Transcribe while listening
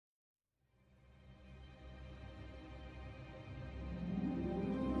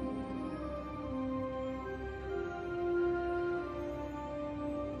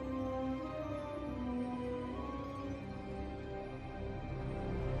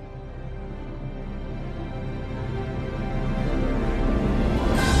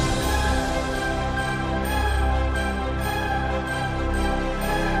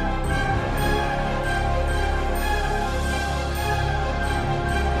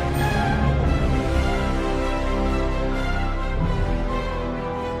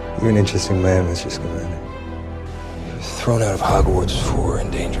You're an interesting man, Mr. Scamander. You were thrown out of Hogwarts for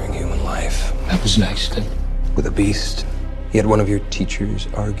endangering human life. That was an accident. With a beast. Yet one of your teachers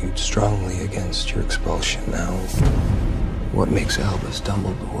argued strongly against your expulsion. Now, what makes Albus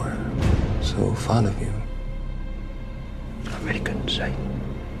Dumbledore so fond of you? I really couldn't say.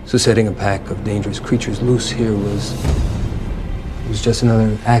 So setting a pack of dangerous creatures loose here was just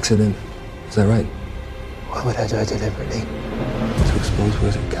another accident. Is that right? Why would I do it deliberately? To expose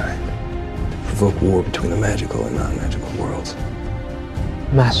wizard kind. To provoke war between the magical and non-magical worlds.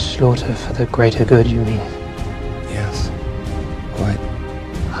 Mass slaughter for the greater good, you mean? Yes. Quite.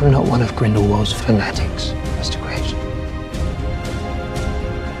 I'm not one of Grindelwald's fanatics, Mr. Grey.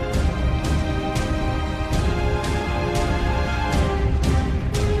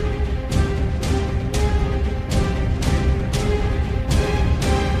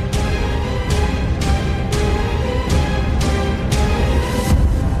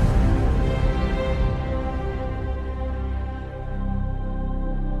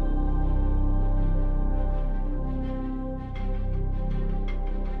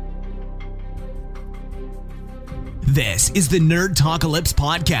 This is the Nerdtalkalypse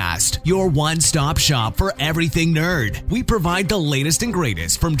Podcast, your one-stop shop for everything nerd. We provide the latest and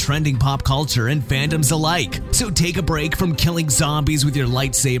greatest from trending pop culture and fandoms alike. So take a break from killing zombies with your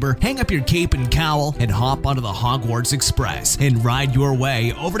lightsaber, hang up your cape and cowl, and hop onto the Hogwarts Express and ride your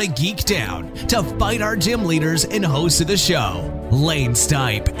way over to Geektown to fight our gym leaders and hosts of the show, Lane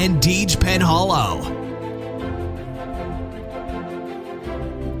Stipe and Deej Penhollow.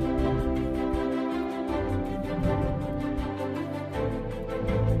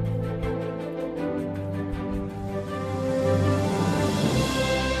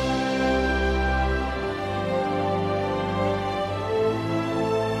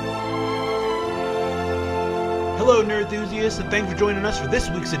 Hello, nerd enthusiasts, and thanks for joining us for this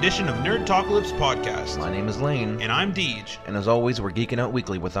week's edition of Nerdtalkalypse Podcast. My name is Lane. And I'm Deej. And as always, we're geeking out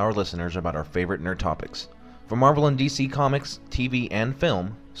weekly with our listeners about our favorite nerd topics. From Marvel and DC comics, TV and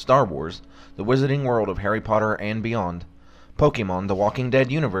film, Star Wars, the wizarding world of Harry Potter and beyond, Pokemon, The Walking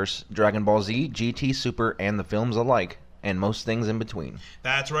Dead universe, Dragon Ball Z, GT Super, and the films alike, and most things in between.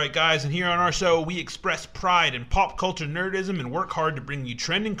 That's right, guys, and here on our show, we express pride in pop culture nerdism and work hard to bring you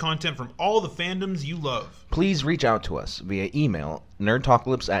trending content from all the fandoms you love. Please reach out to us via email,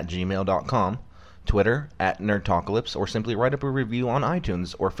 nerdtalkalypse@gmail.com, Twitter @nerdtalkalypse, or simply write up a review on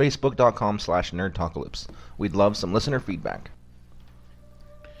iTunes or facebook.com/nerdtalkalypse. We'd love some listener feedback.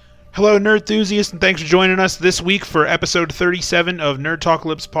 Hello, nerd enthusiasts, and thanks for joining us this week for episode 37 of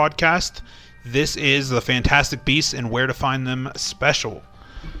Nerdtalkalypse Podcast. This is the Fantastic Beasts and Where to Find Them special.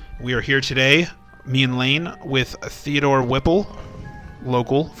 We are here today, me and Lane, with Theodore Whipple,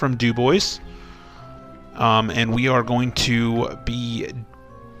 local from Du Bois. And we are going to be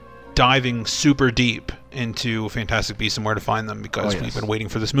diving super deep into Fantastic Beasts and Where to Find Them because we've been waiting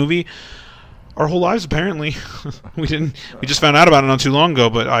for this movie our whole lives, apparently. We just found out about it not too long ago,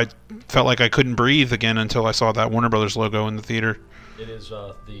 but I felt like I couldn't breathe again until I saw that Warner Brothers logo in the theater. It is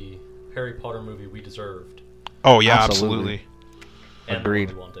the Harry Potter movie we deserved. Oh, yeah, absolutely. And agreed.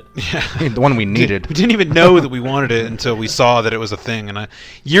 The one we wanted. Yeah. The one we needed. We didn't even know that we wanted it until we saw that it was a thing. And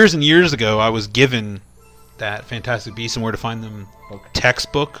years and years ago, I was given that Fantastic Beasts and Where to Find Them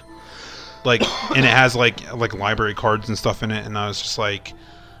textbook. And it has like library cards and stuff in it. And I was like,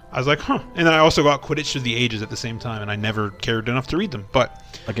 huh. And then I also got Quidditch Through the Ages at the same time. And I never cared enough to read them. But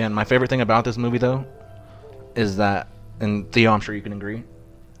again, my favorite thing about this movie, though, is that, and Theo, I'm sure you can agree,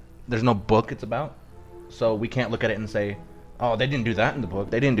 there's no book it's about, so we can't look at it and say, "Oh, they didn't do that in the book.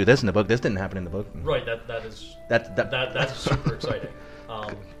 They didn't do this in the book. This didn't happen in the book." Right. That's super exciting,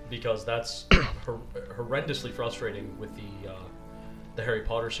 because that's horrendously frustrating with the Harry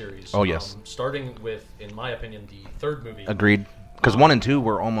Potter series. Oh yes. Starting with, in my opinion, the third movie. Agreed. Because 1 and 2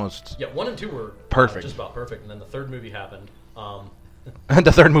 were almost. Yeah, 1 and 2 were perfect, just about perfect, and then the third movie happened.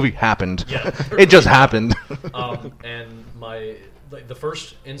 The third movie happened. Yeah. It just happened. And the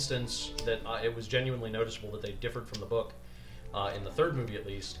first instance that it was genuinely noticeable that they differed from the book, in the third movie at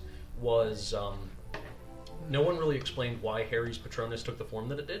least, was no one really explained why Harry's Patronus took the form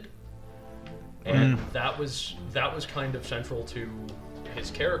that it did, and that was kind of central to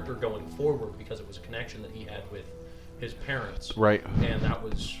his character going forward because it was a connection that he had with his parents, right? And that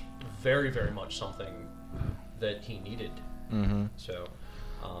was very, very much something that he needed. Mm-hmm. So.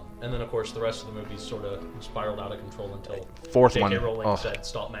 And then, of course, the rest of the movie sort of spiraled out of control until J.K. Rowling said,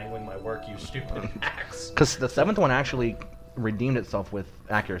 "Stop mangling my work, you stupid axe." Because the seventh one actually redeemed itself with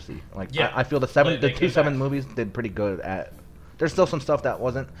accuracy. I feel the two seventh movies did pretty good at. There's still some stuff that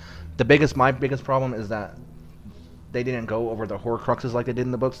wasn't. My biggest problem is that they didn't go over the Horcruxes like they did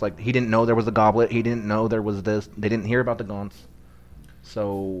in the books. Like, he didn't know there was a goblet. He didn't know there was this. They didn't hear about the gaunts.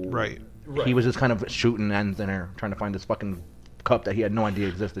 So Right. he was just kind of shooting ends in there, trying to find this fucking cup that he had no idea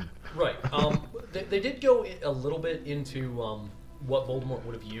existed. Right. They did go a little bit into what Voldemort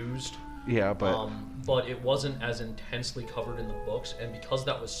would have used. Yeah, but But it wasn't as intensely covered in the books, and because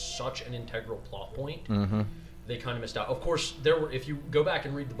that was such an integral plot point, they kind of missed out. Of course, there were. If you go back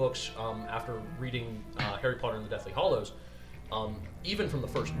and read the books after reading Harry Potter and the Deathly Hallows, even from the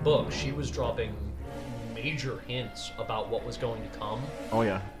first book, she was dropping major hints about what was going to come. oh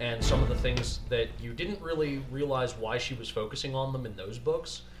yeah, And some of the things that you didn't really realize why she was focusing on them in those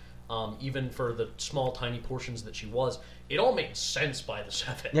books, even for the small, tiny portions that she was, it all made sense by the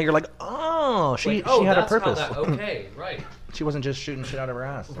seventh. yeah. You're like, oh, she Like, had a that's how purpose. okay, right, She wasn't just shooting shit out of her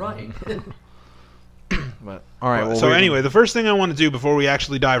ass. right. But all right. Well, So anyway, the first thing I want to do before we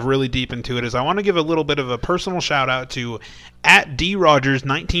actually dive really deep into it is I want to give a little bit of a personal shout out to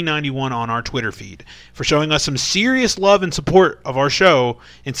 @drogers1991 on our Twitter feed for showing us some serious love and support of our show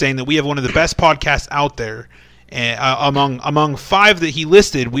and saying that we have one of the best podcasts out there. And among 5 that he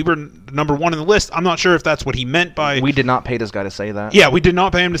listed, we were number 1 on the list. I'm not sure if that's what he meant by. we did not pay this guy to say that. Yeah, we did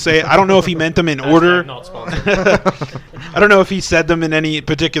not pay him to say it. I don't know if he meant them in order. Not sponsored. I don't know if he said them in any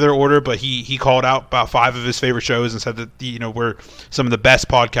particular order, but he called out about 5 of his favorite shows and said that we're some of the best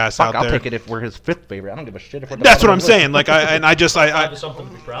podcasts Fuck, out I'll there. take it if we're his 5th favorite. I don't give a shit if we're. The That's what bottom I'm of the saying. list. Like That was something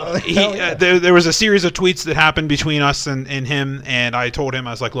to be proud of. there was a series of tweets that happened between us and him, and I told him,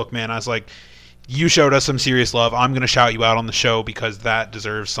 I was like, look, man, I was like, you showed us some serious love. I'm going to shout you out on the show because that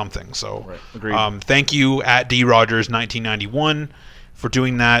deserves something. So, Right. Agreed. thank you @drogers1991 for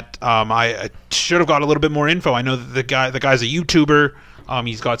doing that. I should have got a little bit more info. I know that the guy's a YouTuber.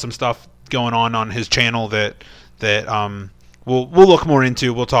 He's got some stuff going on his channel that we'll look more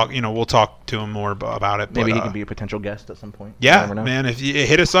into. We'll talk to him more about it. Maybe but, he can be a potential guest at some point. yeah, You never know. man. If you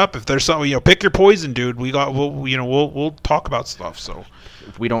hit us up, if there's something, pick your poison, dude. We'll talk about stuff. So,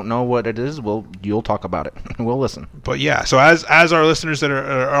 If we don't know what it is, you'll talk about it. We'll listen. but yeah. So as our listeners that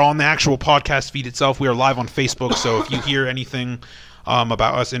are on the actual podcast feed itself, we are live on Facebook. So if you hear anything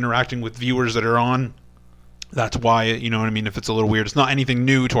about us interacting with viewers that are on, that's why. You know what I mean. If it's a little weird, it's not anything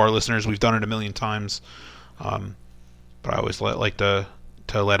new to our listeners. We've done it a million times. But I always like to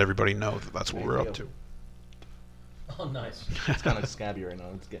let everybody know that that's what we're up to. Oh, nice. It's kind of scabby right now.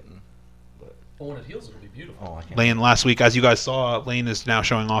 It's getting. But Well, when it heals, it'll be beautiful. oh, I can't. Lane last week, as you guys saw, Lane is now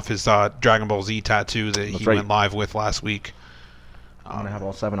showing off his Dragon Ball Z tattoo that he right. went live with last week. I'm gonna have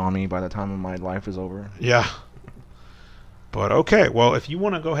all 7 on me by the time my life is over. Yeah. But okay, well, if you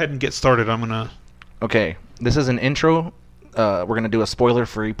want to go ahead and get started, I'm gonna. Okay, this is an intro. We're gonna do a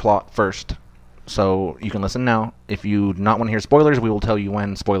spoiler-free plot first, so you can listen now. If you do not want to hear spoilers, we will tell you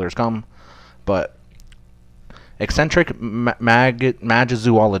when spoilers come. But eccentric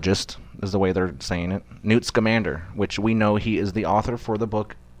magizoologist is the way they're saying it. Newt Scamander, which we know he is the author for the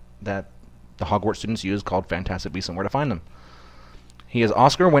book that the Hogwarts students use called Fantastic Beasts and Where to Find Them. He is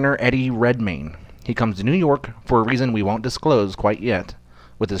Oscar winner Eddie Redmayne. He comes to New York for a reason we won't disclose quite yet,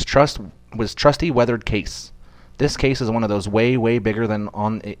 with his trusty weathered case. This case is one of those way bigger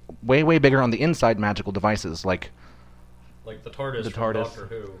on the inside magical devices like Like the TARDIS, The from TARDIS. Doctor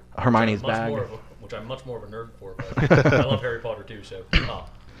Who. Hermione's which I'm much bag. more of which I'm much more of a nerd for, but I love Harry Potter too, so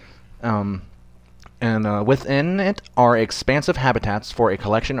and within it are expansive habitats for a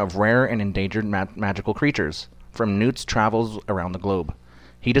collection of rare and endangered magical creatures from Newt's travels around the globe.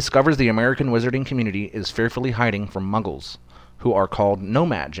 He discovers the American wizarding community is fearfully hiding from Muggles, who are called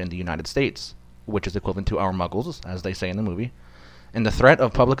No-Maj in the United States, which is equivalent to our Muggles, as they say in the movie. And the threat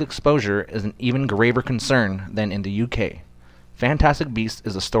of public exposure is an even graver concern than in the UK. Fantastic Beasts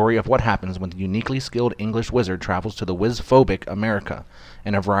is a story of what happens when the uniquely skilled English wizard travels to the whiz-phobic America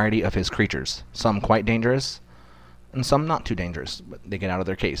and a variety of his creatures, some quite dangerous, and some not too dangerous, but they get out of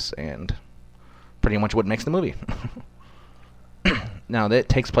their case, and pretty much what makes the movie. Now, that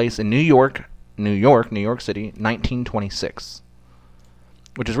takes place in New York City, 1926,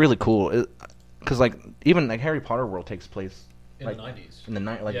 which is really cool, because even Harry Potter world takes place in the 90s. in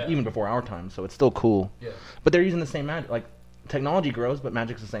the Yeah. even before our time, so it's still cool. Yeah. But they're using the same magic. Technology grows, but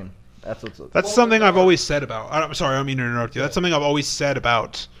magic's the same. That's That's something I've always said about. I'm sorry, I don't mean to interrupt you. That's something I've always said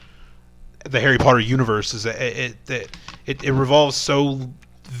about the Harry Potter universe is that it revolves so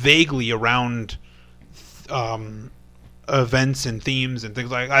vaguely around events and themes and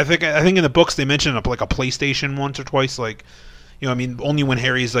things like. I think in the books they mention a PlayStation once or twice, only when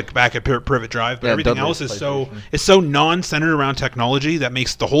Harry's back at Privet Drive, but everything Dudley's else is PlayStation. it's so non-centered around technology that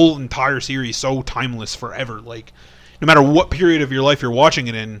makes the whole entire series so timeless forever. no matter what period of your life you're watching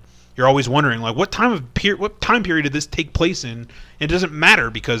it in, you're always wondering like what time period did this take place in? It doesn't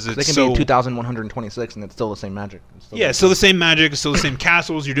matter because it's They can so be 2126 and it's still the same magic. it's still the same magic, it's still the same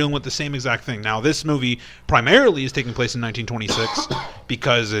castles. You're dealing with the same exact thing. Now, this movie primarily is taking place in 1926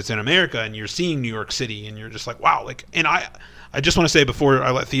 because it's in America, and you're seeing New York City, and you're just like, wow. Like, and I just want to say before I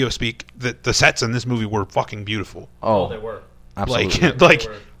let Theo speak that the sets in this movie were fucking beautiful. Oh, they were. absolutely. Like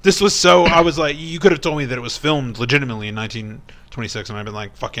this was so. I was like, you could have told me that it was filmed legitimately in 1926, and I've been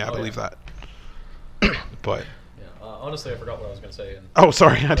like, fuck yeah, I believe that. But Honestly, I forgot what I was going to say. And oh,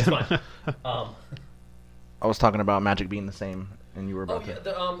 sorry, I that's didn't. fine. I was talking about magic being the same, and you were about yeah,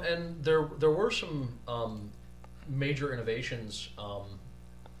 to. and there were some major innovations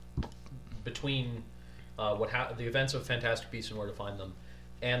between the events of Fantastic Beasts and Where to Find Them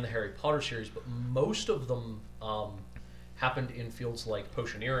and the Harry Potter series, but most of them happened in fields like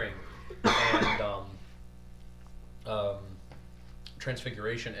potioneering and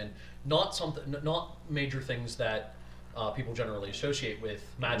transfiguration, and not major things that people generally associate with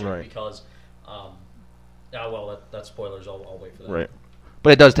magic, Right. because that's spoilers. I'll wait for that. Right.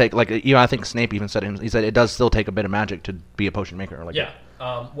 But it does take, like, I think Snape even said he said it does still take a bit of magic to be a potion maker. Like, Yeah.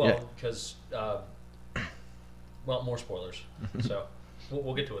 Yeah. Because more spoilers. So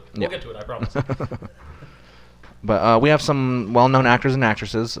we'll get to it. We'll Yeah. get to it. I promise. But we have some well-known actors and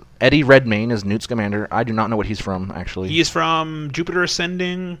actresses. Eddie Redmayne is Newt Scamander. I do not know what he's from, actually. He is from Jupiter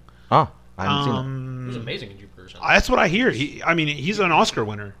Ascending. Oh, I haven't seen it. He's amazing in Jupiter Ascending. That's what I hear. He's an Oscar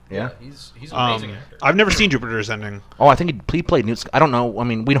winner. Yeah. He's an amazing actor. I've never seen Jupiter Ascending. Oh, I think he played Newt. I don't know. I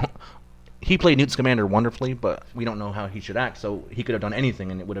mean, we don't. He played Newt Scamander wonderfully, but we don't know how he should act. So he could have done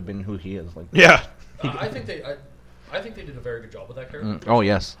anything, and it would have been who he is. Like, Yeah. I think they did a very good job with that character. oh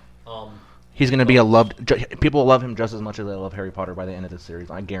yes, he's going to be a loved. People will love him just as much as they love Harry Potter by the end of this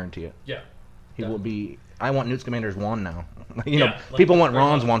series. I guarantee it. Yeah. He will be. I want Newt Scamander's wand now. you Yeah, know, like- people want like-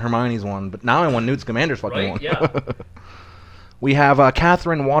 Ron's wand, Hermione's wand, but now I want Newt Scamander's fucking Right? wand. Yeah. We have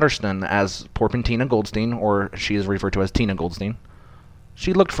Catherine Waterston as Porpentina Goldstein, or she is referred to as Tina Goldstein.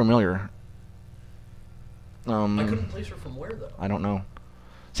 She looked familiar. I couldn't place her from where, though. I don't know.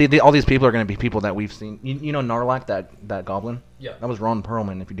 See, all these people are going to be people that we've seen. You know Narlac, that goblin? Yeah. That was Ron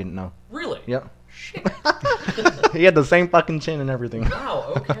Perlman, if you didn't know. Really? Yep. Shit. He had the same fucking chin and everything.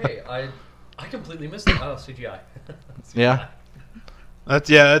 Wow. Okay. I completely missed it. Oh, CGI. Yeah. That's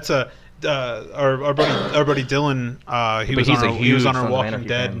a our buddy Dylan. He was on our Sons of Walking Anarchy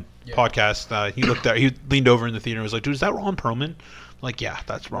Dead fan. podcast. He leaned over in the theater and was like, "Dude, is that Ron Perlman?" I'm like, yeah,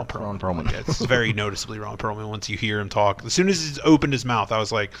 that's Ron Perlman. Ron Perlman. Yeah, it's very noticeably Ron Perlman once you hear him talk. As soon as he's opened his mouth, I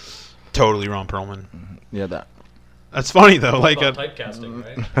was like, totally Ron Perlman. Yeah, that. That's funny though. Like, About typecasting,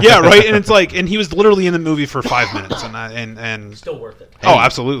 right? yeah, right. And it's like, and he was literally in the movie for 5 minutes, and Still worth it. oh,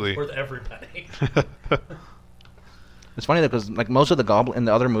 absolutely. Worth every penny. It's funny though, because like most of the goblin in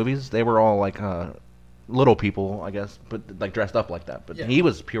the other movies, they were all like little people, I guess, but like dressed up like that. But Yeah. he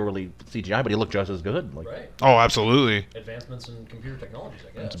was purely CGI, but he looked just as good. Like, Right. Oh, absolutely. Advancements in computer technologies,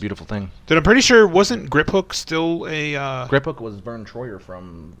 I guess. it's a beautiful thing. Dude, I'm pretty sure wasn't Grip Hook still a Grip Hook was Vern Troyer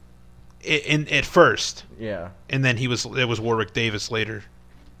from. in at first, Yeah. and then it was Warwick Davis later.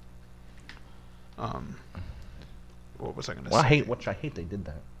 What was I going to Well, say? I hate they did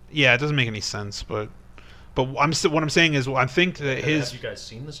that. Yeah, it doesn't make any sense, but what I'm saying is, I think that Have you guys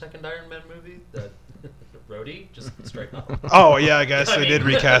seen the second Iron Man movie? The Rhodey? Just straight up. Oh yeah, I guess I they mean- did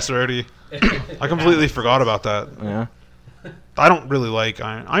recast Rhodey. I completely forgot about that. Yeah. I don't really like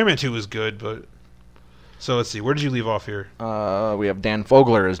Iron Man 2 was good, but so let's see. Where did you leave off here? We have Dan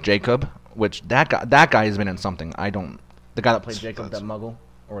Fogler as Jacob, which that guy has been in something. The guy that played Jacob, that Muggle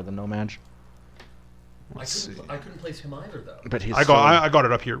or the Nomad. I couldn't place him either, though. But he's I got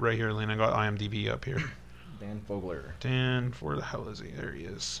it up here, right here, Lane. I got IMDb up here. Dan Fogler, Dan, where the hell is he? There he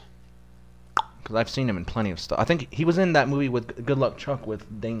is. because I've seen him in plenty of stuff. I think he was in that movie with Good Luck Chuck with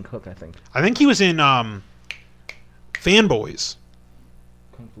Dane Cook. I think. I think he was in Fanboys.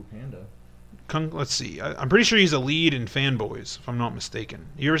 Kung Fu Panda. Let's see. I'm pretty sure he's a lead in Fanboys, if I'm not mistaken.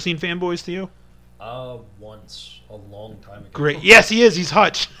 You ever seen Fanboys, Theo? Once a long time ago. Great. Yes, he is. He's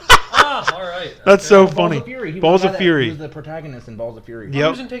Hutch. All right. That's so funny. Balls of Fury. Balls of Fury. He was the protagonist in Balls of Fury. Yep. He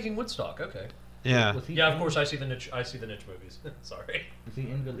was in Taking Woodstock. Okay. Yeah. Was he- Yeah, of course I see the niche. I see the niche movies. Sorry. Was he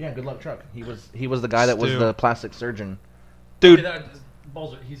in Good Luck Chuck. He was the guy that was Stu. the plastic surgeon. Dude,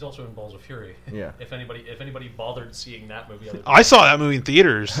 He's also in Balls of Fury. Yeah. If anybody bothered seeing that movie, other than I saw that movie in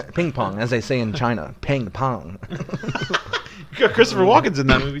theaters. Ping pong, as they say in China. Ping pong. Christopher Walken's in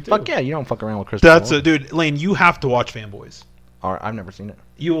that movie too. Fuck yeah, you don't fuck around with Christopher. That's dude, Lane. You have to watch Fanboys. All right, I've never seen it.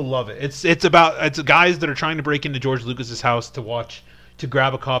 You will love it. It's guys that are trying to break into George Lucas's house to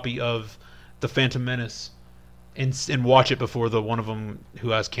grab a copy of The Phantom Menace, and watch it before the one of them who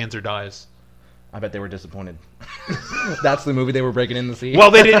has cancer dies. I bet they were disappointed. That's the movie they were breaking in to see. Well,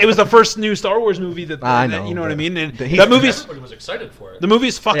 they did. It was the first new Star Wars movie I know, you know what I mean. And He's- that movie's Everybody was excited for it. the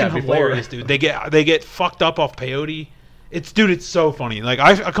movie's fucking Yeah, before. hilarious, dude. They get fucked up off peyote. It's so funny. Like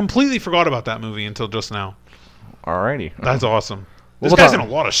I completely forgot about that movie until just now. Alrighty. That's awesome. This Well, guy's we'll in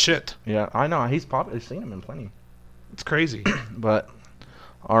a lot of shit. Yeah, I know. He's popular. I've seen him in plenty. It's crazy. But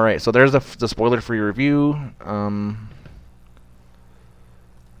all right, so there's the spoiler-free review.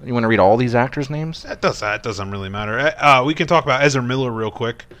 You want to read all these actors' names? That doesn't really matter. We can talk about Ezra Miller real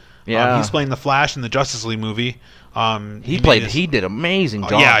quick. Yeah. He's playing the Flash in the Justice League movie. He did amazing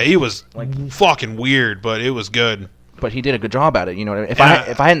job. Yeah, he was fucking weird, but it was good. But he did a good job at it. You know, if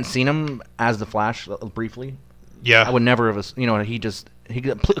Yeah. I hadn't seen him as the Flash briefly, Yeah, I would never have. You know, he got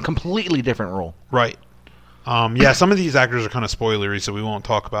a completely different role. right. Yeah, some of these actors are kind of spoilery, so we won't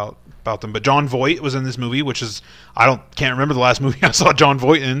talk about them. But John Voight was in this movie, which is can't remember the last movie I saw John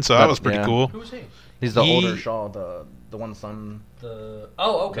Voight in, so that was pretty Yeah. cool. Who was he? He's the He- older Shaw, the one son,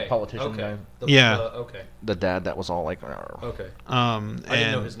 Okay. The politician okay. guy. Yeah. Okay. the dad that was all like. Okay. And I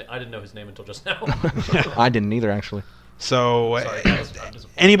didn't know his name until just now. I didn't either, actually. so Sorry, guys, I'm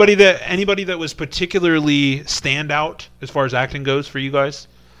disappointed. anybody that was particularly standout as far as acting goes for you guys,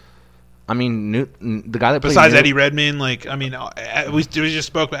 I mean, the guy that played besides Newt- Eddie Redmayne, we just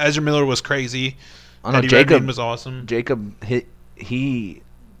spoke. But Ezra Miller was crazy. I know Eddie Jacob Redmayne was awesome. Jacob he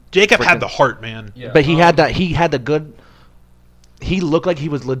Jacob had freaking- the heart, man. Yeah, but he had the good. He looked like he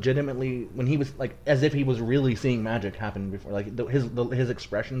was legitimately when he was like as if he was really seeing magic happen before. Like his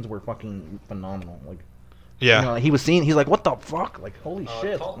expressions were fucking phenomenal. Like Yeah. you know, he was seeing. He's like, what the fuck? Like holy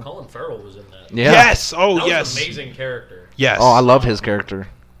shit. Colin Farrell was in that. Yeah. Yes. Oh, That was yes. an amazing character. Yes. Oh, I love his character.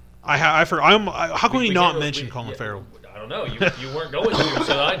 I forgot. How can we We not can't really- mention Colin Farrell? I don't know. You weren't going to,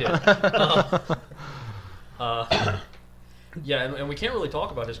 so I did. Yeah, and we can't really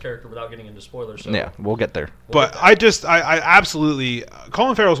talk about his character without getting into spoilers. So Yeah, we'll get there. But I absolutely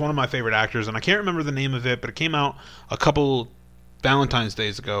Colin Farrell is one of my favorite actors, and I can't remember the name of it, but it came out a couple Valentine's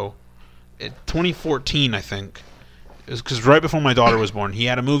days ago, 2014, I think. It was because right before my daughter was born, he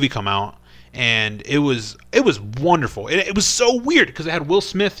had a movie come out, and it was wonderful. It was so weird because it had Will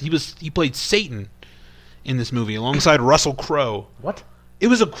Smith. He played Satan in this movie alongside Russell Crowe. What? It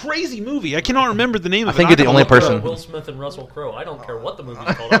was a crazy movie. I cannot remember the name of it. think you're the I only looked it up. person. Will Smith and Russell Crowe. I don't care what the movie's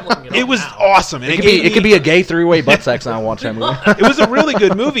called. I'm looking it It up was now. awesome. And It could be a gay three-way butt sex, and I watch that movie. It was a really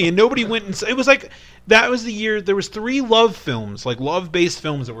good movie, and nobody went and it was like that was the year there was 3 love films, like love-based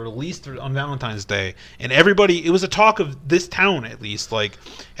films that were released on Valentine's Day, and everybody, it was a talk of this town at least, like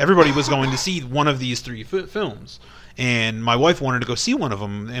everybody was going to see one of these 3 films, and my wife wanted to go see one of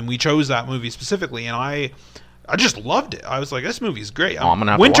them, and we chose that movie specifically, and I just loved it. I was like, this movie's great. I'm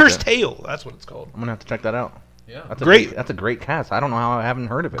gonna have to Winter's watch it. Tale, that's what it's called. I'm gonna have to check that out. Yeah. That's Great. That's a great cast. I don't know how I haven't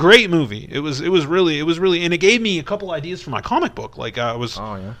heard of it. Great movie. It was really, and it gave me a couple ideas for my comic book. Like Oh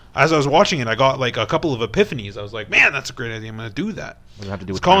yeah. as I was watching it, I got like a couple of epiphanies. I was like, man, that's a great idea. I'm going to do that. What does it have to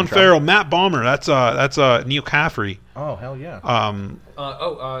do It's with Colin time travel? Farrell, Matt Bomer. That's Neil Caffrey. Oh hell yeah.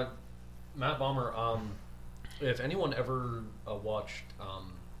 Matt Bomer. If anyone ever watched,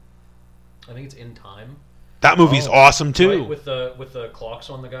 I think it's In Time. That movie's awesome too. Right, with the clocks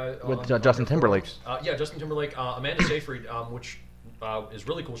on the guy. With on Justin the Timberlake. clocks. Yeah, Justin Timberlake. Amanda Seyfried, which is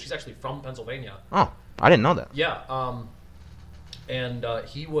really cool. She's actually from Pennsylvania. Oh, I didn't know that. Yeah. And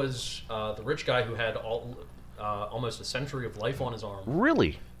he was the rich guy who had almost a century of life on his arm,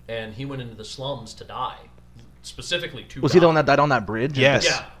 Really? and he went into the slums to die, specifically to. Was die. he the one that died on that bridge? Yes.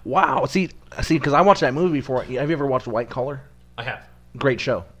 Yeah, Wow. See, because I watched that movie before. Have you ever watched White Collar? I have. Great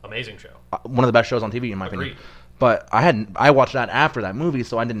show. Amazing show. One of the best shows on TV in my opinion. Agreed. But I watched that after that movie,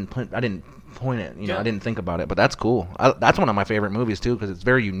 so I didn't point it. You know, Yeah. I didn't think about it. But that's cool. That's one of my favorite movies too because it's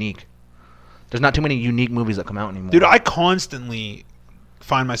very unique. There's not too many unique movies that come out anymore. Dude, I constantly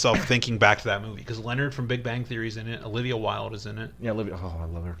find myself thinking back to that movie because Leonard from Big Bang Theory is in it. Olivia Wilde is in it. Yeah, Olivia. Oh, I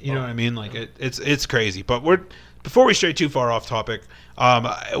love her. You know what I mean? Like it's crazy. But before we stray too far off topic,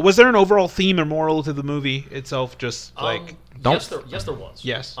 was there an overall theme or moral to the movie itself? Just like yes, there was.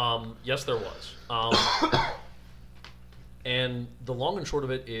 Yes. Yes, there was. And the long and short of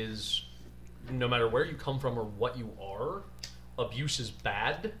it is, no matter where you come from or what you are, abuse is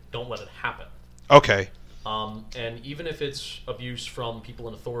bad. Don't let it happen. okay, And even if it's abuse from people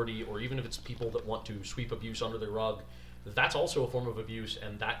in authority, or even if it's people that want to sweep abuse under the rug, that's also a form of abuse,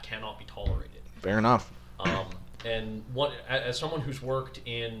 and that cannot be tolerated. Fair enough. And as someone who's worked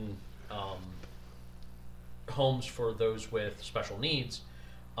in homes for those with special needs,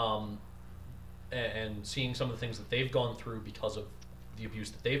 and seeing some of the things that they've gone through because of the abuse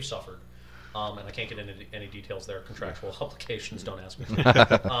that they've suffered, and I can't get into any details there. Contractual obligations, don't ask me.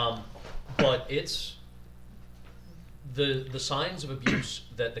 But it's the signs of abuse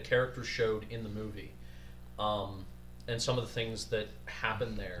that the characters showed in the movie, and some of the things that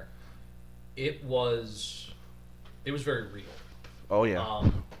happened there. It was very real. Oh yeah.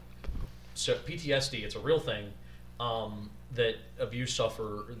 So PTSD, it's a real thing that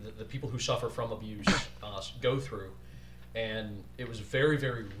the people who suffer from abuse go through, and it was very,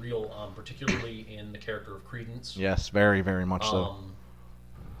 very real, particularly in the character of Credence. Yes, very, very much so.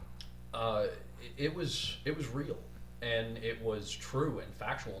 It was real, and it was true and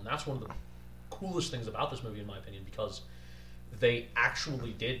factual, and that's one of the coolest things about this movie, in my opinion, because they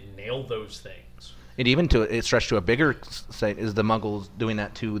actually did nail those things. It even it stretched to a bigger state is the Muggles doing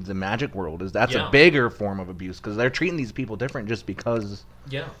that to the magic world. That's a bigger form of abuse because they're treating these people different just because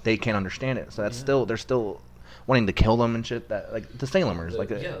they can't understand it. So that's they're still wanting to kill them and shit. That like the Salemers,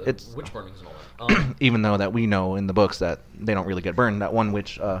 it's witch burnings and all that. Even though that we know in the books that they don't really get burned. That one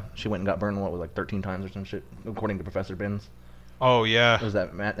witch, she went and got burned 13 times or some shit, according to Professor Binns. Oh yeah, it was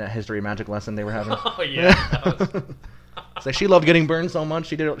that history of magic lesson they were having? Oh yeah. It's like she loved getting burned so much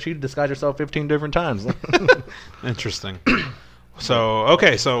she disguised herself 15 different times. Interesting.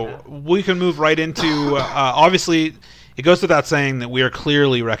 So we can move right into obviously it goes without saying that we are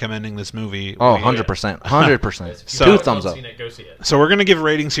clearly recommending this movie. Oh, 100%. 100%. So, 2 thumbs up. Go see it. So we're going to give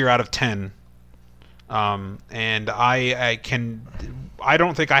ratings here out of 10. And I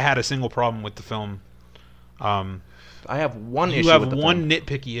don't think I had a single problem with the film. I have one issue You have with the one film.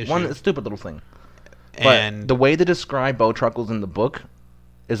 nitpicky issue. One stupid little thing. And But the way they describe Bowtruckles in the book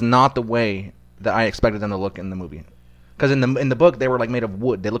is not the way that I expected them to look in the movie. Because in the book, they were like made of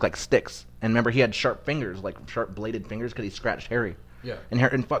wood. They looked like sticks. And remember, he had sharp fingers, like sharp bladed fingers, because he scratched Harry. Yeah.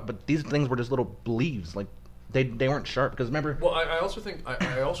 But these things were just little leaves. Like they weren't sharp. Because remember. Well, I also think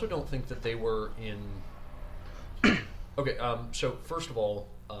I also don't think that they were in. Okay. So first of all,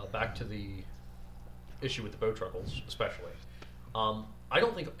 back to the issue with the Bowtruckles, especially. I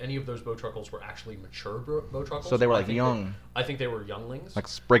don't think any of those Bowtruckles were actually mature Bowtruckles. So they were young. I think they were younglings. Like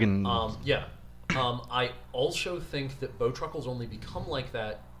Spriggan. Yeah. I also think that Bowtruckles only become like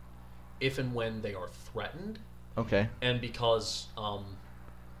that if and when they are threatened. Okay. And because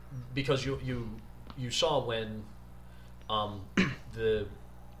you saw when the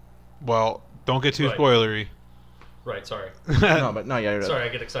well, don't get too Right. spoilery. right. Sorry. Yeah. Sorry, I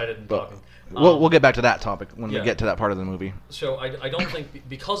get excited and But talking. we'll get back to that topic when yeah. we get to that part of the movie. So I don't think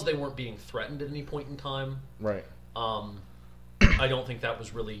because they weren't being threatened at any point in time. Right. I don't think that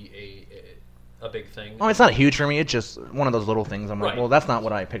was really a big thing. Oh, it's not huge for me. It's just one of those little things. I'm like, Right. well, that's not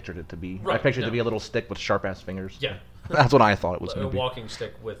what I pictured it to be. I Right, pictured it to no. be a little stick with sharp-ass fingers. Yeah. That's what I thought it was A going to be. walking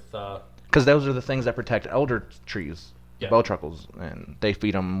stick with. Because those are the things that protect elder trees, Yeah. Bowtruckles, and they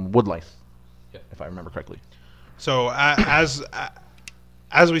feed them wood lice, Yeah. if I remember correctly. So as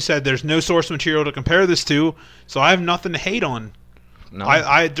we said, there's no source material to compare this to, so I have nothing to hate on. No.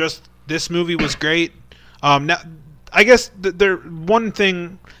 I just this movie was great. Now, I guess there one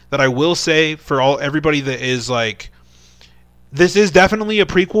thing that I will say for everybody that is like, this is definitely a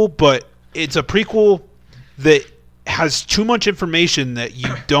prequel, but it's a prequel that has too much information that you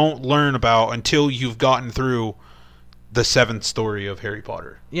don't learn about until you've gotten through the 7th story of Harry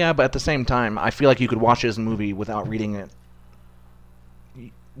Potter. Yeah, but at the same time, I feel like you could watch this movie without reading it,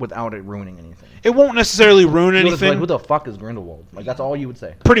 without it ruining anything. It won't necessarily ruin You would just be anything. like, who the fuck is Grindelwald? Like, that's all you would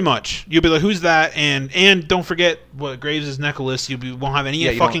say. Pretty much. You'll be like, who's that? And don't forget what Graves is Nicholas. Won't have any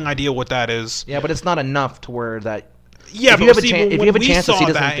Yeah, you fucking don't- idea what that is. Yeah, but it's not enough to where that... Yeah, If but you have a see, chan- if when you have a we chance to saw see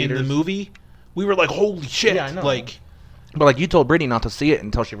this in that in the theaters- movie, we were like, holy shit. Yeah, I know. Like, But, like, you told Brittany not to see it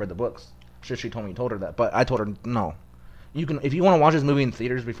until she read the books. She told me you told her that. But I told her, no. You can, if you want to watch this movie in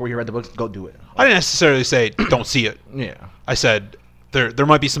theaters before you read the books, go do it. I didn't necessarily say don't see it. Yeah. I said there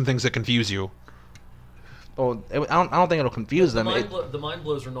might be some things that confuse you. Well, I don't think it'll confuse them. The mind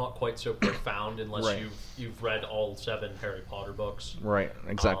blows are not quite so profound unless Right. you've read all 7 Harry Potter books. Right,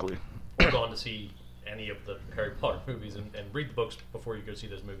 exactly. Or gone to see any of the Harry Potter movies and read the books before you go see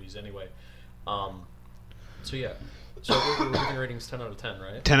those movies anyway. So yeah. So we're giving ratings 10 out of 10,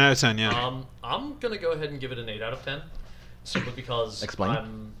 right? 10 out of 10, yeah. I'm gonna go ahead and give it an 8 out of 10, simply because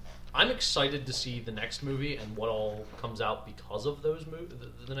Explain. I'm excited to see the next movie and what all comes out because of those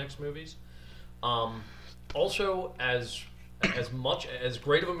the next movies. Also, as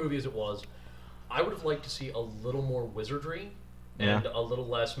great of a movie as it was, I would have liked to see a little more wizardry and a little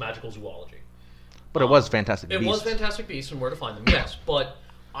less magical zoology. But it was Fantastic Beasts. It was Fantastic Beasts and Where to Find Them, yes. But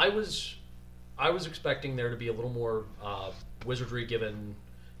I was expecting there to be a little more wizardry, given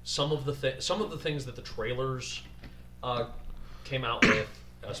some of the things that the trailers came out with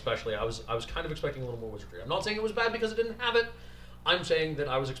especially. I was kind of expecting a little more wizardry. I'm not saying it was bad because it didn't have it. I'm saying that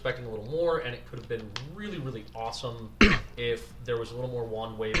I was expecting a little more, and it could have been really, really awesome if there was a little more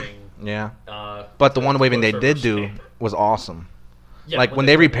wand waving. Yeah. But the wand waving they did do was awesome. Yeah, like when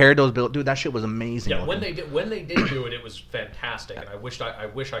they repaired those buildings, dude, that shit was amazing. Yeah, when they did do it, it was fantastic, and I wish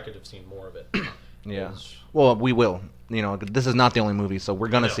I could have seen more of it. Yeah. Well, we will. You know, this is not the only movie, so we're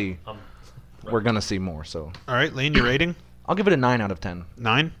gonna see. Right. We're gonna see more. So. All right, Lane, your rating? I'll give it a 9 out of 10.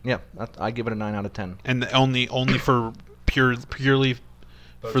 9? Yeah, I give it a 9 out of 10. And only for purely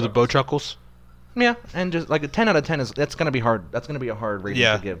for the Bowtruckles? Yeah, and just like a 10 out of 10 that's gonna be hard. That's gonna be a hard rating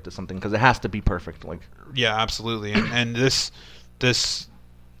to give to something because it has to be perfect. Like. Yeah, absolutely. And this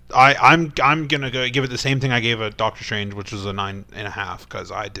I'm gonna give it the same thing I gave a Doctor Strange, which was a 9.5,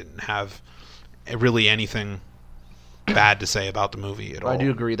 because I didn't have really anything bad to say about the movie at all. I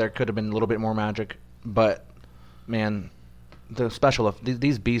do agree there could have been a little bit more magic, but man, the special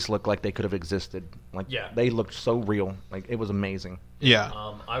these beasts look like they could have existed. Like they looked so real. Like it was amazing. Yeah.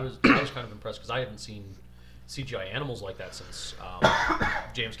 I was kind of impressed because I hadn't seen CGI animals like that since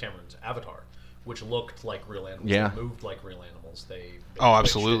James Cameron's Avatar, which looked like real animals. Yeah. They moved like real animals. They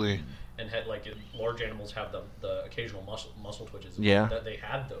absolutely. And had large animals have the occasional muscle twitches. Yeah. That they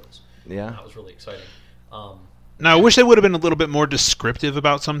had those. Yeah. And that was really exciting. Now I wish they would have been a little bit more descriptive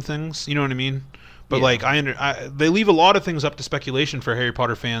about some things. You know what I mean? But they leave a lot of things up to speculation for Harry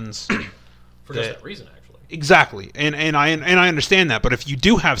Potter fans. For just that reason, actually. Exactly, and I understand that. But if you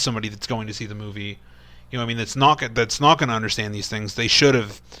do have somebody that's going to see the movie, you know, what I mean, that's not going to understand these things, they should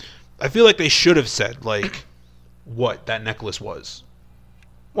have. I feel like they should have said like what that necklace was.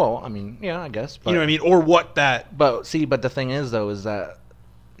 Well, I mean, yeah, I guess. But, you know what I mean, or what that. But the thing is, though, is that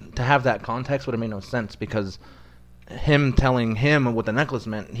to have that context would have made no sense because. Him telling him what the necklace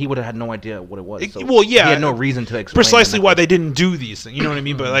meant, he would have had no idea what it was. So he had no reason to explain. Precisely why they didn't do these things. You know what I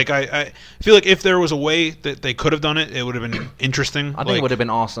mean? But like, I feel like if there was a way that they could have done it, it would have been interesting. I think it would have been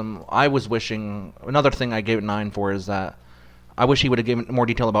awesome. I was wishing another thing I gave it 9 for is that I wish he would have given more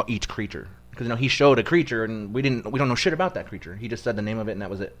detail about each creature because he showed a creature and we don't know shit about that creature. He just said the name of it and that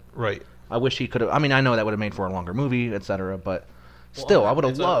was it. Right. I wish he could have. I mean, I know that would have made for a longer movie, etc. But still, I would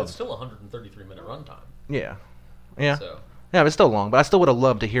have loved. It's still a 133-minute runtime. Yeah. Yeah. So. Yeah, it's still long, but I still would have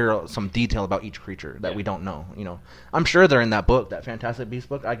loved to hear some detail about each creature that we don't know. You know, I'm sure they're in that book, that Fantastic Beasts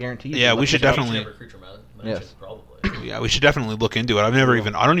book. I guarantee you. Yeah, we should definitely. Yes. Probably. Yeah, we should definitely look into it. I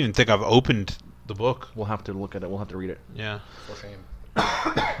don't even think I've opened the book. We'll have to look at it. We'll have to read it. Yeah. For shame.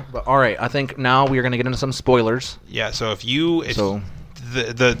 But all right, I think now we are going to get into some spoilers. Yeah. So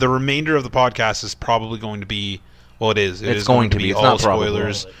the remainder of the podcast is probably going to be. Well, it is. It's going to be all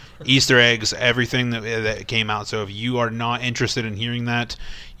spoilers. Easter eggs, everything that came out. So if you are not interested in hearing that,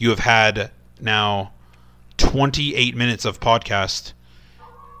 you have had now 28 minutes of podcast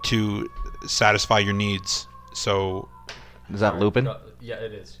to satisfy your needs. So is that Lupin? Yeah,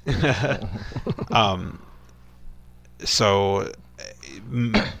 it is. So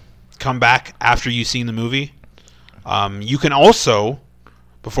come back after you've seen the movie. You can also,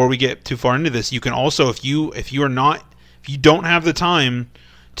 before we get too far into this, you can also if you don't have the time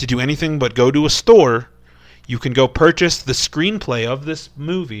to do anything but go to a store, you can go purchase the screenplay of this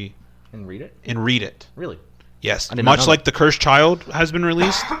movie and read it. Really? Yes. Much like The Cursed Child has been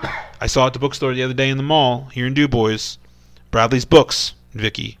released. I saw it at the bookstore the other day in the mall here in DuBois. Bradley's Books,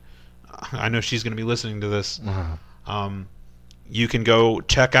 Vicky. I know she's going to be listening to this. You can go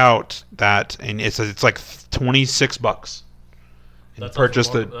check out that, and it's like $26.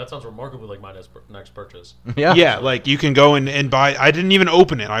 That sounds remarkably like my next purchase. Yeah, like you can go and buy. I didn't even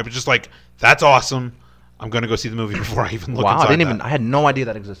open it. I was just like, "That's awesome! I'm going to go see the movie before I even look." Wow, inside I had no idea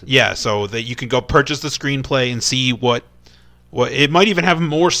that existed. Yeah, so that you can go purchase the screenplay and see what it might even have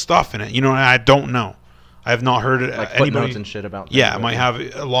more stuff in it. You know, I don't know. I have not heard it. Like footnotes and shit about. Yeah, it might have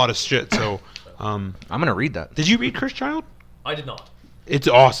a lot of shit. So I'm gonna read that. Did you read Cursed Child? I did not. It's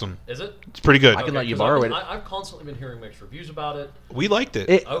awesome. Is it? It's pretty good. I can let you borrow it. I've constantly been hearing mixed reviews about it. We liked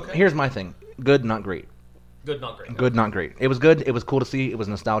it. Okay. Here's my thing. Good, not great. Good, not great. Good, not great. It was good. It was cool to see. It was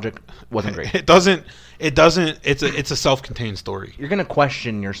nostalgic. Wasn't great. It doesn't. It's a self-contained story. You're gonna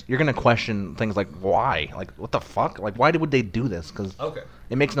question things like why, like what the fuck, like why would they do this? Because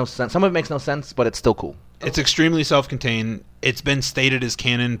it makes no sense. Some of it makes no sense, but it's still cool. It's extremely self-contained. It's been stated as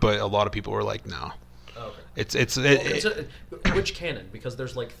canon, but a lot of people were like, no. Okay. Which canon? Because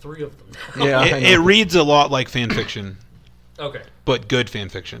there's like 3 of them. Yeah, it reads a lot like fan fiction. Okay. But good fan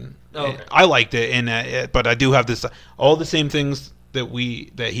fiction. Okay. I liked it, but I do have all the same things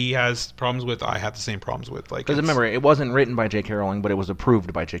that he has problems with. I have the same problems with. Like, because remember, it wasn't written by J.K. Rowling, but it was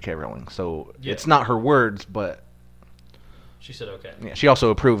approved by J.K. Rowling. So it's not her words, but She said okay. Yeah, she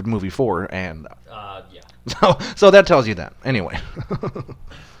also approved movie 4, and Yeah. so that tells you that. Anyway.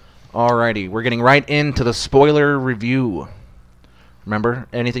 Alrighty, we're getting right into the spoiler review. Remember,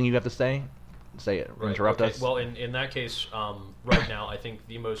 anything you have to say? Say it. Right, Interrupt okay. us. Well, in that case, right now, I think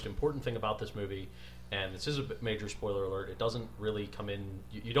the most important thing about this movie, and this is a major spoiler alert, it doesn't really come in.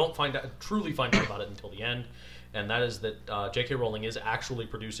 You don't truly find out about it until the end, and that is that J.K. Rowling is actually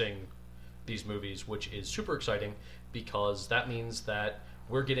producing these movies, which is super exciting because that means that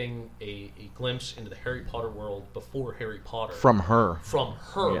we're getting a glimpse into the Harry Potter world before Harry Potter. From her.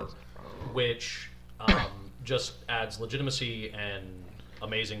 Yes. Which just adds legitimacy and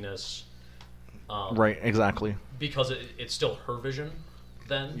amazingness. Right, exactly. Because it's still her vision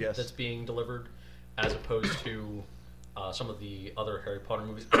then Yes. that's being delivered, as opposed to some of the other Harry Potter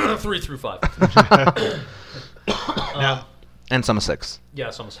movies, 3 through 5. And some 6. Yeah,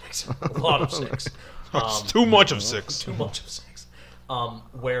 some 6. A lot of 6. It's too much of 6. Too much of 6.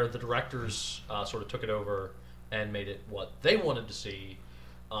 Where the directors sort of took it over and made it what they wanted to see.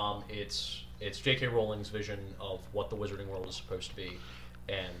 It's J.K. Rowling's vision of what the Wizarding world is supposed to be,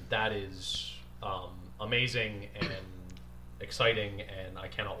 and that is amazing and exciting, and I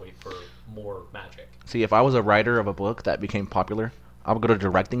cannot wait for more magic. See, if I was a writer of a book that became popular, I would go to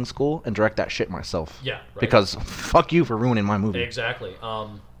directing school and direct that shit myself. Yeah, right. Because fuck you for ruining my movie. Exactly.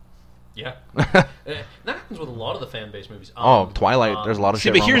 Yeah. That happens with a lot of the fan-based movies. Twilight, there's a lot of See,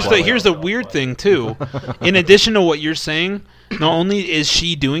 shit but wrong with here's Twilight. the weird thing too. In addition to what you're saying, not only is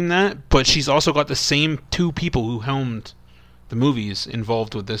she doing that, but she's also got the same 2 people who helmed the movies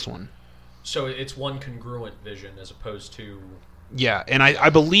involved with this one. So it's one congruent vision as opposed to... Yeah, and I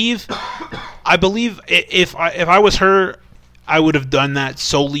believe if I was her, I would have done that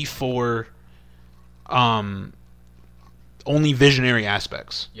solely for only visionary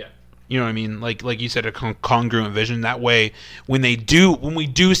aspects. Yeah. You know what I mean? Like you said, a congruent vision. That way, when we do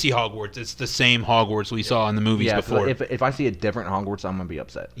see Hogwarts, it's the same Hogwarts we saw in the movies before. If I see a different Hogwarts, I'm gonna be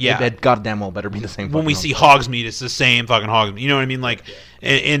upset. Yeah. It goddamn well better be the same. When we see Hogsmeade, it's the same fucking Hogsmeade. You know what I mean? Like,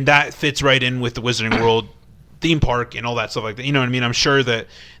 and that fits right in with the Wizarding World theme park and all that stuff like that. You know what I mean? I'm sure that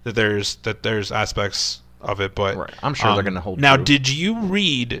there's aspects of it, but right. I'm sure they're gonna hold. Now, true. did you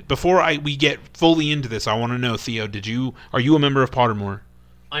read before we get fully into this? I want to know, Theo. Are you a member of Pottermore?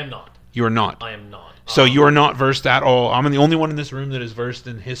 I am not. You are not. I am not. So you are not versed at all. I'm the only one in this room that is versed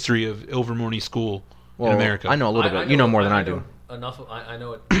in history of Ilvermorny School in America. I know a little bit. You know more than I do. Enough. I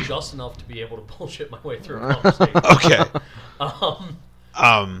know it just enough to be able to bullshit my way through a conversation. Okay.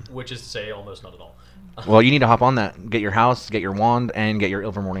 Which is to say, almost not at all. Well, you need to hop on that. Get your house, get your wand, and get your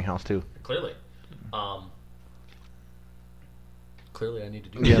Ilvermorny house too. Clearly. Clearly, I need to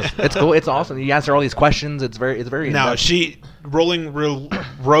do Yes, that. it's cool. It's awesome. You answer all these questions. It's very. Now Rowling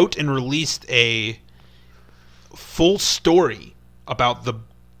wrote and released a full story about the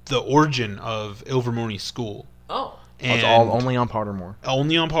origin of Ilvermorny School. Oh. And it's all only on Pottermore.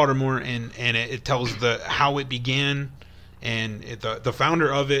 Only on Pottermore, and it tells how it began, and the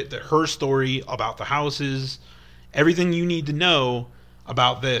founder of it, her story about the houses, everything you need to know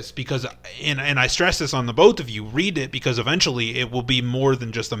about this, because and I stress this on the both of you, read it, because eventually it will be more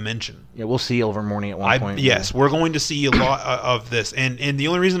than just a mention. Yeah, we'll see Ilvermorny at one point. Yes, we're going to see a lot of this, and the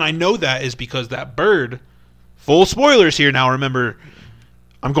only reason I know that is because that bird, full spoilers here now, remember,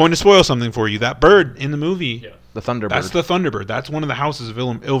 I'm going to spoil something for you. That bird in the movie, the Thunderbird. That's the Thunderbird. That's one of the houses of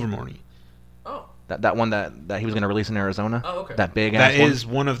Ilvermorny. Oh. That one that he was going to release in Arizona. Oh, okay. That big. That ass is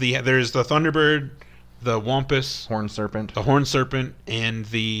one of the. There's the Thunderbird, the Wampus, Horned Serpent, and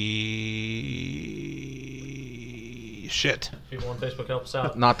the shit. People on Facebook help us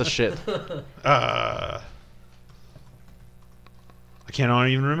out. Not the shit. I cannot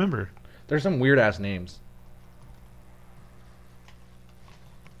even remember. There's some weird ass names.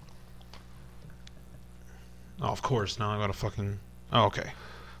 Oh, of course. Now I got to fucking. Oh, okay.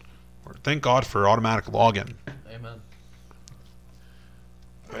 Thank God for automatic login. Amen.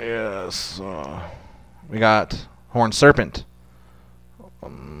 Yes. We got Horned Serpent.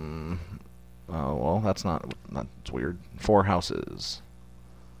 Oh well, that's it's weird. 4 houses.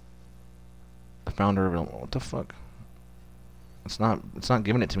 The founder of what the fuck? It's not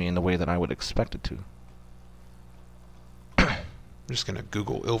giving it to me in the way that I would expect it to. I'm just gonna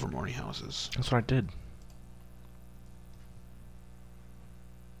Google Ilvermorny houses. That's what I did.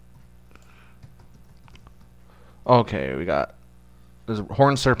 Okay, we got there's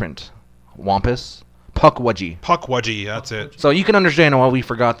Horned Serpent, Wampus, Pukwudgie. Pukwudgie, that's it. So you can understand why we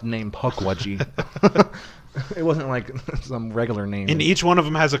forgot the name Pukwudgie. It wasn't like some regular name. And each one of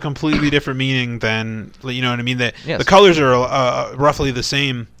them has a completely different meaning than, you know what I mean? Yes. The colors are roughly the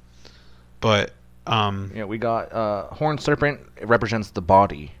same, but Yeah, we got Horned Serpent. It represents the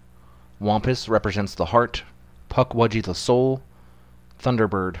body. Wampus represents the heart. Pukwudgie the soul.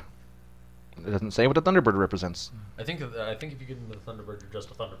 Thunderbird. It doesn't say what the Thunderbird represents. I think if you get into the Thunderbird, you're just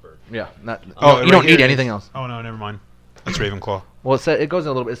a Thunderbird. Yeah. Oh, you don't need anything else. Oh no, never mind. That's Ravenclaw. Well, it goes a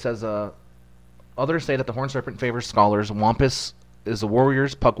little bit. It says, others say that the Horned Serpent favors scholars. Wampus is the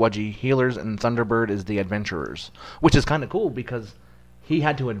warriors. Pukwudgie healers, and Thunderbird is the adventurers. Which is kind of cool because he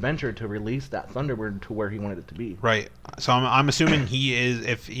had to adventure to release that Thunderbird to where he wanted it to be. Right. So I'm assuming he is,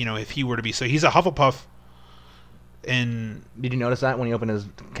 if he were to be, so he's a Hufflepuff. Did you notice that when he opened his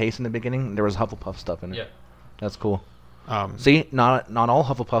case in the beginning, there was Hufflepuff stuff in it? Yeah. That's cool. See, not all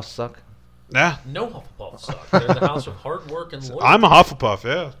Hufflepuffs suck. Yeah. No Hufflepuffs suck. They're the house of hard work and loyalty. I'm a Hufflepuff.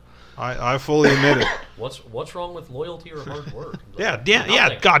 Yeah. I fully admit it. What's wrong with loyalty or hard work? Yeah.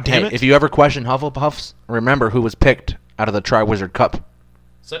 God damn it. If you ever question Hufflepuffs, remember who was picked out of the Triwizard Cup.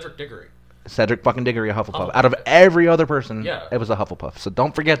 Cedric Diggory. Cedric fucking Diggory, a Hufflepuff. Out of every other person, Yeah. it was a Hufflepuff. So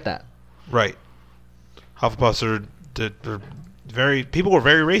don't forget that. Right. Hufflepuffs are very. People were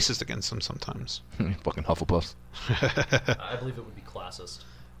very racist against them sometimes. Fucking Hufflepuffs. I believe it would be classist.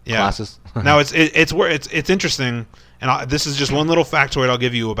 Yeah. Classist. Now it's interesting, and this is just one little factoid I'll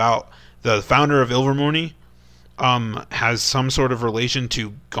give you about the founder of Ilvermorny. Has some sort of relation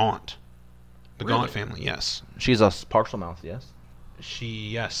to Gaunt, the Really? Gaunt family. Yes. She's a Parselmouth, yes.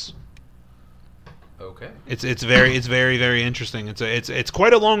 Yes. Okay. It's very very interesting. It's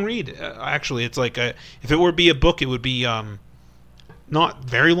quite a long read. Actually, it's like if it were be a book, it would be not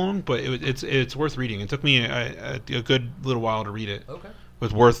very long, but it's worth reading. It took me a good little while to read it. Okay.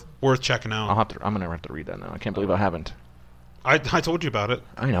 It was worth checking out. I'm gonna have to read that now. I can't believe I haven't. I told you about it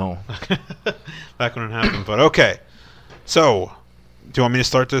I know. back when it happened. But okay, so do you want me to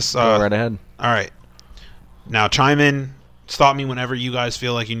start this? Go right ahead. All right. Now chime in. Stop me whenever you guys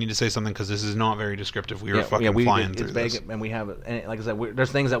feel like you need to say something because this is not very descriptive. We were flying through it's this. vague, and we have it. And like I said,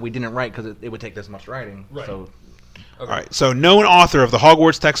 there's things that we didn't write because it would take this much writing. Right. So, All right. So, known author of the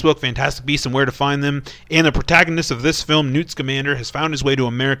Hogwarts textbook, Fantastic Beasts and Where to Find Them, and the protagonist of this film, Newt Scamander, has found his way to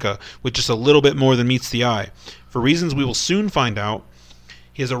America with just a little bit more than meets the eye. For reasons we will soon find out,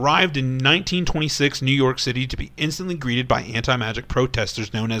 he has arrived in 1926 New York City to be instantly greeted by anti-magic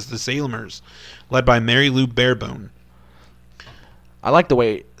protesters known as the Salemers, led by Mary Lou Barebone. I like the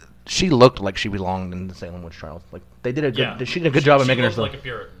way she looked like she belonged in the Salem witch trials. Like they did a good. Yeah. She did a good job of making looked herself like a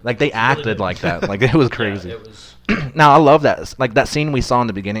Puritan. like they She acted really did. like that. Like it was crazy. Yeah, it was. Now I love that. Like that scene we saw in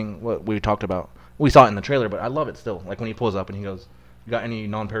the beginning. What we talked about. We saw it in the trailer, but I love it still. Like when he pulls up and he goes, "You got any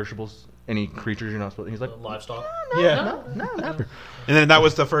non-perishables? Any creatures you're not supposed?" He's like, Livestock. Yeah. "No, never." And then that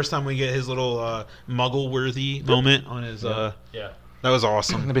was the first time we get his little Muggle-worthy moment on his. Yeah. That was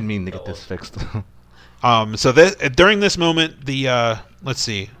awesome. I've been meaning to get this fixed. So during this moment, let's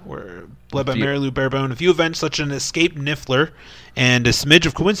see, we're led by Mary Lou Barebone. A few events such as an escaped Niffler and a smidge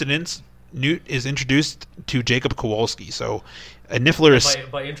of coincidence, Newt is introduced to Jacob Kowalski. So a Niffler is...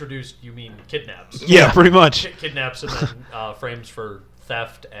 By introduced, you mean kidnaps. Yeah, pretty much. Kidnaps and then frames for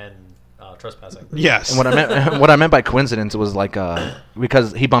theft and trespassing. Yes. And what I meant by coincidence was like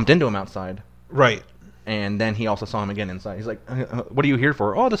because he bumped into him outside. Right. And then he also saw him again inside. He's like, "What are you here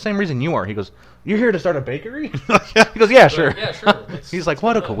for?" "Oh, the same reason you are." He goes, "You're here to start a bakery?" He goes, "Yeah, sure." Yeah, sure. He's like,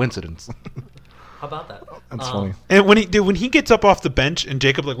 "What a coincidence." How about that? That's funny. And when he gets up off the bench and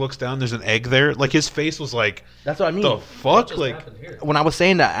Jacob looks down, there's an egg there. Like his face was like, That's what I mean. the What fuck? just Like, happened here? When I was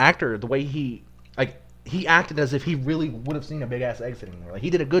saying that actor, the way he acted as if he really would have seen a big ass egg sitting there. Like he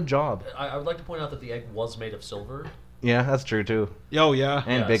did a good job. I would like to point out that the egg was made of silver. Yeah, that's true too. oh yeah.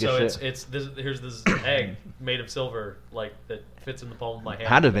 And big so as shit. here's this egg made of silver, like that fits in the palm of my hand.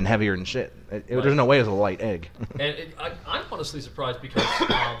 Had to have been heavier than shit. There's no way it was a light egg. And I'm honestly surprised because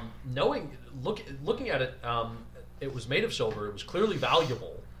looking at it, it was made of silver. It was clearly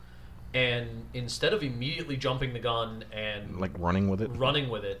valuable, and instead of immediately jumping the gun and Like running with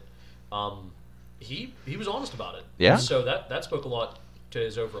it. He was honest about it. Yeah? So that spoke a lot to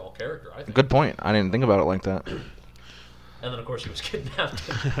his overall character, I think. Good point. I didn't think about it like that. And then of course he was kidnapped.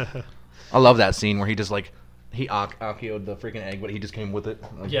 I love that scene where he just like he Akio'd the freaking egg, but he just came with it.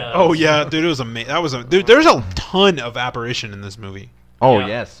 Like, Yeah. Oh yeah, dude, it was amazing. Dude, there's a ton of apparition in this movie. Oh Yeah.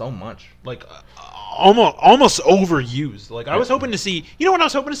 yeah, so much. Like almost overused. Like I was hoping to see. You know what? I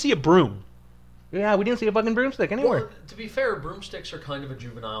was hoping to see a broom. Yeah, we didn't see a fucking broomstick anywhere. Well, to be fair, broomsticks are kind of a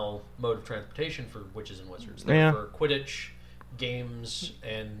juvenile mode of transportation for witches and wizards. They're Yeah. for Quidditch games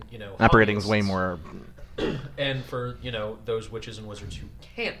and Apparating's hobbyists. way more. And for those witches and wizards who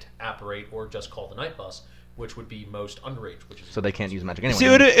can't apparate or just call the night bus, which would be most underage witches. So they can't use magic anyway. See,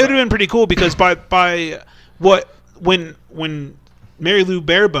 it would have been pretty cool because by when Mary Lou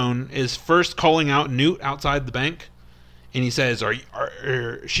Barebone is first calling out Newt outside the bank, and he says,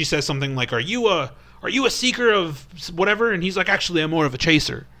 she says something like, "Are you a seeker of whatever?" And he's like, "Actually, I'm more of a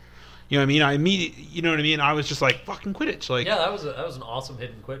chaser." You know what I mean? You know what I mean? I was just like, fucking Quidditch. Like, yeah, that was an awesome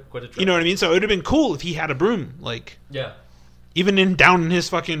hidden Quidditch. You know what I mean? So it would have been cool if he had a broom. Like, yeah. Even down in his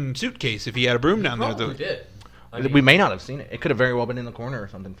fucking suitcase, if he had a broom down there. Probably did. We may not have seen it. It could have very well been in the corner or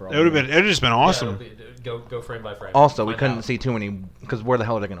something. For all it would have just been awesome. Yeah, go frame by frame. Also, we couldn't see too many because where the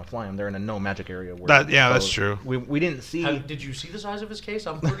hell are they going to fly him? They're in a no magic area. That's true. We didn't see. Did you see the size of his case?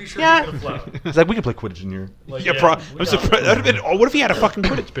 I'm pretty sure Yeah. he could have flown. It's like we could play Quidditch in here. Like, I'm surprised. That would have been. What if he had a fucking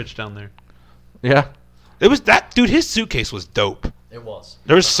Quidditch pitch down there? Yeah. It was that dude. His suitcase was dope. It was.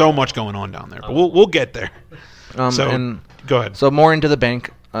 There was so much going on down there, but we'll get there. And go ahead. So more into the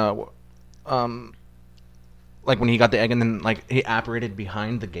bank. Like when he got the egg and then like he apparated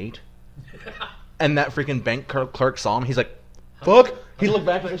behind the gate, and that freaking bank clerk saw him. He's like, "Fuck!" He looked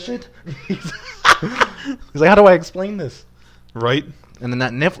back at the shit. He's like, "How do I explain this?" Right. And then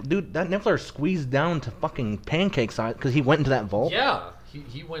that Niffler squeezed down to fucking pancake size because he went into that vault. Yeah,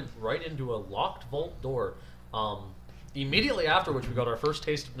 he went right into a locked vault door. Immediately after which we got our first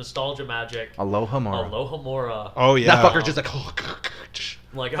taste of nostalgia magic. Aloha Mora. Oh yeah. That fucker's just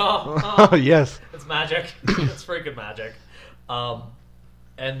like, oh yes. It's magic. It's freaking magic.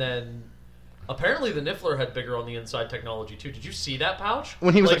 And then apparently the Niffler had bigger on the inside technology too. Did you see that pouch?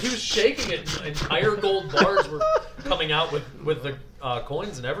 When he was he was shaking it, and entire gold bars were coming out with the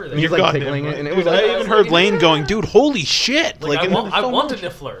coins and everything. He was like tickling it, and it was. I even heard Lane going, "Dude, holy shit!" Like, I want a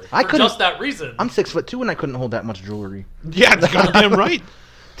Niffler for just that reason. I'm 6'2" and I couldn't hold that much jewelry. Yeah, that's goddamn right.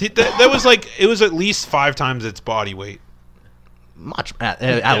 That was like it was at least 5 times its body weight. Much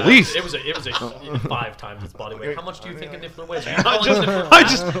at least it was a 5 times its body weight. How much do you think a Niffler weighs?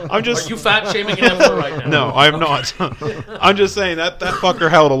 I'm just. Are you fat shaming a Niffler right now? No, I'm not. I'm just saying that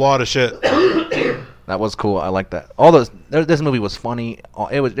fucker held a lot of shit. That was cool. I like that. All those. This movie was funny.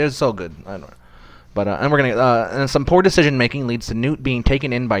 It was so good. I don't know. But and we're gonna and some poor decision making leads to Newt being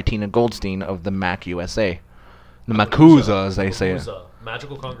taken in by Tina Goldstein of the MAC USA, the MACUSA as they say it.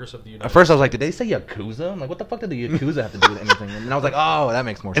 Magical Congress of the United At first I was like, did they say Yakuza? I'm like, what the fuck did the Yakuza have to do with anything? And I was like, oh, that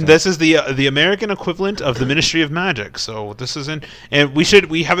makes more sense. And this is the American equivalent of the Ministry of Magic. So this is and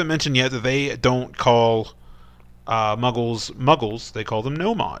we haven't mentioned yet that they don't call Muggles. They call them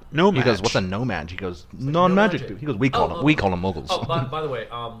Nomad. He goes, what's a Nomad? He goes, non-magic. He goes, we call them Muggles. Oh, by the way,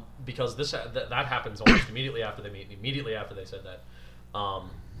 because that happens almost immediately after they meet, and immediately after they said that.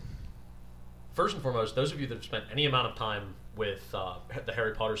 First and foremost, those of you that have spent any amount of time with the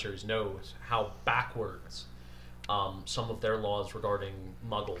Harry Potter series knows how backwards some of their laws regarding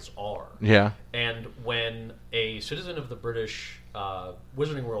Muggles are. Yeah. And when a citizen of the British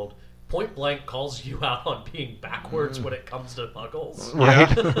Wizarding World point blank calls you out on being backwards when it comes to Muggles, right?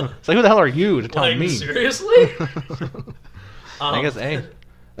 It's like, who the hell are you to tell me? Seriously? I guess, hey.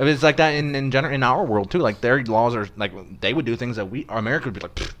 It's like that in general in our world too. Like their laws are like they would do things that America would be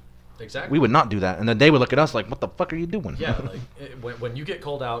like. Pfft. Exactly. We would not do that, and then they would look at us like, "What the fuck are you doing?" Yeah, like when you get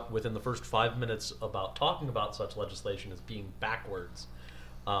called out within the first 5 minutes about talking about such legislation as being backwards,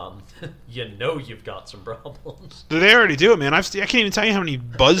 you know you've got some problems. They already do it, man. I can't even tell you how many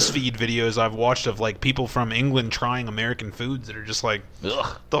BuzzFeed videos I've watched of like people from England trying American foods that are just like,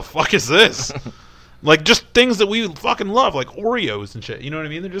 ugh, the fuck is this? Like just things that we fucking love, like Oreos and shit. You know what I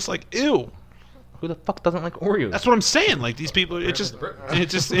mean? They're just like, ew. Who the fuck doesn't like Oreos? That's what I'm saying. Like these people, it's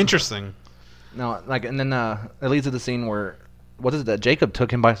just interesting. No, like, and then it leads to the scene where Jacob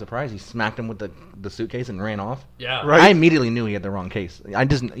took him by surprise. He smacked him with the suitcase and ran off. Yeah, right. I immediately knew he had the wrong case.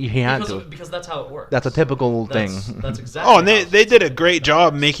 Because that's how it works. That's a typical thing. That's exactly. Oh, and they did a great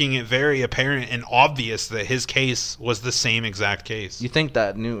job making it very apparent and obvious that his case was the same exact case. You think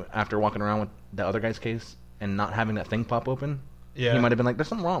that Newt, after walking around with the other guy's case and not having that thing pop open? Yeah. He might have been like, there's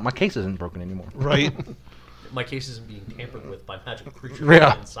something wrong. My case isn't broken anymore. Right. My case isn't being tampered with by magical creatures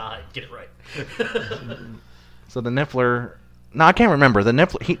inside. Get it right. So the Niffler... No, I can't remember. The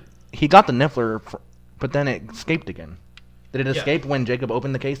Niffler... He got the Niffler, but then it escaped again. Did it escape when Jacob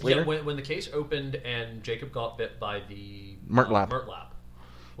opened the case later? Yeah, when the case opened and Jacob got bit by the... Murtlap.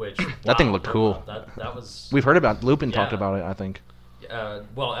 Which... that thing looked cool. That was... We've heard about... Lupin talked about it, I think.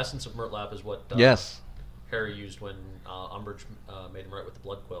 Well, Essence of Murtlap is what... yes. Harry used when Umbridge made him right with the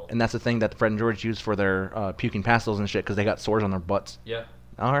blood quill. And that's the thing that Fred and George used for their puking pastils and shit because they got sores on their butts. Yeah.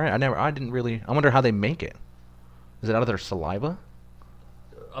 All right, I wonder how they make it. Is it out of their saliva?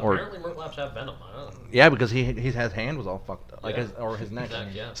 Apparently Murtlaps have venom. I don't know. Yeah, because his hand was all fucked up. Like his neck.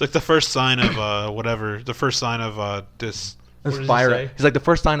 Yeah. It's like the first sign of whatever. The first sign of this. Fire. He's like the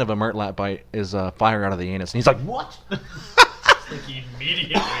first sign of a Murtlap bite is fire out of the anus, and he's like, what? Like immediate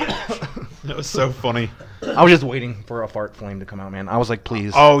reaction. That was so funny. I was just waiting for a fart flame to come out, man. I was like,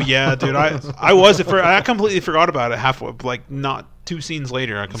 please. Oh yeah, dude. I completely forgot about it. Halfway, like not 2 scenes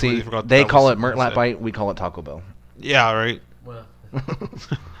later, I completely See, forgot. they that call was it Murtlat Bite. We call it Taco Bell. Yeah, right. Well,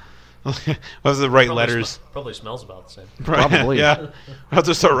 What was the right probably letters? probably smells about the same. Right. Probably. Yeah. I'll have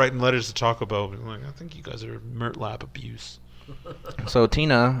to start writing letters to Taco Bell. Being like, I think you guys are Murtlap abuse. So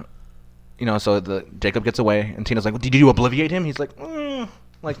Tina, so Jacob gets away, and Tina's like, "Did you obliviate him?" He's like,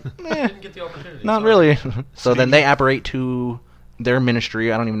 like, Didn't get the opportunity. not sorry. really. So then they apparate to their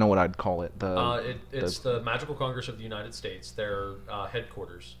ministry. I don't even know what I'd call it. It's the Magical Congress of the United States. Their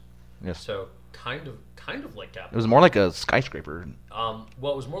headquarters. Yes. So kind of like It Capitol. was more like a skyscraper.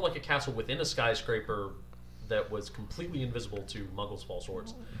 Well, it was more like a castle within a skyscraper that was completely invisible to Muggles of all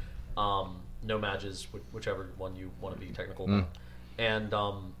sorts. No mages, whichever one you want to be technical about. And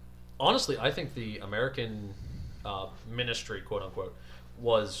honestly, I think the American ministry, quote unquote,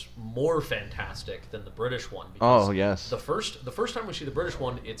 was more fantastic than the British one. Because Oh, yes. The first time we see the British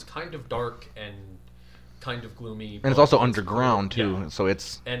one, it's kind of dark and kind of gloomy. And it's but also underground, cool. too. Yeah. So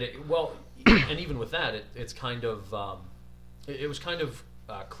it's... And and even with that, it's kind of it was kind of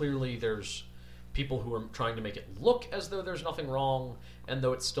clearly there's people who are trying to make it look as though there's nothing wrong, and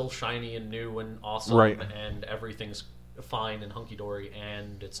though it's still shiny and new and awesome, Right. and everything's fine and hunky dory,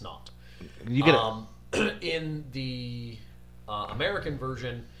 and it's not. You get it. In the American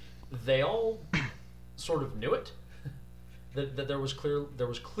version, they all sort of knew it. That there was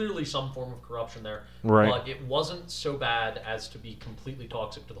clearly some form of corruption there, Right. but it wasn't so bad as to be completely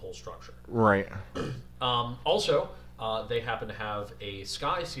toxic to the whole structure. Right. Also, they happen to have a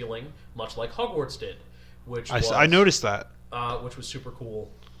sky ceiling, much like Hogwarts did, which I noticed that. which was super cool.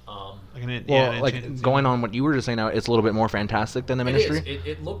 Like an, Well, an like enchanted going on what you were just saying now, it's a little bit more fantastic than the ministry. It is.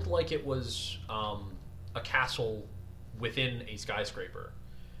 It looked like it was a castle within a skyscraper.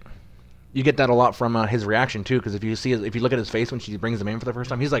 You get that a lot from his reaction too, because if you look at his face when she brings him in for the first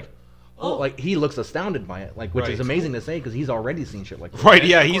time, he's like, oh, like he looks astounded by it, like which is Right. amazing to say because he's already seen shit like that. Right, And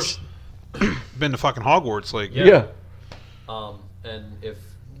yeah, of he's been to fucking Hogwarts. Like, Yeah. And if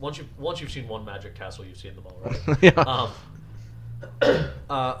once you've seen one Magic Castle, you've seen them all, right? Yeah.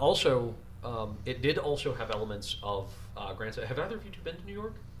 Also, it did also have elements of Grand Central. Have either of you two been to New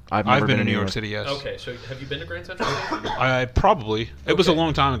York? I've never been to New York City, yes. Okay, so have you been to Grand Central Station? I probably. It was a Okay.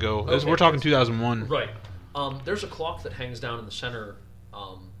 long time ago. Okay. We're talking 2001. Right. There's a clock that hangs down in the center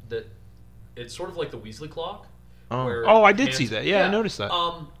that it's sort of like the Weasley clock. Oh. where Oh, I did hands- see that. Yeah, I noticed that.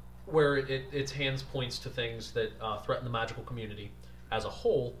 Where its hands points to things that threaten the magical community as a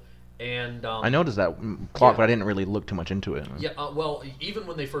whole. And I noticed that clock, Yeah. but I didn't really look too much into it. Yeah, well, even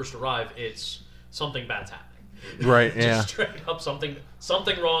when they first arrive, it's something bad's happening. Right. Just Yeah. straight up something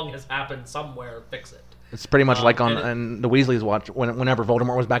wrong has happened somewhere. Fix it. It's pretty much like on and the Weasleys watch whenever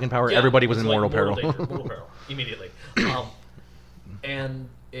Voldemort was back in power, Yeah, everybody was it's in like mortal peril. danger, mortal peril immediately. And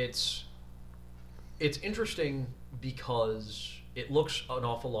it's interesting because it looks an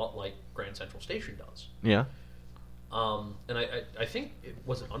awful lot like Grand Central Station does. Yeah. And I think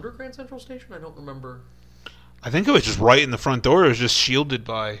was it under Grand Central Station? I don't remember. I think it was just right in the front door. It was just shielded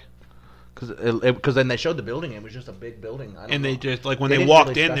by. Because then they showed the building. It was just a big building. I don't And know. they just, like, when They they didn't walked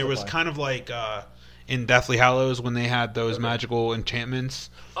really in, there was specify. kind of like in Deathly Hallows when they had those magical enchantments.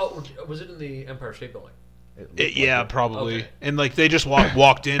 Oh, was it in the Empire State Building? It looked like Yeah, it. probably. Okay. And like they just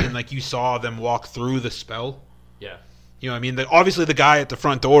walked in, and like you saw them walk through the spell. Yeah. You know what I mean? Obviously, the guy at the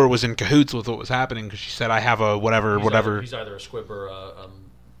front door was in cahoots with what was happening because she said, "I have a whatever." He's either a squib or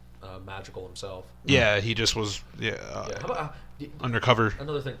a magical himself. Yeah, he just was Yeah. How about undercover.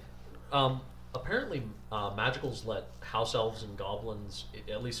 another thing? Apparently, magicals let house elves and goblins,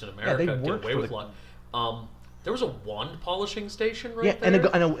 at least in America, get worked away for with the- luck. There was a wand polishing station right Yeah,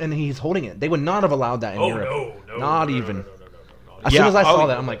 there. and he's holding it. They would not have allowed that in Oh Europe. no! Not no, even. No. As Yeah, soon as I saw oh,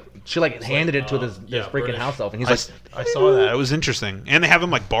 that, I'm like, she like handed it to this yeah, freaking British. house elf, and he's like, I saw that. It was interesting, and they have him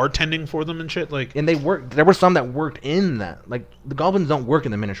like bartending for them and shit. Like, and they worked. There were some that worked in that. Like the goblins don't work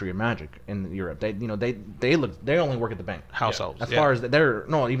in the Ministry of Magic in Europe. They only work at the bank. house Yeah. elves. As yeah. far as they're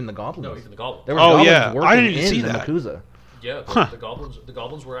no, even the goblins. No, even the goblins. There were Oh, goblins yeah. working I didn't even in see the that. Makusa. Yeah, Huh. the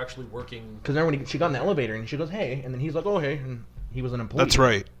goblins were actually working. Because then when she got in the elevator and she goes, "Hey," and then he's like, "Oh, hey," and he was an employee. That's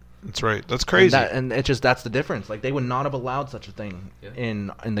right. That's right. That's crazy. And it's just that's the difference. Like they would not have allowed such a thing Yeah.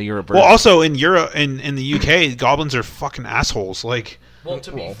 in the Europe. Well, version. also in Europe, in the UK, goblins are fucking assholes. Like, Well,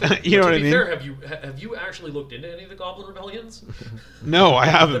 to be Well, fair, you know to what I be mean? fair, have you actually looked into any of the Goblin rebellions? no, I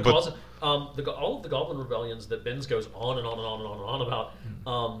haven't. But all of the Goblin rebellions that Binns goes on and on and on and on and on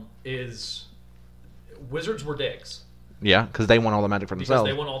about is wizards were dicks yeah, because they want all the magic for because themselves.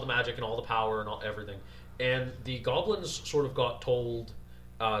 they want all the magic and all the power and all everything, And the goblins sort of got told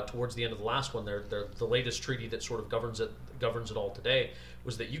towards the end of the last one, the latest treaty that sort of governs it all today,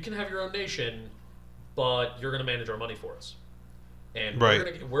 was that you can have your own nation, but you're going to manage our money for us. And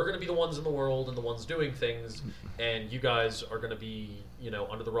we're going to be the ones in the world and the ones doing things, and you guys are going to be,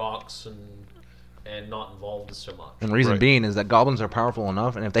 under the rocks and not involved so much. And the reason being is that goblins are powerful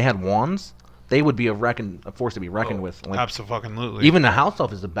enough, and if they had wands, they would be a force to be reckoned with. Like, absolutely. Even the house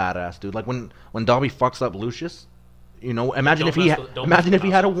elf is a badass dude. Like when Dobby fucks up Lucius, imagine if he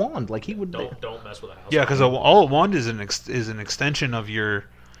had a wand, like he would. Don't mess with a house. Yeah, because a wand is an extension of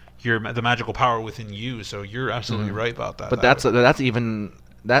the magical power within you. So you're absolutely right about that. But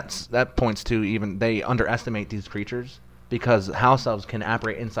that points to even they underestimate these creatures because house elves can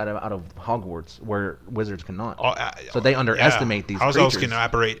apparate out of Hogwarts where wizards cannot. So they underestimate these house creatures. Elves can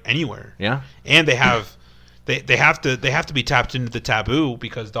apparate anywhere. Yeah, and they have. They have to be tapped into the taboo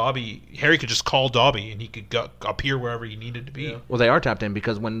because Harry could just call Dobby and he could appear wherever he needed to be. Yeah. Well, they are tapped in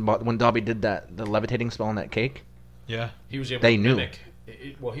because when Dobby did the levitating spell on that cake, he was able to mimic.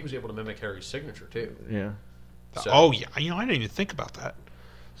 He was able to mimic Harry's signature too. Yeah. So, I didn't even think about that.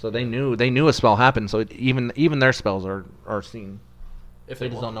 So they knew a spell happened. So even their spells are seen. If they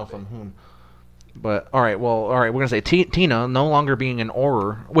just don't know from whom. But all right, we're gonna say Tina no longer being an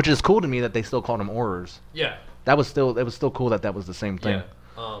Auror, which is cool to me that they still called them Aurors. Yeah, it was still cool that was the same thing.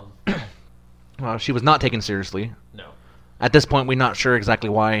 Yeah. She was not taken seriously. No. At this point, we're not sure exactly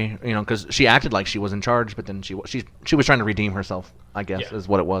why. Because she acted like she was in charge, but then she was trying to redeem herself. I guess is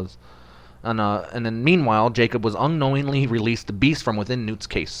what it was. And then meanwhile, Jacob was unknowingly released the beast from within Newt's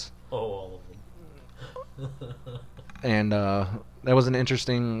case. Oh, all of them. And that was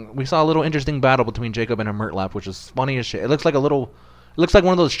we saw a little interesting battle between Jacob and a Murtlap, which is funny as shit. It looks like one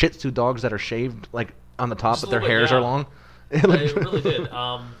of those Shih Tzu dogs that are shaved like on the top, but their hairs are long. It really did.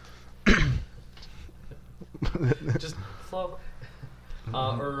 Just flow.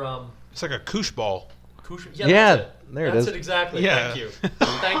 It's like a koosh ball. Yeah, there it is. That's it exactly. Yeah. Thank you.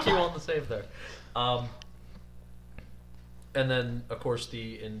 Thank you on the save there. And then of course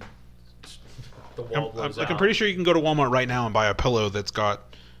the wall blows out. I'm pretty sure you can go to Walmart right now and buy a pillow that's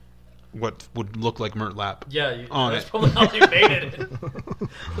got what would look like Murtlap. Yeah, on that's it. probably how they made it.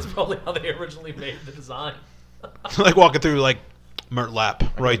 That's probably how they originally made the design. Like walking through like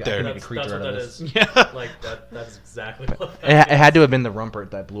Murtlap right there. That's what that is. Yeah. Like that is exactly what It had to have been the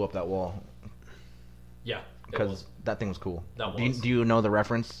Rumpert that blew up that wall. Yeah. Because that thing was cool. Do you know the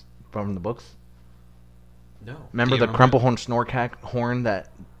reference from the books? No. Remember the Crumplehorn Snorkack horn that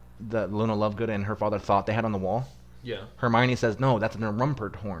Luna Lovegood and her father thought they had on the wall? Yeah. Hermione says, no, that's a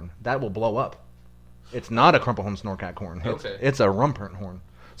Rumpert horn. That will blow up. It's not a Crumplehorn Snorkack horn. It's a Rumpert horn.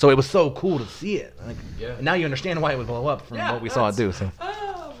 So it was so cool to see it. And now you understand why it would blow up from what we saw it do. So.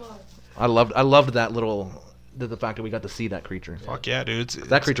 I loved that the fact that we got to see that creature. Fuck yeah, dude.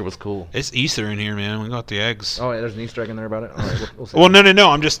 That creature was cool. It's Easter in here, man. We got the eggs. Oh, yeah, there's an Easter egg in there about it? All right, we'll see. Well, no.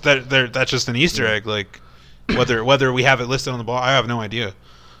 I'm just that's just an Easter egg. Like whether we have it listed on the bottom, I have no idea.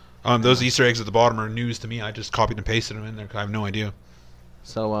 Those Easter eggs at the bottom are news to me. I just copied and pasted them in there. I have no idea.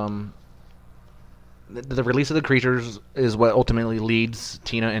 So the release of the creatures is what ultimately leads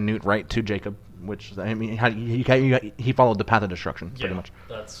Tina and Newt right to Jacob, which he followed the path of destruction pretty much.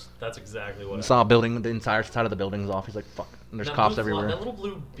 That's exactly what. He saw a building, the entire side of the building's off. He's like, "Fuck!" And there's cops everywhere. That little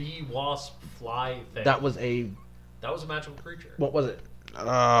blue bee wasp fly thing. That was a magical creature. What was it?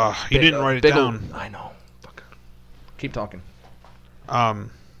 You didn't write it down. I know. Fuck. Keep talking.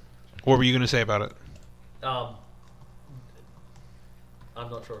 What were you gonna say about it? I'm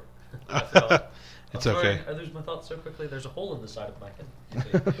not sure. It's okay. I lose my thoughts so quickly. There's a hole in the side of my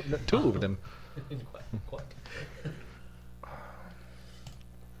head. Two of them. Quack.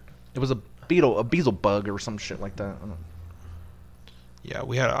 It was a beetle bug or some shit like that. I don't know. Yeah,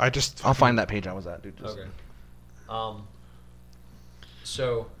 we had. I'll find that page I was at, dude. Okay.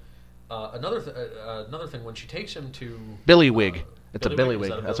 So, another thing when she takes him to Billywig. It's a Billywig,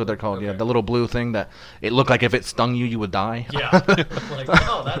 billywig. That's what they're called. Okay. Yeah, the little blue thing that it looked like if it stung you, you would die. Yeah. Like,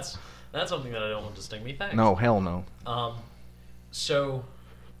 oh, that's something that I don't want to sting me. Thanks. No, hell no. So,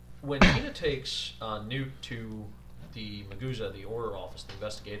 when Tina takes Newt to the Maguza, the Auror office, the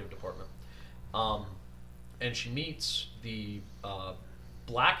investigative department, and she meets the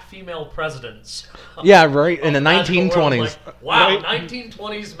black female presidents. Yeah, right. In the 1920s. Like, wow, Right.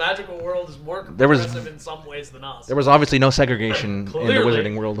 1920s magical world is more progressive in some ways than us. There was obviously no segregation in the Clearly.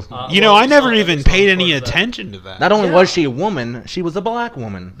 wizarding world. I never even paid any attention to that. Not only was she a woman, she was a black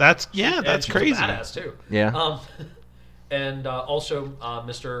woman. That's And she crazy. was a badass too. Yeah. And also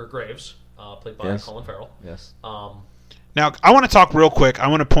Mr. Graves, played by Yes. Colin Farrell. Yes. Now, I want to talk real quick. I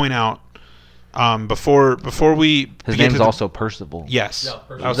want to point out Before we His get name's to the- also Percival. yes, Yeah,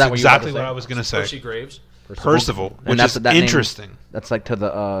 Percival. that was Is that what you were about exactly to what say? I was going to say. Percy Graves. Percival, And which that's- is that name- interesting. That's like to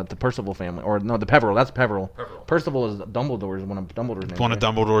the Percival family, or no, the Peverell. That's Peverell. Peverell. Percival is Dumbledore's one of Dumbledore's names. One of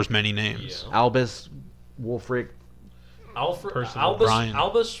right? Dumbledore's many names. Yeah. Albus, Wulfric, Percival,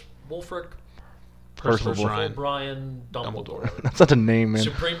 Albus Wulfric, Percival. Brian. Brian Dumbledore. That's such a name, man.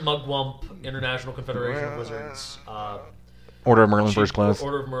 Supreme Mugwump, International Confederation of Wizards, Order of Merlin Chief- First Class.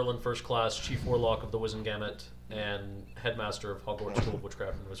 Order of Merlin First Class, Chief Warlock of the Wizengamot, and Headmaster of Hogwarts School of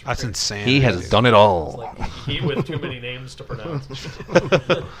Witchcraft and Wizardry. That's insane. He has done it all. Like he with too many names to pronounce.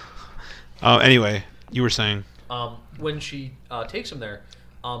 Anyway, you were saying. When she takes him there,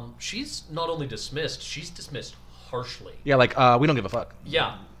 she's not only dismissed, she's dismissed harshly. Yeah, like we don't give a fuck.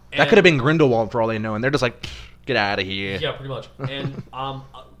 Yeah. That could have been Grindelwald for all they know, and they're just like, get out of here. Yeah, pretty much. And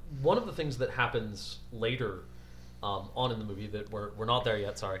one of the things that happens later on in the movie that we're not there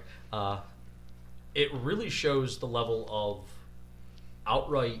yet, sorry, it really shows the level of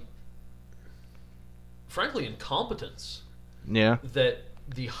outright, frankly, incompetence Yeah. that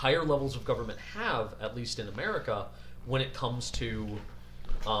the higher levels of government have, at least in America, when it comes to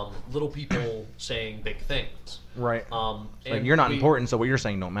little people saying big things. Right. Like Like you're not important, so what you're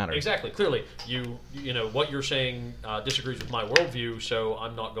saying don't matter. Exactly. Clearly, you know what you're saying disagrees with my worldview, so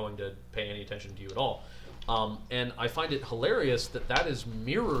I'm not going to pay any attention to you at all. And I find it hilarious that is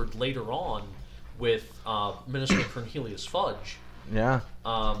mirrored later on with Minister Cornelius Fudge. Yeah.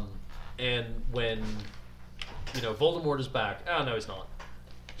 And when Voldemort is back, oh no, he's not.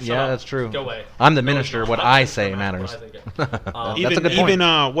 Shut Yeah, up. that's true. Go away. I'm the No, he's minister. not. What I'm I just say gonna matters. what I think it- That's a good point.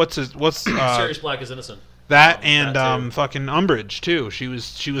 Even what's Sirius Black is innocent. that and that too. fucking Umbridge too. She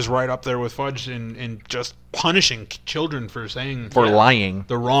was right up there with Fudge in just punishing children for saying For lying.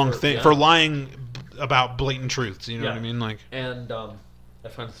 the wrong thing, yeah. for lying about blatant truths. You know what I mean? Like, And I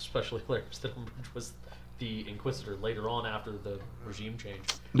find it especially hilarious that Umbridge was the Inquisitor later on after the regime change.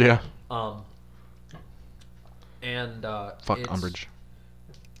 Yeah. And Fuck it's- Umbridge.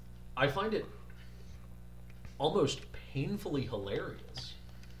 I find it almost painfully hilarious.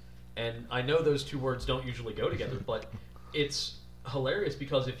 And I know those two words don't usually go together, but it's hilarious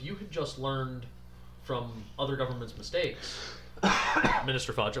because if you had just learned from other governments' mistakes,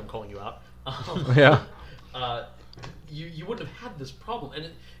 Minister Fudge, I'm calling you out. Yeah. You wouldn't have had this problem, and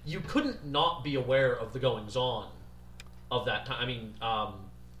you couldn't not be aware of the goings on of that time. I mean,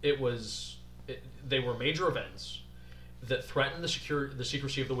 they were major events that threatened the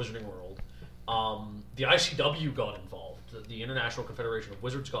secrecy of the Wizarding World. The ICW got involved. The International Confederation of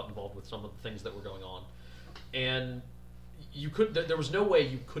Wizards got involved with some of the things that were going on, and there was no way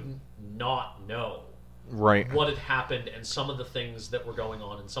you couldn't not know Right. what had happened and some of the things that were going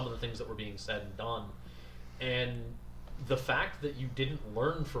on and some of the things that were being said and done. And the fact that you didn't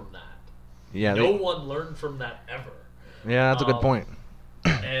learn from that, Yeah. no one learned from that ever. Yeah, that's a good point.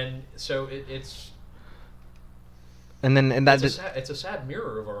 And so it's And then and that. it's a sad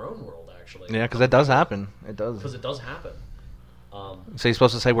mirror of our own world, actually. Yeah, because that does happen. It does. Because it does happen. So you're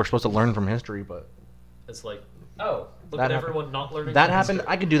supposed to say we're supposed to learn from history, but It's like, oh, look That at happened. everyone not learning. that from happened.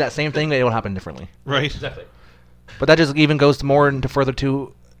 history. I could do that same thing, but it will happen differently. right? Exactly. But that just even goes more into further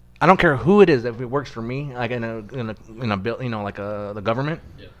to. I don't care who it is. If it works for me, like in a bill, like the government.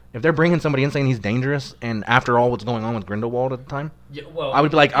 Yeah. If they're bringing somebody in saying he's dangerous, and after all what's going on with Grindelwald at the time, Yeah. Well, I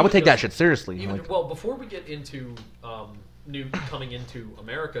would be like, I would even take that just- shit seriously. Even, Like, well, before we get into Newt coming into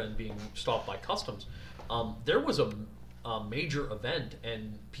America and being stopped by customs, there was a major event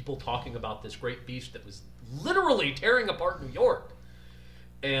and people talking about this great beast that was literally tearing apart New York.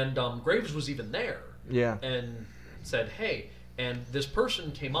 And Graves was even there. Yeah. And said, hey, and this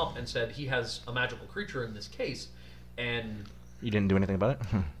person came up and said he has a magical creature in this case, and you didn't do anything about it.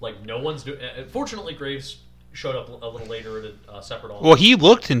 like no one's doing. Fortunately, Graves showed up a little later at a separate office. Well, he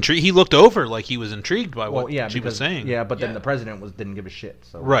looked intrigued. He looked over like he was intrigued by what she was saying. Yeah, but then Yeah. the president didn't give a shit.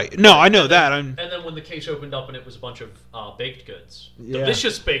 So Right. No, I know that. And then when the case opened up and it was a bunch of baked goods, Yeah.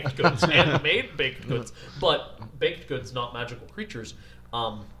 delicious baked goods, handmade baked goods, but baked goods, not magical creatures,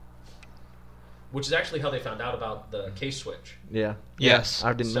 which is actually how they found out about the case switch. Yeah. Yes.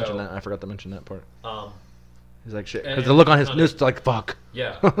 I didn't mention So- that. I forgot to mention that part. He's like shit and- because the look on his and- face is like fuck.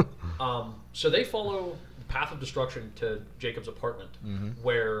 Yeah. So they follow the path of destruction to Jacob's apartment,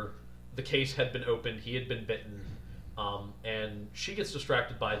 where the case had been opened, he had been bitten, and she gets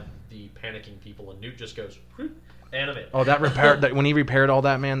distracted by the panicking people, and Newt just goes, "Whoop," animate. Oh, that repair that when he repaired all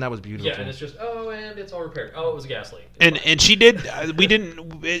that, man, that was beautiful. Yeah, and it's just, and it's all repaired. Oh, it was a gas leak. It's And fine. and she did. We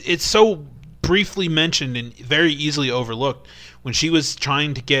didn't. It's so briefly mentioned and very easily overlooked when she was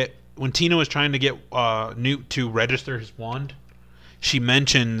trying to get. When Tina was trying to get Newt to register his wand, she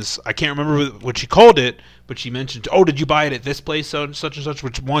mentions, I can't remember what she called it, but she mentioned, oh, did you buy it at this place, such and such,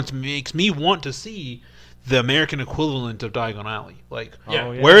 which makes me want to see the American equivalent of Diagon Alley. Like,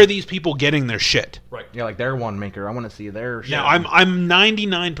 where are these people getting their shit? Right. Yeah, like their wand maker. I want to see their shit. Now, I'm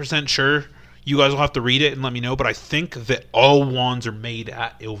 99% sure. You guys will have to read it and let me know, but I think that all wands are made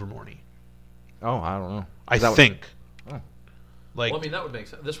at Ilvermorny. Oh, I don't know. I think. Like, well, I mean, that would make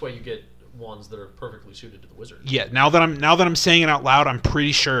sense. This way, you get wands that are perfectly suited to the wizard. yeah. Now that I'm saying it out loud, I'm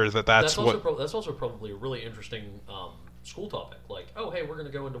pretty sure that's what. That's also probably a really interesting school topic. Like, oh, hey, we're going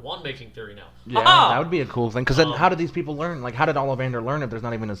to go into wand making theory now. Yeah, Ha-ha! that would be a cool thing. Because then, how did these people learn? Like, how did Ollivander learn if there's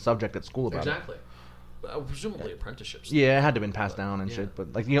not even a subject at school about Exactly. Presumably apprenticeships. it? Yeah, it had to have been passed down and shit.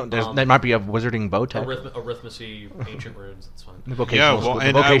 But like, there might be a wizarding bow tech. Arithmancy, ancient runes. That's fine. The vocational school,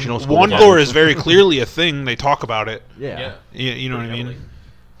 and vocational school. wand lore is very clearly a thing. They talk about it. Yeah. You know what I mean? Heavily.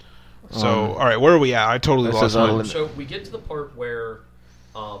 So, all right, where are we at? I totally This lost is my. So we get to the part where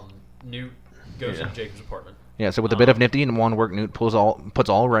Newt goes into Jacob's apartment. Yeah, so with a bit of nifty and wand work, Newt puts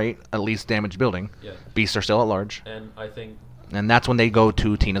all right, at least damaged building. Yeah. Beasts are still at large. And I think, And that's when they go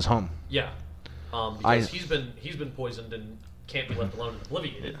to Tina's home. yeah, because he's been poisoned and can't be left alone and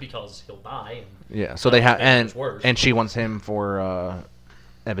obliviated because he'll die. And Yeah, so they have it's worse. and she wants him for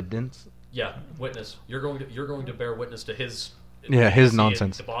evidence. Yeah, witness. You're going to bear witness to his His idiocy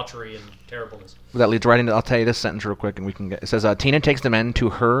nonsense. and debauchery and terribleness. That leads right into. I'll tell you this sentence real quick, and we can get. It says, "Tina takes the men to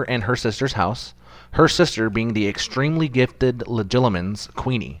her and her sister's house. Her sister being the extremely gifted Legilimens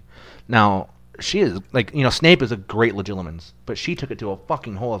Queenie. Now she is like Snape is a great Legilimens, but she took it to a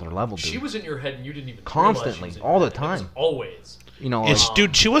fucking whole other level. Dude. She was in your head and you didn't even Constantly, realize she was in all your the head. It was time. always.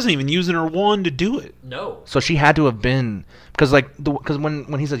 Dude, she wasn't even using her wand to do it. No. So she had to have been because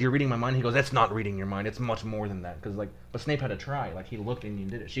when he says you're reading my mind, he goes, that's not reading your mind. It's much more than that. But Snape had to try. Like he looked and you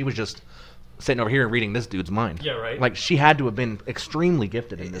did it. She was just sitting over here and reading this dude's mind. Yeah, right. Like she had to have been extremely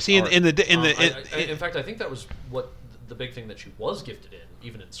gifted in this. See, art. in fact, I think that was what the big thing that she was gifted in,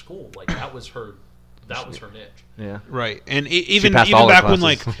 even in school. Like that was her niche. Yeah. Right, and even passed all her back when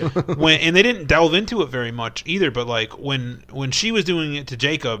classes. and they didn't delve into it very much either. But like when she was doing it to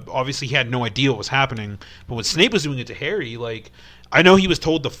Jacob, obviously he had no idea what was happening. But when Snape was doing it to Harry, like I know he was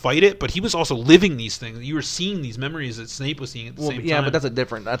told to fight it, but he was also living these things. You were seeing these memories that Snape was seeing at the same time. Yeah, but that's a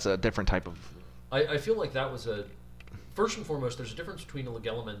different type of. I feel like that was first and foremost. There's a difference between a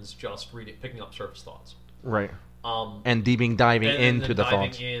Legilimens just picking up surface thoughts, Right. and diving into the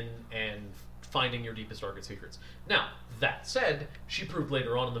diving thoughts. in and finding your deepest, darkest secrets. Now, that said, she proved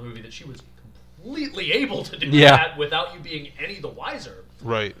later on in the movie that she was completely able to do that without you being any the wiser.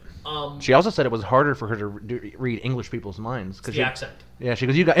 Right. She also said it was harder for her to read English people's minds because The accent. Yeah, she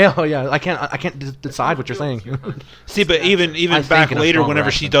goes, I can't decide what you're saying. See, but even I back think in a later, stronger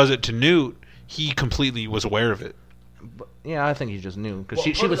whenever she accent. does it to Newt, he completely was aware of it. Yeah, I think he just knew because Well,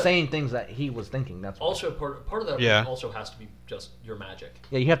 she part was of that- saying things that he was thinking. That's why. Also, part of that Yeah. also has to be just your magic.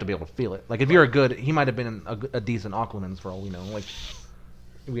 Yeah, you have to be able to feel it. Like if you're he might have been a decent Occlumens for all we know. Like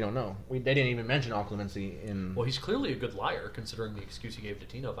we don't know. They didn't even mention Occlumency in. Well, he's clearly a good liar, considering the excuse he gave to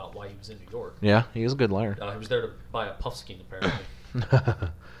Tina about why he was in New York. Yeah, he is a good liar. He was there to buy a Puffskein, apparently.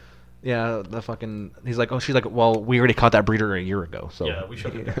 Yeah, he's like, she's like, well, we already caught that breeder a year ago. So Yeah, we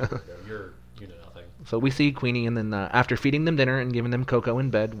showed him. You know nothing. So we see Queenie, and then after feeding them dinner and giving them cocoa in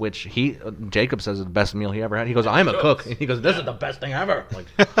bed, which Jacob says is the best meal he ever had. He goes, I'm a cook. And he goes, this is the best thing ever. Like,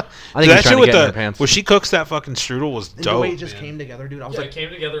 I think that he's shit trying to with get in their pants. when she cooks that fucking strudel was And dope. the way it just man. came together, dude. I was Yeah, like, it came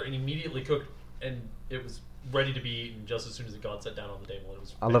together and immediately cooked, and it was ready to be eaten just as soon as it got set down on the table. It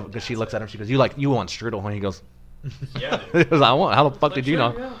was. I love it because she looks at him. She goes, you want strudel? And he goes, Yeah, he dude. goes, I want. How the fuck Like, did you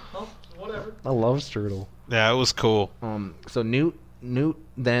sure, know? Yeah, well, whatever. I love strudel. Yeah, it was cool. So Newt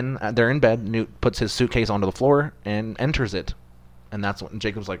then they're in bed. Newt puts his suitcase onto the floor and enters it, and that's when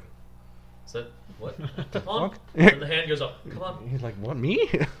Jacob's like, Is that what? Come on. And the hand goes up. Come on. he's like, what, me?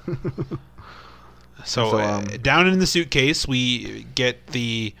 So, down in the suitcase, we get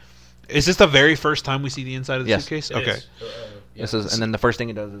the. Is this the very first time we see the inside of the Yes. suitcase? It Okay. is. Yeah. This is, and then the first thing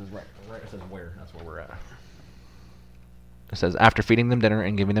it does is right. It says where. That's where we're at. It says after feeding them dinner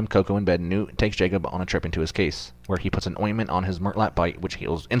and giving them cocoa in bed, Newt takes Jacob on a trip into his case, where he puts an ointment on his Murtlat bite, which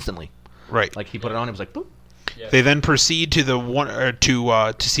heals instantly. Right. Like he put it on, it was like boop. Yeah. They then proceed to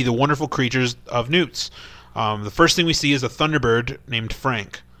to see the wonderful creatures of Newt's. The first thing we see is a Thunderbird named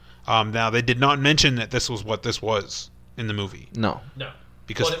Frank. Now they did not mention that this was what this was in the movie. No. No.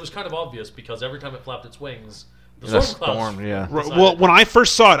 Because- But it was kind of obvious because every time it flapped its wings, the The storm clouds. storm, yeah. Right, well, when I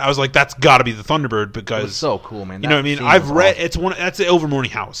first saw it, I was like, "That's got to be the Thunderbird," because It was so cool, man. You know what I That mean? scene I've was read awesome. that's the Ilvermorny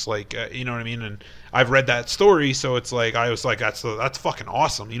house, like you know what I mean, and I've read that story, so it's like I was like, "That's fucking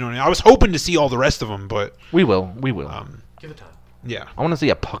awesome," you know what I mean? I was hoping to see all the rest of them, but We will. Give it time. Yeah. I want to see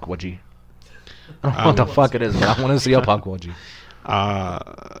a Pukwudgie. I don't know what the fuck it is, but I want to see a Pukwudgie.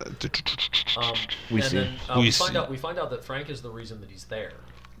 We find out that Frank is the reason that he's there.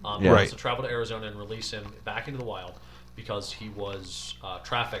 Yeah. He Right. wants to travel to Arizona and release him back into the wild because he was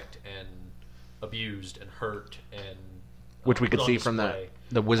trafficked and abused and hurt and Which we could put on see from display.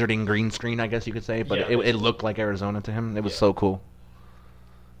 the wizarding green screen, I guess you could say. But Yeah, it basically. looked like Arizona to him. It was Yeah. so cool.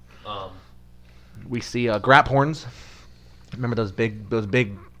 Um, We see Grap horns. Remember those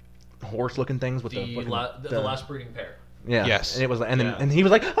big horse-looking things with the last breeding pair. Yeah. Yes. And it was, and then, Yeah. and he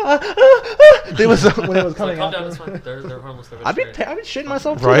was like, It was when it was It's like, coming calm out. down, it's fine. They're harmless. They're I've been vegetarian. shitting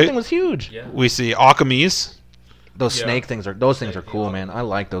myself. Too. Right. That thing was huge. Yeah. We see Akamis. Those Yeah. snake things are those things are Snake, cool, yeah. man. I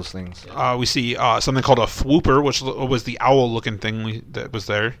like those things. We see something called a Fwooper, which was the owl-looking thing that was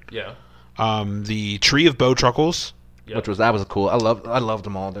there. Yeah. The Tree of Bowtruckles. Yeah. That was cool. I loved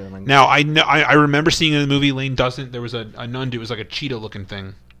them all. They're like, Now I remember seeing in the movie Lane doesn't. There was a Nundu. It was like a cheetah-looking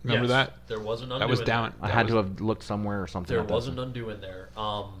thing. Remember Yes, that? There was an undo. That was in down. There. I had to have looked somewhere or something. There like was that. an undo in there,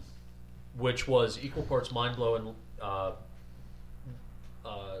 which was equal parts mind blowing,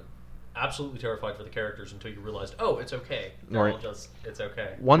 absolutely terrified for the characters until you realized, oh, it's okay. They're Right. all just, it's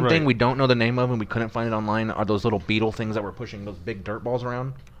okay. One thing Right. we don't know the name of and we couldn't find it online are those little beetle things that were pushing those big dirt balls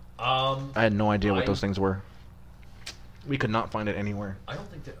around. I had no idea what I- those things were. We could not find it anywhere. I don't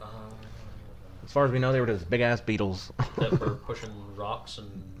think that As far as we know, they were just big ass beetles. that were pushing rocks and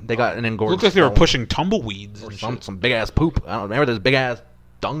They got an engorged. Looked like they were skull pushing tumbleweeds or and some shit. big ass poop. I don't remember those big ass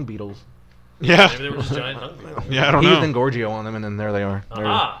dung beetles. Yeah. maybe they were just giant hungry. Yeah, I don't He know. used Engorgio on them, and then there they are. There-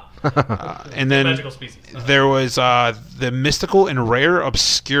 Aha! And then Magical species. there was the mystical and rare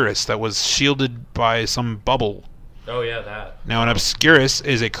Obscurus that was shielded by some bubble. Oh yeah, that. Now, an Obscurus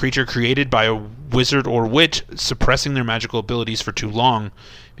is a creature created by a wizard or witch, suppressing their magical abilities for too long,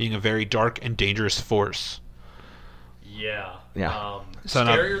 being a very dark and dangerous force. Yeah. Yeah. So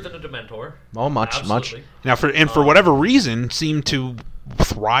now- Scarier than a Dementor. Oh, much. Absolutely. Now, for whatever reason, seem to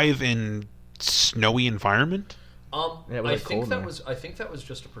thrive in snowy environment. Yeah, it was, I like, think cold in that there. was. I think that was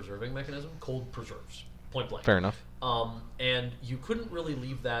just a preserving mechanism. Cold preserves. Point blank. Fair enough. And you couldn't really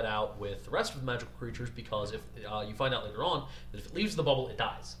leave that out with the rest of the magical creatures because if you find out later on that if it leaves the bubble, it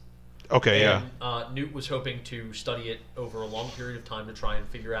dies. Okay, yeah. And Newt was hoping to study it over a long period of time to try and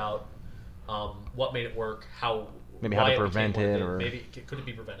figure out what made it work, Maybe how why to became prevent what it, did. or- maybe could it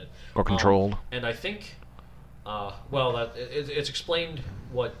be prevented Or controlled. And I think, it's explained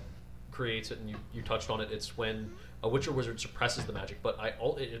what creates it, and you touched on it. It's when a witch or wizard suppresses the magic, but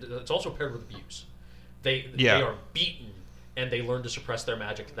it's also paired with abuse. They are beaten, and they learn to suppress their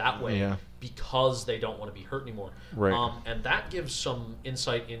magic that way Yeah. because they don't want to be hurt anymore. Right. And that gives some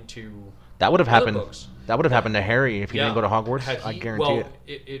insight into That would have other happened. books. That would have happened to Harry if he didn't go to Hogwarts. Had I he- guarantee well,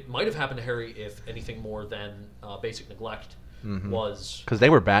 it. It might have happened to Harry if anything more than basic neglect was. Because they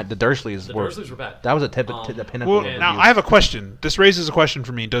were bad. The Dursleys The were. Dursleys were bad. That was a the pinnacle. Well, of now abuse. I have a question. This raises a question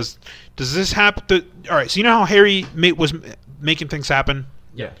for me. Does this happen? All right. So you know how Harry was making things happen.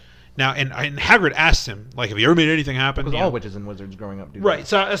 Yeah. Now, and Hagrid asked him, like, have you ever made anything happen? Because You know? all witches and wizards growing up do that. Right.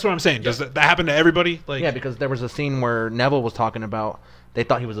 So that's what I'm saying. Does that happen to everybody? Like, Yeah, because there was a scene where Neville was talking about they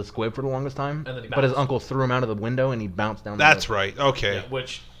thought he was a squib for the longest time, And then he but his bounced. uncle threw him out of the window and he bounced down. that's the right. Okay. Yeah,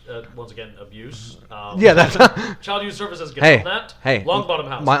 which once again abuse. Yeah, that's. Child youth services gets hey, on that. hey, Longbottom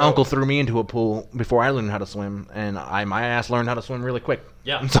house. My Oh. uncle threw me into a pool before I learned how to swim, and my ass learned how to swim really quick.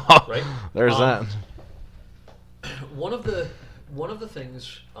 Yeah, So, right. There's that. One of the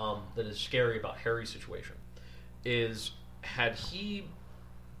things that is scary about Harry's situation is had he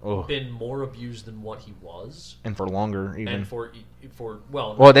Oh, been more abused than what he was, and for longer even. and for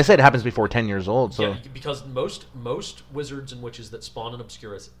Well, they said it happens before 10 years old, so yeah, because most wizards and witches that spawn in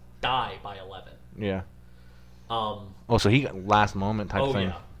Obscurus die by 11. yeah. Oh, so he got last moment type Oh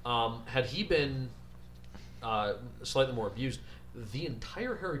thing. yeah. Had he been slightly more abused, the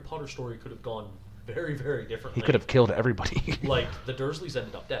entire Harry Potter story could have gone very, very differently. He could have killed everybody. Like the Dursleys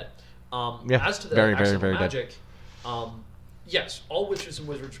ended up dead. Yeah, As to the very, very, accidental very dead. magic, yes, all witches and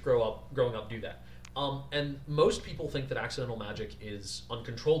wizards growing up do that. And most people think that accidental magic is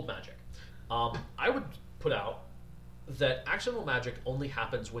uncontrolled magic. I would put out that accidental magic only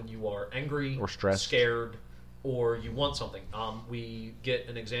happens when you are angry, Or stressed. scared, or you want something. We get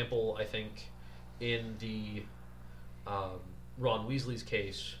an example, I think, in the Ron Weasley's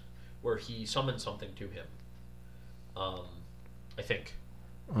case where he summoned something to him. I think.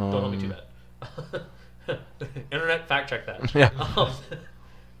 Don't hold me to that. Internet, fact check that. Yeah.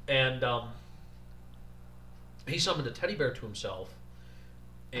 And he summoned a teddy bear to himself,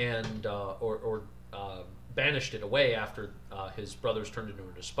 and banished it away after his brothers turned into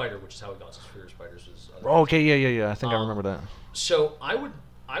a spider, which is how he got his fear of spiders. Okay, yeah. I think I remember that. So I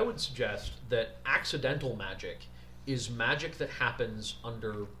would suggest that accidental magic is magic that happens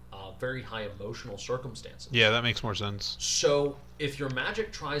under very high emotional circumstances. Yeah, that makes more sense. So if your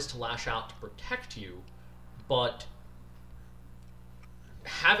magic tries to lash out to protect you, but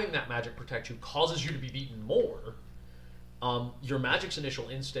having that magic protect you causes you to be beaten more, your magic's initial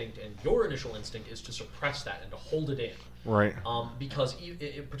instinct and your initial instinct is to suppress that and to hold it in. Right. Because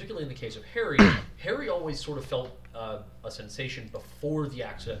particularly in the case of Harry, Harry always sort of felt a sensation before the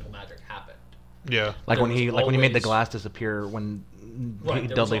accidental magic happened. Yeah. Like when he made the always- glass disappear when Right,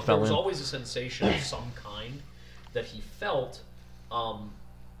 Dudley fell there was in. always a sensation of some kind that he felt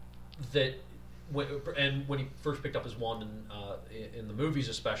that when he first picked up his wand in the movies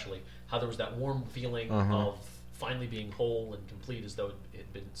especially, how there was that warm feeling of finally being whole and complete, as though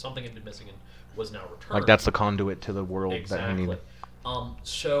something had been missing and was now returned. Like that's the conduit to the world that he Exactly. needed.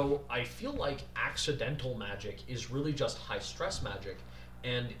 So I feel like accidental magic is really just high stress magic,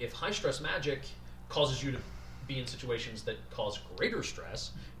 and if high stress magic causes you to be in situations that cause greater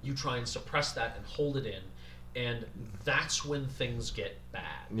stress, you try and suppress that and hold it in, and that's when things get bad.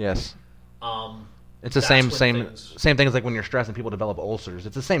 Yes. It's the That's same when same thing as like when you're stressed and people develop ulcers.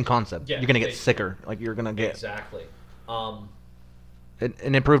 It's the same concept. Yeah, you're gonna get basically. sicker. Like you're gonna get. Exactly.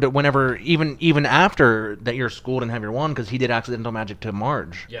 And it proved it whenever even after that you're schooled and have your wand, because he did accidental magic to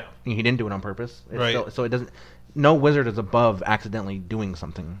Marge. Yeah. He didn't do it on purpose. It's Right. so it doesn't. No wizard is above accidentally doing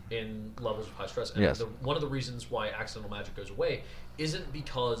something. In levels of high stress. And Yes. one of the reasons why accidental magic goes away isn't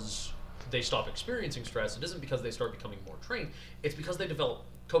because they stop experiencing stress. It isn't because they start becoming more trained. It's because they develop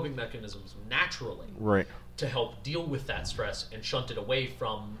coping mechanisms naturally Right. to help deal with that stress and shunt it away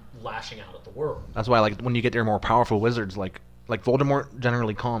from lashing out at the world. That's why like when you get your more powerful wizards like Voldemort,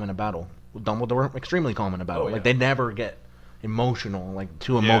 generally calm in a battle. Dumbledore, extremely calm in a battle. Oh, yeah. Like they never get emotional, like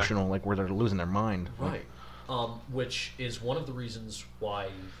too emotional, like where they're losing their mind. Right. Which is one of the reasons why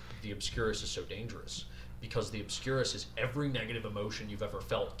the Obscurus is so dangerous. Because the Obscurus is every negative emotion you've ever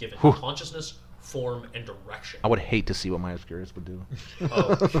felt, given consciousness, form, and direction. I would hate to see what my Obscurus would do.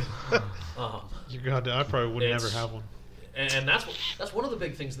 You're God, I probably would never It's- have one. And that's one of the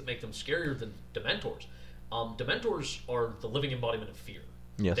big things that make them scarier than Dementors. Dementors are the living embodiment of fear.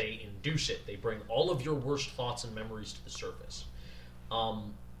 Yes. They induce it. They bring all of your worst thoughts and memories to the surface.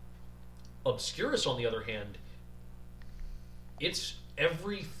 Obscurus, on the other hand, it's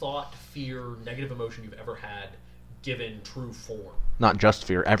every thought, fear, negative emotion you've ever had given true form. Not just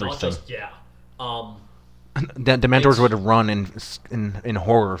fear, everything. Not just, yeah. Dementors it's- would run in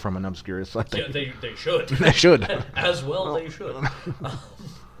horror from an Obscurus. I think. Yeah, they should. They should. As well, they should.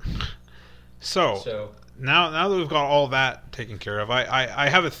 So now that we've got all that taken care of, I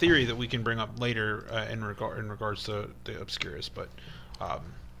have a theory that we can bring up later in regards to the Obscurus, but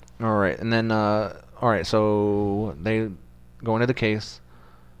All right, and then so they go into the case.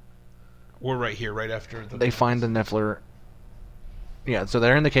 we're right here, right after They find the Niffler. Yeah, so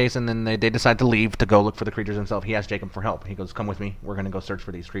they're in the case, and then they decide to leave to go look for the creatures themselves. He asks Jacob for help. He goes, "Come with me. We're going to go search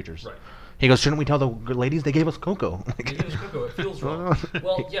for these creatures." Right. He goes, "Shouldn't we tell the ladies they gave us cocoa?" They give us cocoa. It feels wrong.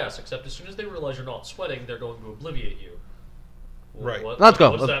 Well, yes, except as soon as they realize you're not sweating, they're going to obliviate you. Well, Right. Let's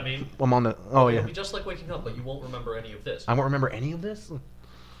go. What does that mean? I'm on the. Oh It'll yeah. be just like waking up, but you won't remember any of this. I won't remember any of this.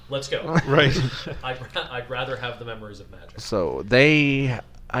 Let's go. right. I'd rather have the memories of magic. So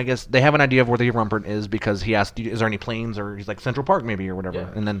I guess they have an idea of where the Rumpert is because he asked, "Is there any planes?" Or he's like Central Park maybe or whatever. Yeah.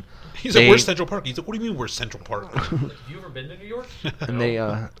 And then He's like, "Where's Central Park?" He's like, "What do you mean where's Central Park?" Like, have you ever been to New York? And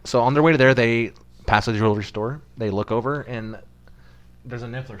No. so on their way to there, they pass a jewelry store. They look over and there's a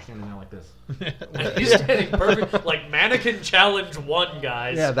Niffler standing there like this. He's standing perfect, like Mannequin Challenge 1,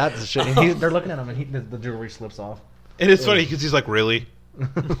 guys. Yeah, that's the shit. And they're looking at him and the jewelry slips off. And it's funny because he's like, "Really?"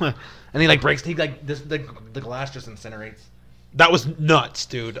 And he like breaks. He like the glass just incinerates. That was nuts,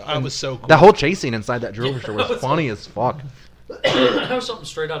 dude. I was so cool. That whole chase scene inside that jewelry store was that was funny as fuck. That was something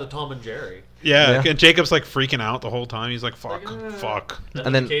straight out of Tom and Jerry. Yeah, Yeah. and Jacob's like freaking out the whole time. He's like, "Fuck, Like, fuck."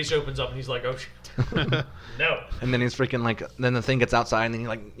 And then- the case opens up and he's like, "Oh shit, no!" And then he's freaking like. Then the thing gets outside and then he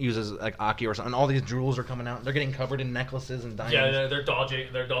like uses like Aki or something. And all these jewels are coming out. They're getting covered in necklaces and diamonds. Yeah, they're dodging.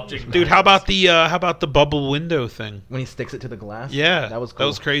 They're dodging. Dude, how about the bubble window thing? When he sticks it to the glass. Yeah, that was cool. That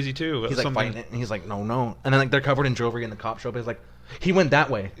was crazy too. He's That's like something- fighting it, and he's like, no. And then like they're covered in jewelry, and the cop show up. He's like, he went that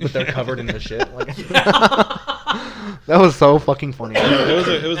way, but they're covered in the shit. Like, that was so fucking funny.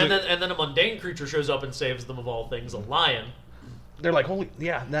 It was And then a mundane creature shows up and saves them of all things, a lion. They're like, holy,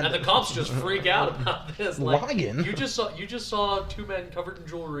 yeah. And the cops just freak out about this. Like, Lion? You just saw two men covered in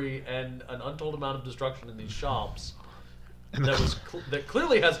jewelry and an untold amount of destruction in these shops. that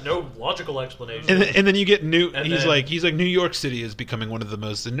clearly has no logical explanation. And then you get Newt. And He's then- like New York City is becoming one of the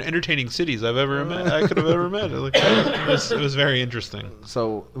most entertaining cities I could have ever met. Like, it was very interesting.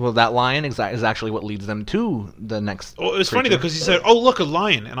 So, well, that lion is actually what leads them to the next. Well, it was funny though because he said, "Oh, look, a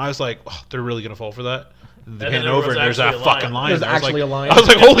lion," and I was like, "Oh, they're really gonna fall for that." And they then pan there over was and there's that actually a fucking lion. lion. There's I was actually like, a lion. I was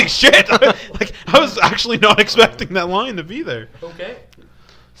like, "Holy shit!" Like I was actually not expecting that lion to be there. Okay.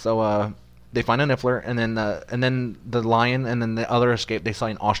 So, they find a Niffler, and then the lion, and then the other escape. They saw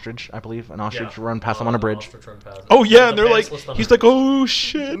an ostrich, I believe, an ostrich run past them on a bridge, Ostrich run past. Oh yeah, and The they're like, pantsless thunder. he's like, "Oh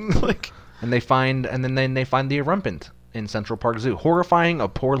shit!" Like, and then they find the Erumpent in Central Park Zoo, horrifying a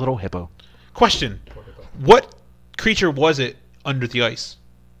poor little hippo. question: what creature was it under the ice?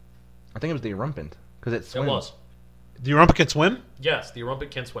 I think it was the Erumpent because it It swims. was. The Rumpet can swim? Yes, the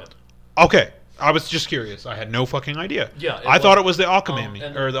Rumpet can swim. Okay, I was just curious. I had no fucking idea. Yeah, it I thought was. it was the Alchemy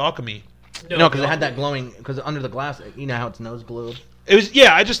And- No, because it had that the- glowing. Because under the glass, you know how its nose glowed. It was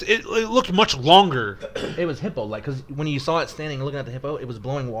it looked much longer. It was hippo like because when you saw it standing looking at the hippo, it was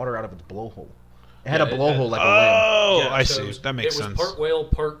blowing water out of its blowhole. It had Yeah, a it blowhole had- like a whale, Oh, Yeah, I so see. it was- That makes It sense. was part whale,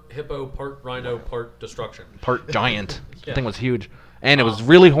 part hippo, part rhino, part destruction. part giant. Yeah. The thing was huge, and it was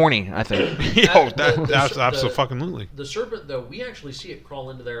really horny. I think. Yo, the- that's the- absolutely. The serpent, though, we actually see it crawl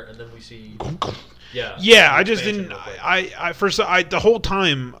into there, and then we see. Yeah. Yeah, the I just expansion didn't. real quick. I first the whole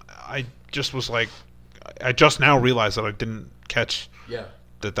time I just was like, I just now realized that I didn't catch Yeah.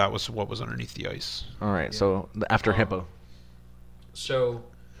 that was what was underneath the ice. All right, so after hippo, So,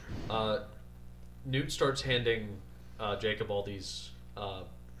 Newt starts handing Jacob all these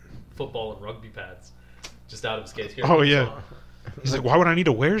football and rugby pads just out of his case. Here, Oh yeah. He's like, why would I need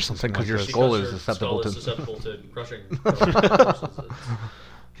to wear something like because your this? skull Because is your susceptible skull to. is susceptible to crushing. horses.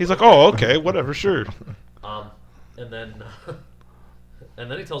 He's like, oh, okay, whatever, sure. And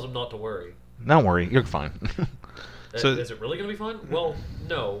then he tells him not to worry. Don't worry, you're fine. So- Is it really going to be fun? Well,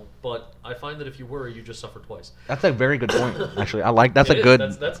 no, but I find that if you worry, you just suffer twice. That's a very good point. Actually, I like that's It a is. good.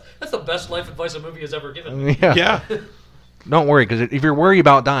 That's the best life advice a movie has ever given. Yeah. Yeah. Don't worry, because if you're worried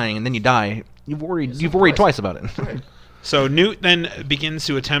about dying and then you die, you've worried twice about it. So Newt then begins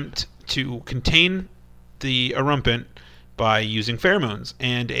to attempt to contain the Erumpent by using pheromones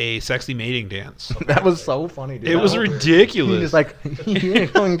and a sexy mating dance. That was so funny, dude. It was He ridiculous. just like, yeah,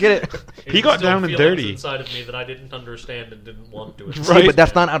 go and get it. He got Still down and feelings dirty. inside of me that I didn't understand and didn't want to. Right. See, but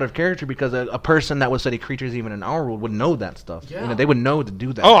that's not out of character because a person that would study creatures even in our world would know that stuff. Yeah. You know, they would know to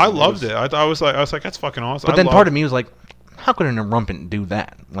do that. Oh, I loved it. I was like, that's fucking awesome. But then part of me was like, how could an Erumpent do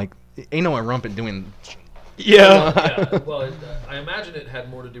that? Like, ain't no Erumpent doing. yeah. Yeah, well, I imagine it had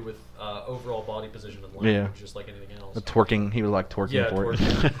more to do with overall body position and language, Yeah. just like anything else. The twerking, he was like twerking Yeah, for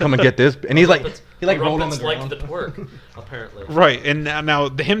twerking. it. Come and get this, and he's like, he like rolled on the Rumpets like ground. the twerk, apparently. Right, and now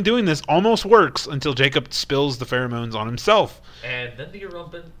him doing this almost works until Jacob spills the pheromones on himself. And then the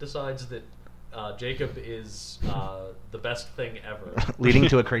Erumpent decides that Jacob is the best thing ever. leading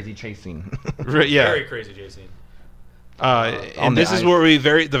to a crazy chase scene. Right, yeah. Very crazy chase scene. on And the this is ice. where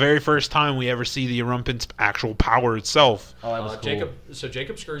the very first time we ever see the Erumpent's actual power itself. Oh, that was cool.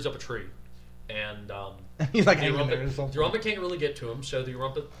 Jacob scurries up a tree, and He's like the hanging there or Erumpent, something. the Erumpent can't really get to him, so the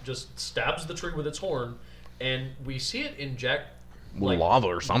Erumpent just stabs the tree with its horn, and we see it inject Lava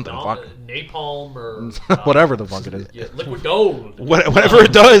or something, fuck. napalm or Whatever the fuck it is. yeah, liquid gold. Whatever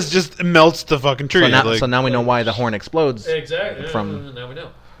it does, just melts the fucking tree. So now we know why the horn explodes. Exactly. From- Now we know.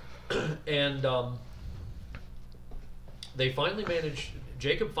 And they finally manage.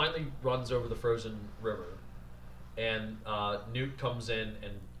 Jacob finally runs over the frozen river, and Newt comes in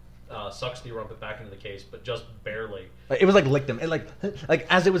and sucks the Erumpent back into the case, but just barely. It was like licked him. It like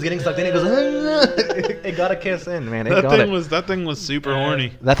as it was getting sucked in, it goes. It got a kiss in, man. It that got thing it. that thing was super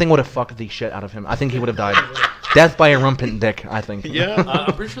horny. That thing would have fucked the shit out of him. I think he would have died. Death by Erumpent dick. I think. Yeah.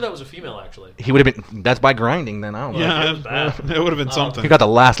 I'm pretty sure that was a female, actually. He would have been. That's by grinding. Then I don't know. Yeah, it was bad. it would have been something. He got the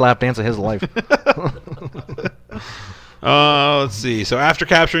last lap dance of his life. Let's see. So after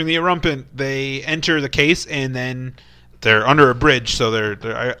capturing the Erumpent, they enter the case, and then they're under a bridge. So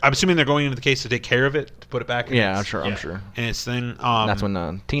I'm assuming they're going into the case to take care of it, to put it back. Yeah, I'm sure. I'm sure. In its thing. That's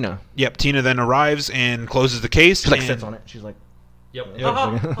when Tina. Yep. Tina then arrives and closes the case. She like and, sits on it. She's like. Yep. Yep.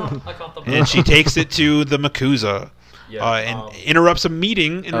 I caught them. and she takes it to the Makuza. Yeah, And interrupts a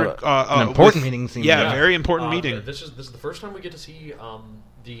meeting. An important meeting scene. Yeah, Yeah. very important meeting. This is the first time we get to see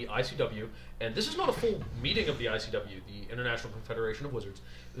the ICW, and this is not a full meeting of the ICW, the International Confederation of Wizards.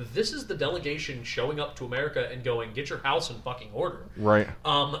 This is the delegation showing up to America and going, "Get your house in fucking order." Right.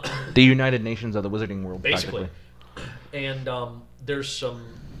 The United Nations of the Wizarding world, Basically. practically. And there's some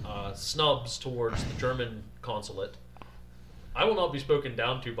snubs towards the German consulate. I will not be spoken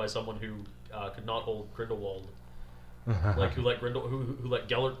down to by someone who could not hold Grindelwald like who let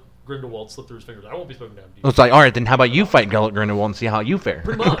Gellert Grindelwald slip through his fingers. I won't be spoken down to you. It's like, all right, then how about you fight Gellert Grindelwald and see how you fare?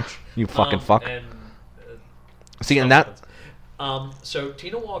 Pretty much. You fucking fuck. And, See, and that. So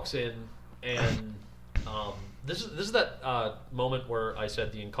Tina walks in, and this is that moment where I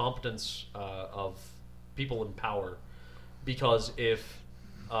said the incompetence of people in power, because if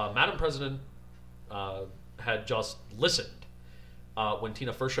Madam President had just listened when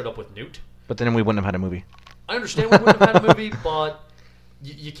Tina first showed up with Newt, But then we wouldn't have had a movie. I understand we wouldn't have had a movie, but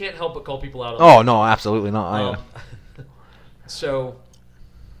you can't help but call people out on Oh, no, absolutely not. So,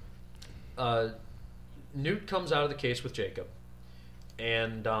 Newt comes out of the case with Jacob,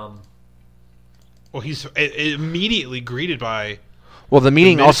 and Well, he's immediately greeted by well, the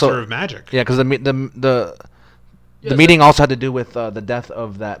meeting the Minister also of Magic. Yeah, because the meeting also had to do with the death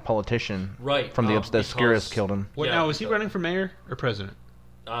of that politician. Right, From the because- Skiris killed him. What Yeah, now? Was he so- running for mayor or president?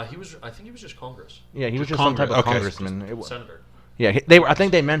 I think he was just Congress, Yeah, he was Just just some type of Congress. Okay. congressman. It wa- senator. yeah, they were. I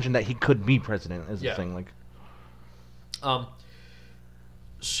think they mentioned that he could be president. Is Yeah. the thing like?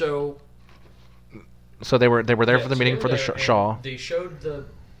 So So they were there yeah, for the so meeting they for were the there, and Shaw. They showed the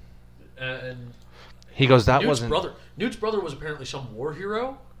and He goes, that Newt's wasn't. brother. Newt's brother was apparently some war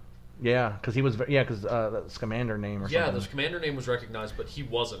hero. Yeah, because he was. Yeah, because that's commander name or Yeah, something. the commander name was recognized, but he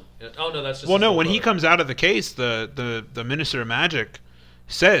wasn't. Oh no, that's just. Well, his no. little When he brother. comes out of the case, the Minister of Magic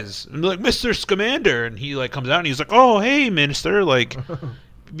says, like, Mr. Scamander, and he like comes out and he's like, oh, hey, Minister, like.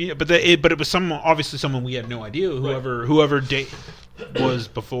 Yeah, but it was obviously someone we had no idea whoever was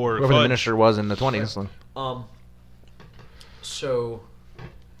before Whoever the Fudge. minister was in the 20s. So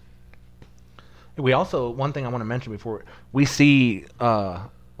We also, one thing I want to mention before, we see,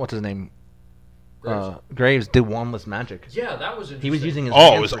 what's his name? Graves. Graves did wandless magic. yeah, that was interesting. He was using his Oh,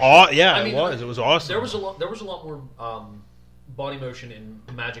 hands it was for aw- yeah, I mean, it was awesome. There was a lot more body motion in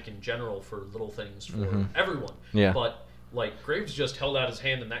magic in general for little things for everyone. Yeah. But like Graves just held out his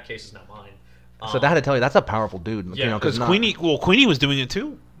hand, and that case is now mine. So that had to tell you, that's a powerful dude. Yeah, you know, Because not- Queenie was doing it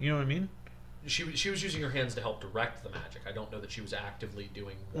too. You know what I mean? She was using her hands to help direct the magic. I don't know that she was actively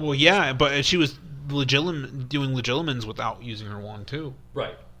doing. Well, yeah, but she was doing legilimens without using her wand too.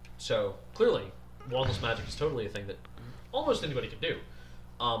 Right. So clearly, wandless magic is totally a thing that almost anybody can do.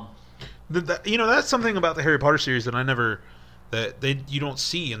 That's something about the Harry Potter series that you don't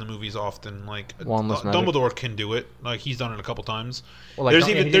see in the movies often. Like Wandless magic. Dumbledore can do it. Like he's done it a couple times. Well, like, there's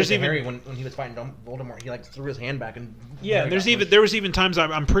he even did there's it to even Harry when he was fighting Voldemort, he like threw his hand back and yeah. There was even times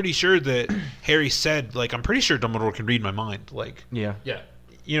I'm pretty sure that Harry said, like, I'm pretty sure Dumbledore can read my mind. Like, yeah.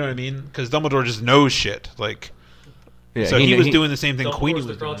 you know what I mean? Because Dumbledore just knows shit. Like, Yeah, so he was doing the same thing Queenie Dumbledore's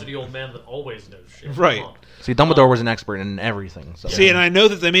was the doing. crotchety old man that always knows shit. Right. Come on. See, Dumbledore was an expert in everything. So. See, and I know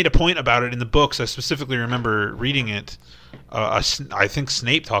that they made a point about it in the books. I specifically remember reading it. I think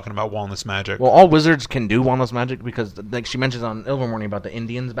Snape talking about wandless magic. Well, all wizards can do wandless magic because, like she mentions on Ilvermorny about the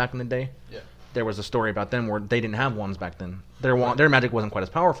Indians back in the day. Yeah. There was a story about them where they didn't have wands back then. Their magic wasn't quite as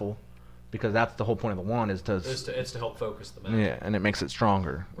powerful because that's the whole point of the wand is to It's to help focus the magic. yeah, and it makes it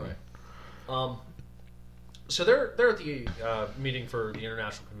stronger. Right. So they're at the meeting for the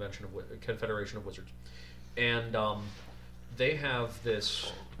International Confederation of Wizards, and they have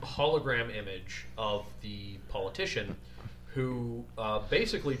this hologram image of the politician who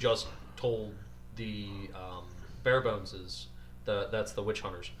basically just told the Bareboneses, that's the witch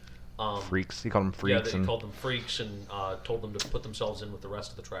hunters. Freaks. He called them freaks. Yeah, they called them freaks and told them to put themselves in with the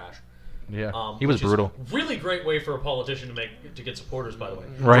rest of the trash. Yeah, he was which is brutal. a really great way for a politician to get supporters, by the way.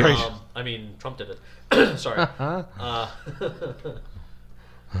 Right. I mean, Trump did it. Sorry.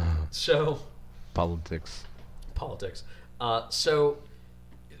 So Politics. So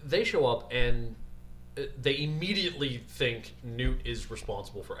they show up and they immediately think Newt is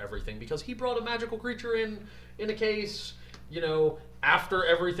responsible for everything because he brought a magical creature in a case. You know, after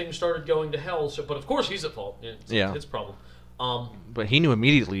everything started going to hell. So, but of course he's at fault. It's his problem. But he knew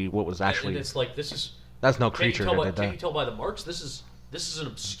immediately what was actually. And it's like this is. That's no Can you creature tell that by, did can you that. tell by the marks? This is an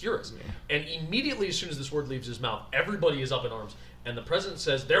obscurus. And immediately, as soon as this word leaves his mouth, everybody is up in arms. And the president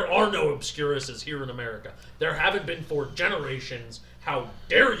says, there are no obscuruses here in America. There haven't been for generations. How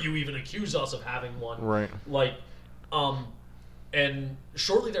dare you even accuse us of having one? Right. Like, and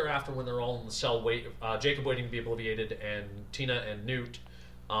shortly thereafter, when they're all in the cell, Jacob waiting to be obliviated, and Tina and Newt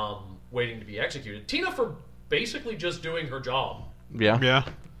waiting to be executed. Tina for basically just doing her job. Yeah. Yeah.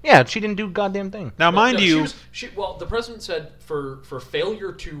 Yeah, she didn't do a goddamn thing. Now, mind you, the president said for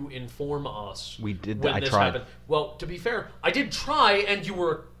failure to inform us We did- when I this tried. happened. Well, to be fair, I did try, and you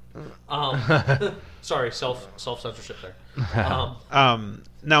were Sorry, self censorship there.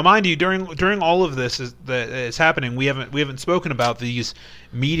 Now, mind you, during all of this that is happening, we haven't spoken about these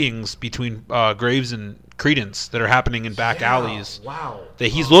meetings between Graves and Credence that are happening in back alleys. Wow. That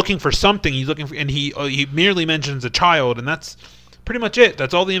he's looking for something. He's looking for, and he merely mentions a child, and that's pretty much it.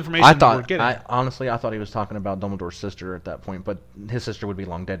 That's all the information we're getting. Honestly, I thought he was talking about Dumbledore's sister at that point, but his sister would be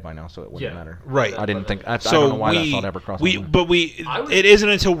long dead by now, so it wouldn't matter. Right. I didn't think. I don't know why that thought ever crossed my mind. It isn't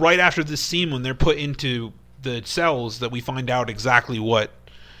until right after this scene when they're put into the cells that we find out exactly what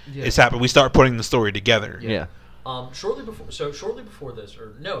is happening. We start putting the story together. Yeah. Shortly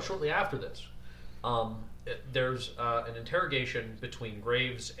after this, there's an interrogation between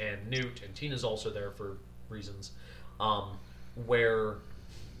Graves and Newt, and Tina's also there for reasons, where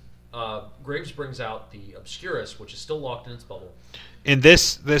Graves brings out the Obscurus, which is still locked in its bubble. And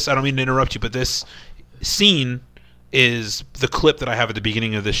this I don't mean to interrupt you, but this scene is the clip that I have at the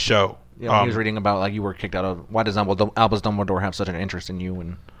beginning of this show. Yeah, he was reading about like you were kicked out of. Why does Albus Dumbledore have such an interest in you?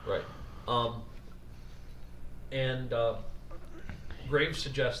 And right, Graves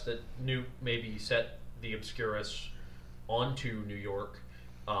suggests that Newt maybe set the Obscurus onto New York.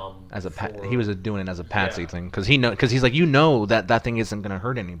 He was doing it as a patsy thing because he's like that thing isn't going to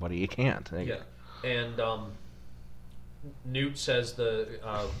hurt anybody. It can't. And Newt says the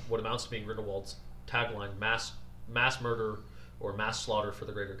what amounts to being Grindelwald's tagline: mass murder or mass slaughter for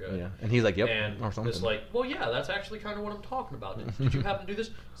the greater good. Yeah, and he's like, yep. And or something. it's like, well, yeah, that's actually kind of what I'm talking about. Did you happen to do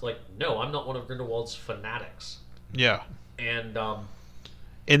this? It's like, no, I'm not one of Grindelwald's fanatics. Yeah. And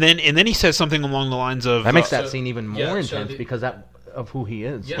then he says something along the lines of that makes that scene even more intense because of who he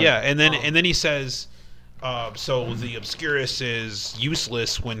is. Yeah, and then he says, so the Obscurus is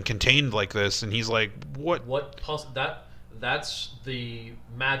useless when contained like this, and he's like, what? That's the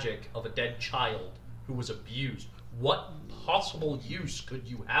magic of a dead child who was abused. What possible use could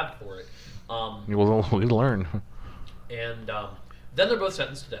you have for it? We'll learn. And then they're both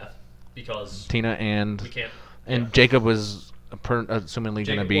sentenced to death because Tina and we can't. And Jacob was assumingly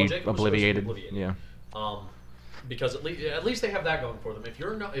going to be obliviated. Yeah. Because at least they have that going for them. If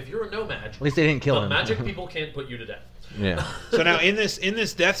you're a no-maj, at least they didn't kill him. Magic people can't put you to death. Yeah. So now in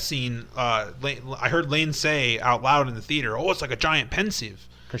this death scene, I heard Lane say out loud in the theater, "Oh, it's like a giant pensieve."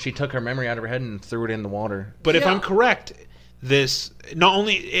 Because she took her memory out of her head and threw it in the water. But if I'm correct, this not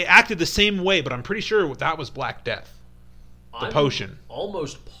only it acted the same way, but I'm pretty sure that was Black Death, the potion.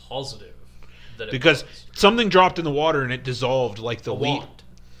 Almost positive that it because was. Something dropped in the water and it dissolved like the wheat.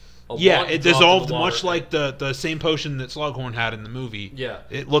 It dissolved much like the same potion that Slughorn had in the movie. Yeah,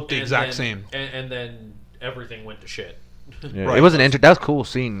 it looked the exact same. And then everything went to shit. Yeah, right. It was that was a cool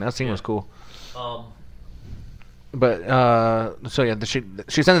scene. That scene was cool. But so yeah,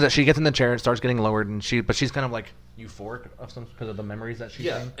 she sends that she gets in the chair and starts getting lowered, and she's kind of like euphoric because of the memories that she's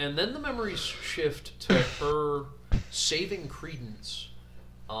saying. And then the memories shift to her saving Credence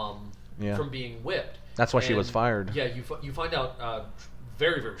from being whipped. That's why she was fired. Yeah, you find out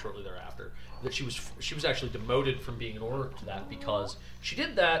very, very shortly thereafter that she was actually demoted from being an orc to that because she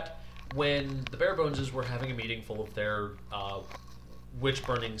did that when the Bareboneses were having a meeting full of their witch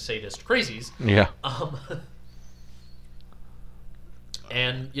burning sadist crazies. Yeah.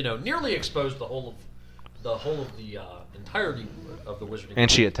 And nearly exposed the whole of the entirety of the wizarding.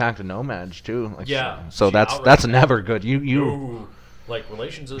 And she attacked a no-maj too. So that's never good. You like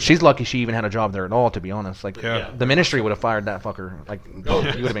relations. She's lucky she even had a job there at all. To be honest, the Ministry would have fired that fucker.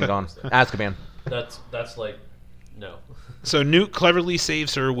 You would have been gone. Azkaban. That's like no. So Newt cleverly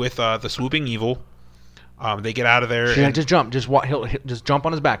saves her with the swooping evil. They get out of there. She's like, just jump, he'll just jump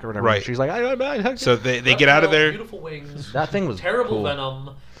on his back or whatever. Right. She's like, so they get out of there. Beautiful wings. That thing was terrible cool.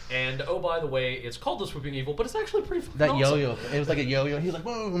 venom. And oh, by the way, it's called the swooping evil, but it's actually pretty fun. That yo-yo, it was like a yo-yo. He was like,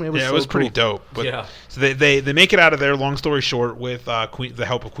 boom. It was pretty dope. But, so they make it out of there. Long story short, with the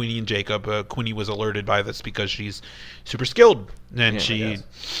help of Queenie and Jacob. Queenie was alerted by this because she's super skilled, and she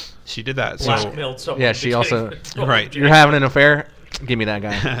did that. Blackmailed someone. Yeah, she also right. You're having an affair. Give me that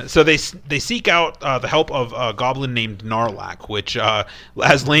guy. So they seek out the help of a goblin named Narlac, which,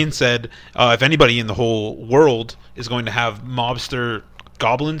 as Lane said, if anybody in the whole world is going to have mobster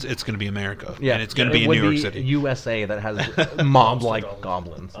goblins, it's going to be America. Yeah, and it's going to be in New York City. USA that has mob-like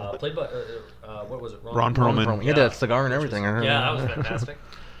goblins. Played by what was it? Ron Perlman. He had a cigar and everything. Yeah, that was fantastic.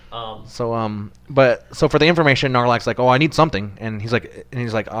 So for the information, Narlac's like, oh, I need something, and he's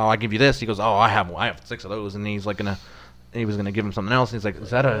like, oh, I give you this. He goes, oh, I have 6 of those, and he's like he was gonna give him something else. And he's like,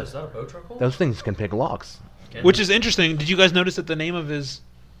 is that a Botruckle? Those things can pick locks. Which is interesting. Did you guys notice that the name of his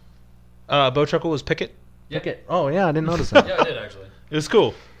Botruckle was Pickett? Yeah. Pickett. Oh yeah, I didn't notice that. Yeah, I did actually. It was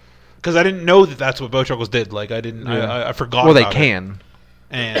cool because I didn't know that that's what Botruckles did. Like I didn't. I forgot. Well, they about can.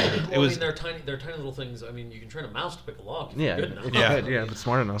 And it was. I mean, they're tiny little things. I mean, you can train a mouse to pick a lock. If Yeah, you're good enough. Yeah. but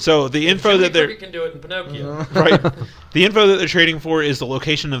smart enough. So the info Jiminy that they're Cricket can do it in Pinocchio. right. The info that they're trading for is the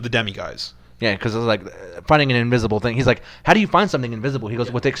location of the demiguise. Yeah, because it's like finding an invisible thing. He's like, how do you find something invisible? He goes,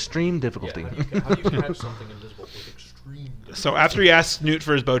 Yeah. with extreme Yeah, difficulty. how do you catch something invisible with extreme difficulty? So after he asks Newt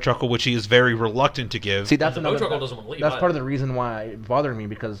for his bow truckle, which he is very reluctant to give, See, that's the another. Bowtruckle doesn't want to leave That's either. part of the reason why it bothered me,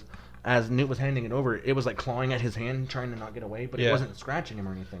 because as Newt was handing it over, it was like clawing at his hand, trying to not get away, but Yeah. it wasn't scratching him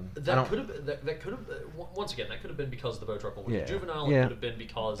or anything. That could have once again, that could have been because the Bowtruckle was Yeah. juvenile. Yeah. It could have been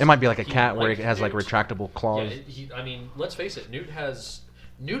because It might be like a he cat where it liked has like Newt. retractable Yeah, claws. I mean, let's face it.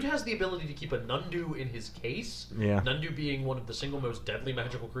 Newt has the ability to keep a Nundu in his case. Yeah. Nundu being one of the single most deadly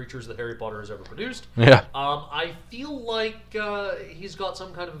magical creatures that Harry Potter has ever produced. Yeah. I feel like he's got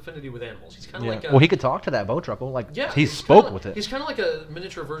some kind of affinity with animals. He's kind of Yeah. like a, Well, he could talk to that Bowtruckle. Like, yeah, he he's spoke kinda, with it. He's kind of like a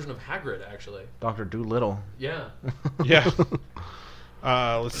miniature version of Hagrid, actually. Dr. Doolittle. Yeah. yeah.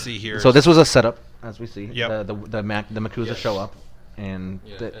 Let's see here. So this was a setup, as we see. Yep. The Makusa Yes. show up, and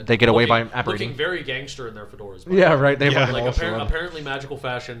Yeah, and they get away by looking apparating. very gangster in their fedoras. Yeah, right. They Yeah. have Like also, apparently, magical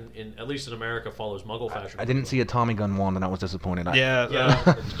fashion at least in America follows Muggle fashion. I didn't see a Tommy gun wand, and I was disappointed. yeah. Yeah,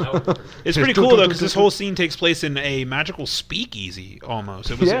 that would be pretty It's Just pretty do, cool do, though do, because do, this do. whole scene takes place in a magical speakeasy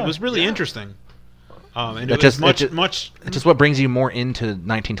almost. It was really Yeah. interesting. And That it was just- much it ju- much. It's just what brings you more into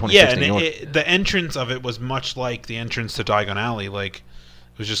 1926 Yeah, and New York. the entrance of it was much like the entrance to Diagon Alley. Like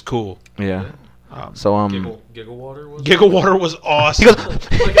it was just cool. Yeah. Um, So Giggle Water was. Giggle Water was awesome.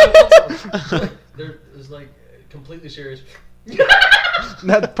 He goes, Like, there is like completely serious.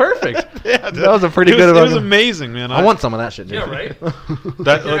 that's perfect. Yeah, That was a pretty it good was, it one. was amazing, man. I want some of that shit. Dude. Yeah, right.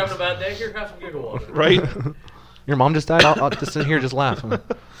 that. You're having a bad day. Here, have some Giggle Water. right? Your mom just died. I'll just sit here, just laugh.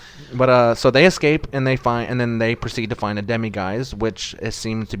 But so they escape and then they proceed to find a demiguise, which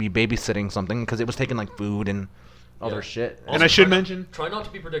seems to be babysitting something because it was taking like food and other Yeah. shit. And I should try mention- try not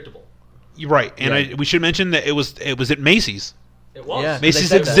to be predictable. You're right. And Yeah. we should mention that it was at Macy's. It was. Yeah. Macy's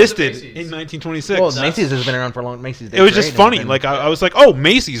said that. existed Macy's. in 1926. Well, That's- Macy's has been around for a long. Macy's. it was just Great, funny. and- Like I was like, oh,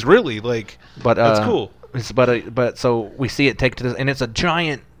 Macy's, really? Like, but that's cool. But so we see it take to this, and it's a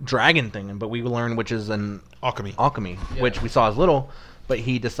giant dragon thing. But we learn which is an Alchemy. alchemy, which we saw as little, but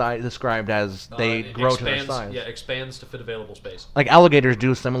he described as they It grow to their expands, size. Yeah, expands to fit available space. Like alligators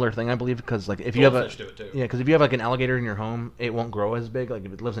do a similar thing, I believe, because like if you have a Goldfish do it too. yeah, because if you have like an alligator in your home, it won't grow as big. Like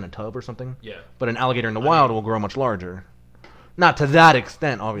if it lives in a tub or something. Yeah. But an alligator in the wild will grow much larger. Not to that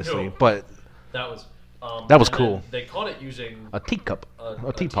extent, obviously, No. but That was. That was and cool. then They caught it using a teacup,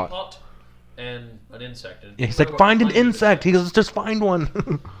 a teapot. and an insect. And Yeah, he's what like, about find an finding insect. He goes, just find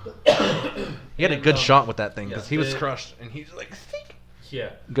one. He had a And, good shot with that thing yeah, because he was the- crushed and he's like, "Seek." Yeah.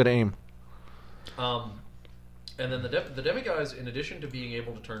 Good aim. And then the demiguise, in addition to being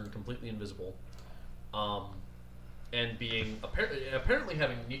able to turn completely invisible, and being apparently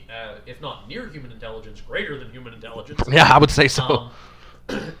having, if not near human intelligence, greater than human intelligence. Yeah, I would say so.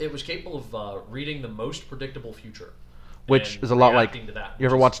 It was capable of reading the most predictable future, Which and is a lot like. reacting to that, You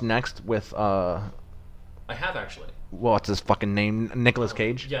ever which is- watch Next with I have actually. what's his fucking name? Nicolas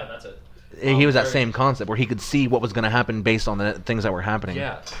Cage. Yeah, that's it. He was that very- same concept where he could see what was going to happen based on the things that were happening.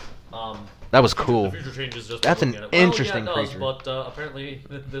 Yeah. That was cool. The future changes just. That's by an looking at it. interesting well, yeah, it does, creature. But apparently,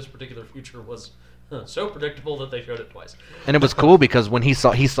 this particular future was so predictable that they showed it twice. And it was cool because when he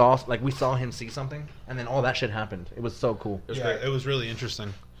saw like we saw him see something, and then all that shit happened. It was so cool. It was Yeah, great. it was really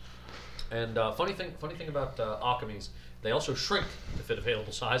interesting. And funny thing about alchemies, they also shrink to fit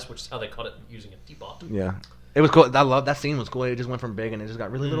available size, which is how they caught it using a teapot. Yeah, it was cool. I love that scene. Was cool. It just went from big and it just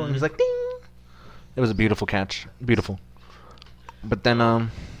got really little, and it was like ding. It was a beautiful catch, beautiful. But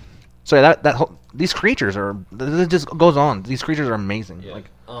then, so yeah, that whole these creatures are. It just goes on. These creatures are amazing. Yeah. Like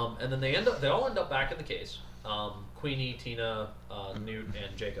And then they all end up back in the case. Queenie, Tina, Newt,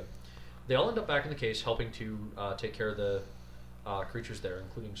 and Jacob. They all end up back in the case, helping to take care of the creatures there,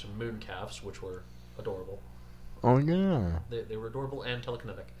 including some moon calves, which were adorable. oh yeah. They were adorable and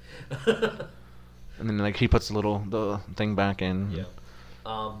telekinetic. And then like he puts the thing back in. Yeah.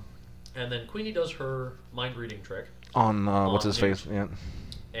 And then Queenie does her mind reading trick, On what's his Newt. face? Yeah.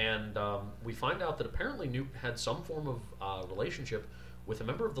 and we find out that apparently Newt had some form of relationship with a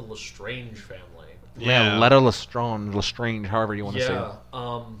member of the Lestrange family. Yeah, Letta Lestrange, however you want to say it.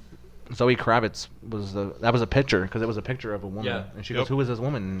 Yeah. Zoe Kravitz was that was a picture because it was a picture of a woman, Yeah. and she Yep. goes, "Who is this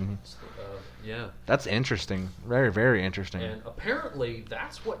woman?" Yeah. That's interesting, very very interesting. And apparently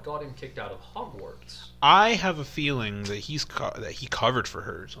that's what got him kicked out of Hogwarts. I have a feeling that that he covered for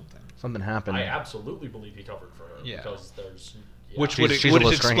her or something. Something happened. I absolutely believe he covered for her. Yeah. Because there's... Yeah. Which She's would a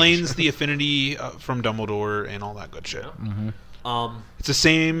Lestrange. explains the affinity from Dumbledore and all that good shit. Yeah. It's the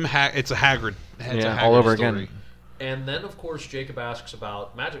same. It's a Hagrid. It's a Yeah, Hagrid all over story. again. And then, of course, Jacob asks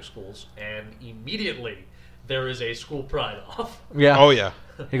about magic schools, and immediately there is a school pride off. Yeah. Oh yeah.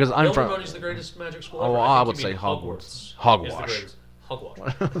 He goes, I'm from. Ilvermorny's the greatest magic school Oh, ever. I think would you say mean Hogwarts. Is Hogwash. the greatest.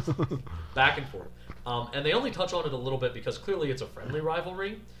 Hogwash. Back and forth. And they only touch on it a little bit because clearly it's a friendly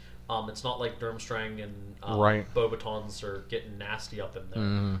rivalry. It's not like Durmstrang and Right. Beauxbatons are getting nasty up in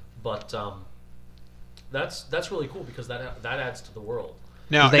there. But that's really cool because that adds to the world.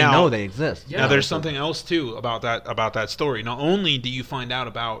 Now They know they exist. Yeah. Now there's something else too about that story. Not only do you find out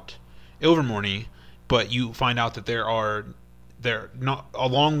about Ilvermorny, but you find out that there not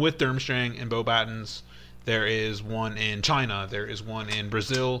along with Durmstrang and Beauxbatons, there is one in China, there is one in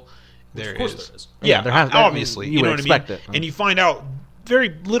Brazil, there Of course is. there is. Yeah, there has- obviously, you you know would what I mean. expect it. And you find out very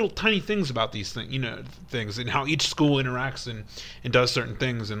little tiny things about these things and how each school interacts and does certain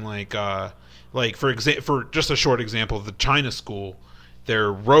things and like for just a short example, the China school,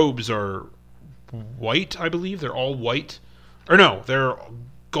 their robes are white, I believe. They're all white. Or no, they're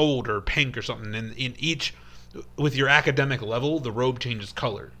gold or pink or something. And in each, with your academic level, the robe changes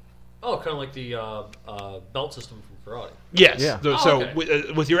color. Oh, kind of like the belt system from karate. Yes. Yeah. So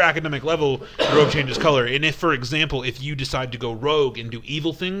okay. with your academic level, the robe changes color. And if, for example, if you decide to go rogue and do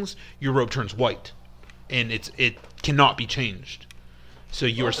evil things, your robe turns white, and it cannot be changed. So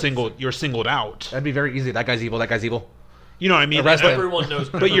you're singled out. That'd be very easy. That guy's evil. That guy's evil. You know what I mean? Arrest him. Everyone knows.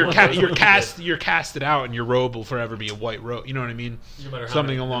 But you're everyone knows what you you're casted out, and your robe will forever be a white robe. You know what I mean? did. No matter how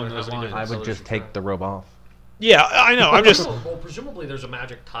Something many- along no matter those how many lines. I different would just colors take you the robe off. Yeah, I know. I'm just Well, presumably there's a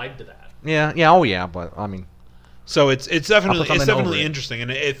magic tied to that. Yeah. Oh yeah. But I mean, so it's definitely something over it. interesting,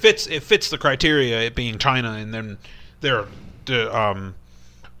 and it fits the criteria, it being China, and then they're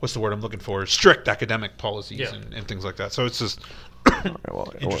what's the word I'm looking for? Strict academic policies Yeah. and things like that. So it's just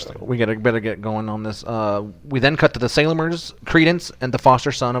interesting. We better get going on this. We then cut to the Sailors, Credence, and the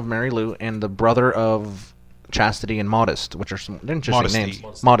foster son of Mary Lou, and the brother of Chastity and Modest, which are some interesting Modesty.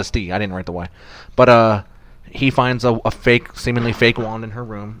 names. Modesty. I didn't write the Y, but he finds a seemingly fake wand in her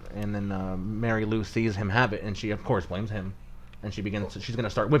room, and then Mary Lou sees him have it, and she of course blames him, and she's going to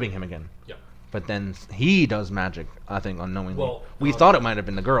start whipping him again. Yeah. But then he does magic, I think, unknowingly. Well, we thought it might have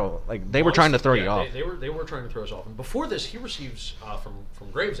been the girl. Like they were trying to throw you off. They were trying to throw us off. And before this, he receives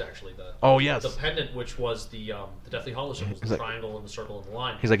from Graves actually yes. the pendant, which was the Deathly Hallows symbols, the like- triangle and the circle and the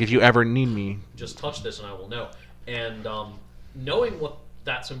line. He's like, if you ever need me, Just touch this and I will know. And knowing what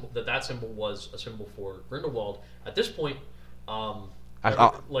that symbol was a symbol for Grindelwald, at this point,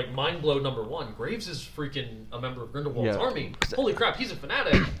 like mind blow number one, Graves is freaking a member of Grindelwald's Yeah. army. Holy crap, he's a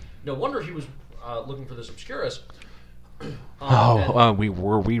fanatic. No wonder he was looking for this Obscurus.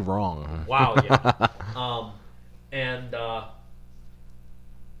 we wrong? Wow, yeah.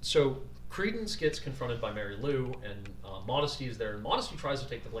 So Credence gets confronted by Mary Lou, and Modesty is there, and Modesty tries to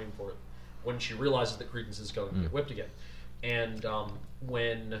take the blame for it when she realizes that Credence is going to get whipped again. And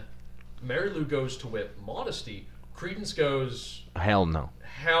when Mary Lou goes to whip Modesty, Credence goes, Hell no.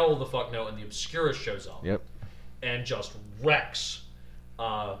 hell the fuck no, and the Obscurus shows up. Yep. And just wrecks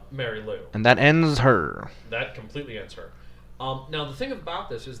Mary Lou. And that ends her. That completely ends her. Now, the thing about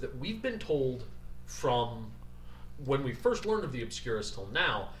this is that we've been told from when we first learned of the Obscurus till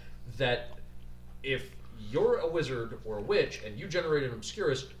now that if you're a wizard or a witch and you generate an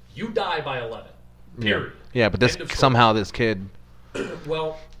Obscurus, you die by 11. Period. Yeah, but this End of story. somehow this kid.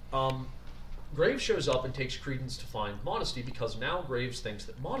 Well, Graves shows up and takes Credence to find Modesty because now Graves thinks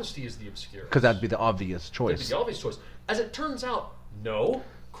that Modesty is the Obscurus. Because that'd be the obvious That'd choice. be the obvious choice. As it turns out, no,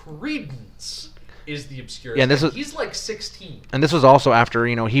 Credence is the Obscurus. Yeah, and this and is- he's like 16. And this was also after,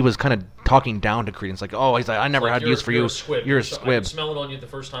 he was kind of talking down to Credence. Like, oh, he's like, I never Like, had use for you. a squib. You're a I could squib. smell it on you the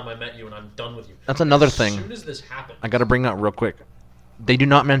first time I met you, and I'm done with you. That's another As thing. soon as this happens, I got to bring that real quick. They do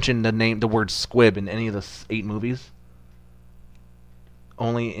not mention the word squib in any of the 8 movies.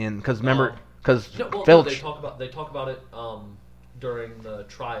 Only in, because remember, because no, well, Filch. they talk about it during the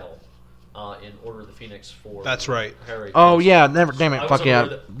trial in Order of the Phoenix for That's right. Harry. Oh yeah, never. Damn I it, was fuck yeah.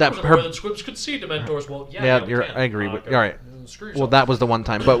 unaware that I was unaware that squibs could see Dementors. Well, Yeah, we can. I agree with. Okay. All right. Screw Well, yourself. that was the one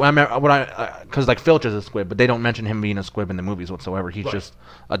time. But because like Filch is a squib, but they don't mention him being a squib in the movies whatsoever. He's Right. just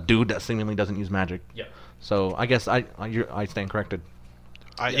a dude that seemingly doesn't use magic. Yeah. So I guess I stand corrected.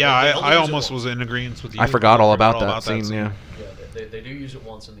 they I only use it almost once. was in agreement with you. I forgot all forgot about that scene. Yeah. Yeah, they do use it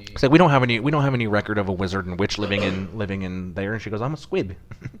once in the. It's like we don't have any record of a wizard and witch living in there. And she goes, I'm a squib.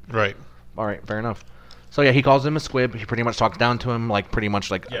 Right. All right, fair enough. So yeah, he calls him a squib. He pretty much talks down to him, like pretty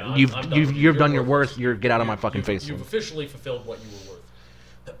much like Yeah, you've I'm done with you. you've done your You're worth. worthless. You're get out of my fucking face. You've officially fulfilled what you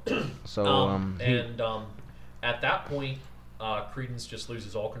were worth. So At that point, Credence just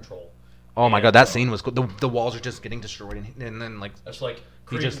loses all control. oh my and, god, that scene was cool. The walls are just getting destroyed, and then like It's like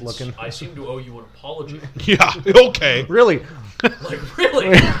He's just Credence, looking. I seem to owe you an apology. Yeah. Okay. Really? Like, really?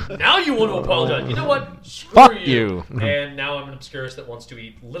 Now you want to apologize. You know what? Screw Fuck you. And now I'm an Obscurus that wants to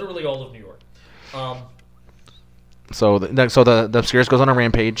eat literally all of New York. So the Obscurus goes on a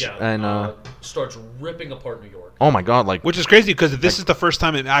rampage Yeah, and starts ripping apart New York. oh my god, like Which is crazy because this is the first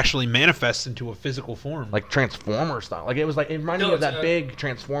time it actually manifests into a physical form. like Transformer style. Like it was like it reminded me of that big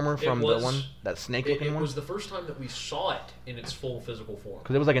Transformer from the one that snake looking It one. was the first time that we saw it in its full physical form.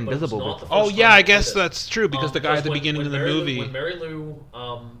 Because it was like But it was invisible not before. the Oh first yeah, time I we guess did it. that's true because the guy at the beginning of the when movie. when Mary Lou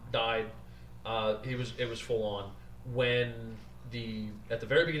died, it was full on. When at the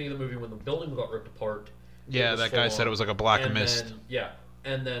very beginning of the movie, when the building got ripped apart. Yeah, that guy said it was like a black mist. Then, yeah,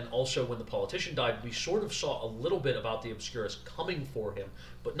 and then also when the politician died, we sort of saw a little bit about the Obscurus coming for him,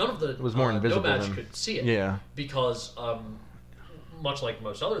 but none of the was more invisible Nomads than- could see it. Yeah. Because much like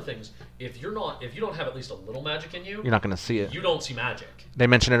most other things, if you don't have at least a little magic in you, You're not going to see it. you don't see magic. They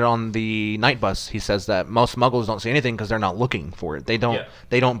mention it on the night bus. He says that most Muggles don't see anything because they're not looking for it. They don't. Yeah.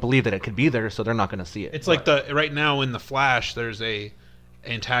 They don't believe that it could be there, so they're not going to see it. It's like right now in the Flash, there's a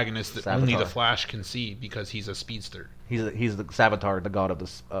antagonist that only the Savitar. Flash can see because he's a speedster. he's the Savitar, the god of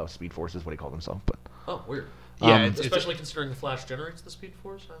the Speed Force, is what he called himself. But Oh, weird. Yeah, Especially considering the Flash generates the Speed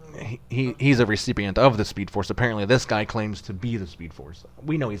Force. I don't know. he's a recipient of the Speed Force. Apparently, this guy claims to be the Speed Force.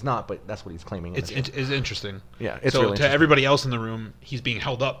 We know he's not, but that's what he's claiming. It's interesting. Yeah, it's so really to interesting. everybody else in the room, he's being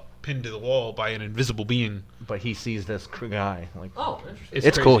held up, pinned to the wall by an invisible being. But he sees this guy. Like Oh, interesting. it's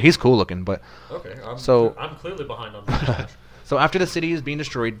crazy. cool. He's cool looking, but. Okay, I'm clearly behind on the Flash. So after the city is being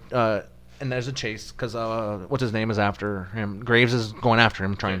destroyed, and there's a chase because what's his name is after him. Graves is going after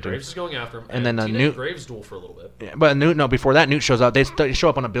him, trying Graves is going after him, And then Tina Newt- and Graves duel for a little bit. Yeah, but before that, Newt shows up. They show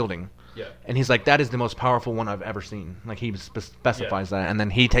up on a building. Yeah. And he's like, "That is the most powerful one I've ever seen." Like he specifies that, and then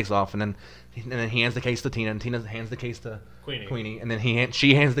he takes off, and then he hands the case to Tina, and Tina hands the case to Queenie. and then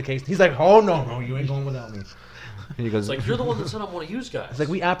she hands the case. He's like, "Oh no, you ain't going without me." And he goes, It's like, you're the one that said I want to use guys. It's like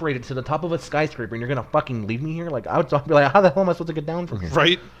we apparated to the top of a skyscraper, and you're gonna fucking leave me here? Like I would be like, "How the hell am I supposed to get down from here?"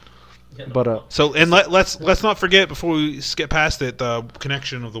 Right. Yeah, no, But So and let's not forget before we skip past it the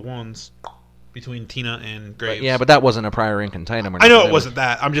connection of the wands between Tina and Graves. yeah, but that wasn't a prior incantatum. I know it wasn't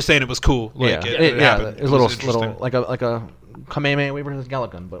that. I'm just saying it was cool. Like, Yeah, it happened. it was a little interesting. like a Kamehameha Wave versus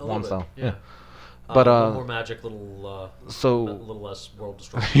Galagun, but a wand little style. bit, yeah. But a little more magic, a so little less world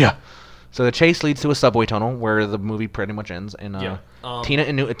destruction. yeah. So the chase leads to a subway tunnel where the movie pretty much ends, and Yeah. Tina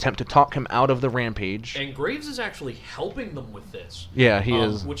and Newt attempt to talk him out of the rampage. And Graves is actually helping them with this. Yeah, he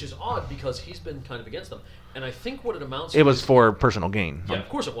is. Which is odd because he's been kind of against them. And I think what it amounts to It was is- for personal gain. Yeah, of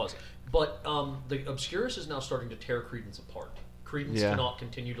course it was. But the Obscurus is now starting to tear Credence apart. Credence Yeah. cannot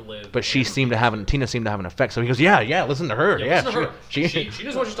continue to live. But she and seemed to have Tina seemed to have an effect. So he goes, yeah, listen to her. Yeah, listen to her. She, She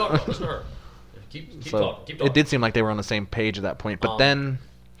knows what she's talking about. Listen to her. Keep so talking. Keep talking. it did seem like they were on the same page at that point. But then,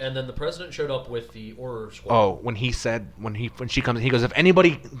 And then the president showed up with the Order Squad. oh, when she comes, he goes, "If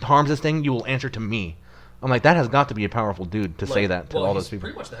anybody harms this thing, you will answer to me." I'm like, that has got to be a powerful dude to say that to all those he's people.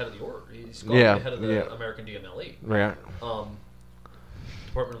 pretty much the head of the Order. He's got Yeah, to be the head of the yeah. American DMLE. Right.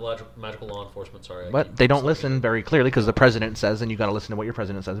 Department of Magical Law Enforcement. Sorry. I But keep they don't slipping listen in. very clearly because the president says, and you got to listen to what your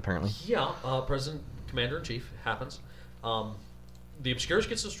president says. Apparently, Yeah, President Commander in Chief happens. The Obscurus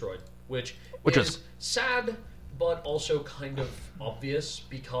gets destroyed, which Which is is- sad, but also kind of obvious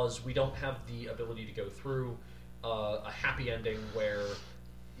because we don't have the ability to go through a happy ending where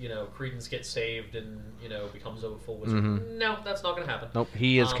Credence gets saved and becomes a full wizard. No, that's not going to happen. nope,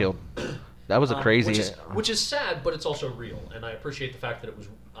 he is killed. That was a crazy. which is sad, but it's also real, and I appreciate the fact that it was.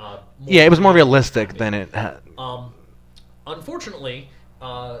 Yeah, it was more realistic than it had. Unfortunately,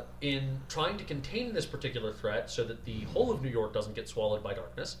 in trying to contain this particular threat so that the whole of New York doesn't get swallowed by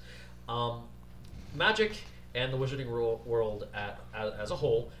darkness, magic and the wizarding world as a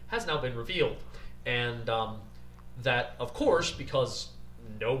whole has now been revealed. And that, of course, because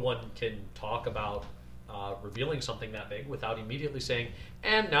no one can talk about revealing something that big without immediately saying,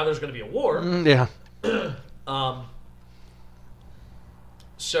 and now there's going to be a war. Yeah.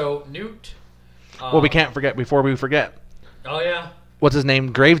 So Newt... Well, we can't forget before we forget. Oh, yeah. What's his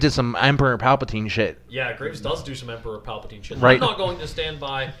name? Graves did some Emperor Palpatine shit. Yeah, Graves does do some Emperor Palpatine shit. Right. I'm not going to stand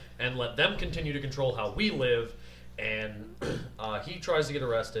by and let them continue to control how we live. And he tries to get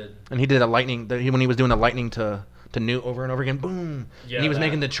arrested. And he did a lightning when he was doing the lightning to Newt over and over again. Boom. Yeah, and he was that-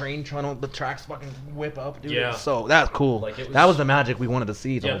 making the train tunnel, the tracks fucking whip up, dude. Yeah. So that's cool. Like, it that was- was the magic we wanted to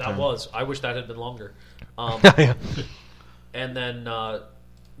see. The Yeah, whole that time. was. I wish that had been longer. Yeah. And then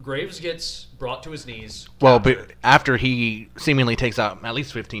Graves gets brought to his knees. Well, captured. but after he seemingly takes out at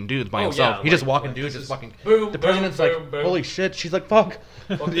least 15 dudes by Oh, himself, yeah, he just like- walking like dudes, this just is fucking. boom, the president's boom, like, boom, boom. holy shit. She's like, fuck.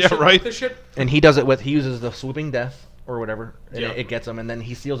 Fuck this Yeah, shit, right. fuck this shit. And he does it with, he uses the swooping death. or whatever, and it gets him, and then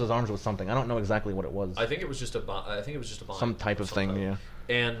he seals his arms with something. I don't know exactly what it was. I think it was just a bond. Some type of thing, yeah.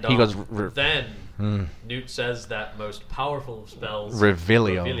 And he goes. Then Newt says that most powerful of spells,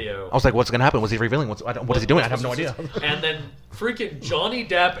 Revelio. I was like, "What's gonna happen? Was he revealing? What is he doing? I have no idea." And then freaking Johnny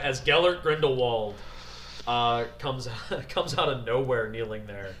Depp as Gellert Grindelwald comes out of nowhere, kneeling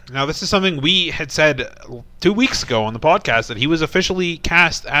there. Now, this is something we had said 2 weeks ago on the podcast, that he was officially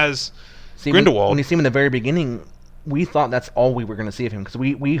cast as Grindelwald. When you see him in the very beginning, we thought that's all we were going to see of him, because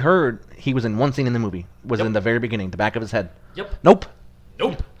we heard he was in one scene in the movie, in the very beginning, the back of his head. Yep. Nope.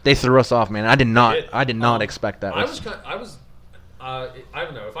 They threw us off, man. I did not expect that. I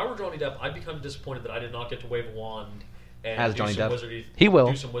don't know. If I were Johnny Depp, I'd be kind of disappointed that I did not get to wave a wand and as do Johnny some Depp. wizardy, He will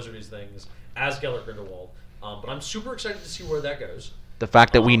do some wizardy things as Gellert Grindelwald. But I'm super excited to see where that goes. The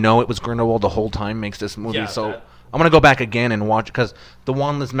fact that we know it was Grindelwald the whole time makes this movie that, I'm going to go back again and watch, because the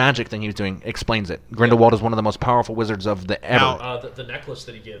wandless magic thing he was doing explains it. Grindelwald is one of the most powerful wizards of the ever. Now, the necklace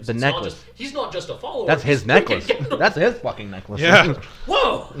that he gives. He's not just a follower. That's his necklace. That's his fucking necklace. Yeah.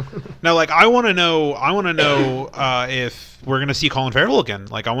 Whoa. Now, like, I want to know if we're going to see Colin Farrell again.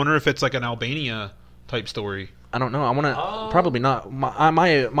 Like, I wonder if it's like an Albania type story. I don't know. I want to probably not.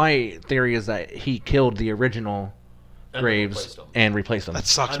 My theory is that he killed the original Graves and replaced them. That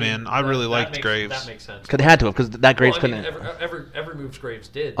sucks, man. I really liked Graves. That makes sense. Because they had to have, because that Graves couldn't. Every move Graves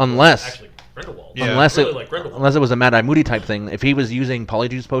did. Unless actually Grindelwald. Yeah. Unless Grindelwald. unless it was a Mad Eye Moody type thing. If he was using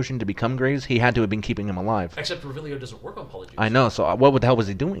Polyjuice Potion to become Graves, he had to have been keeping him alive. Except Revelio doesn't work on Polyjuice. I know. So what the hell was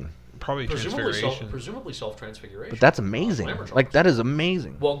he doing? Probably transfiguration. Presumably self-transfiguration. But that's amazing. Like, that is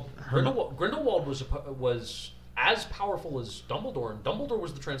amazing. Well, Grindelwald was as powerful as Dumbledore, and Dumbledore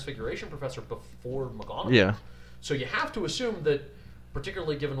was the Transfiguration professor before McGonagall. Yeah. So you have to assume that,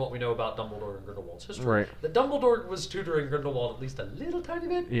 particularly given what we know about Dumbledore and Grindelwald's history, right, that Dumbledore was tutoring Grindelwald at least a little tiny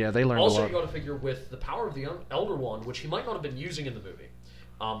bit. Yeah, they learned also, a lot. Also, you got to figure with the power of the Elder Wand, which he might not have been using in the movie,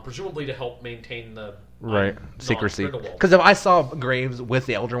 presumably to help maintain the secrecy. Because if I saw Graves with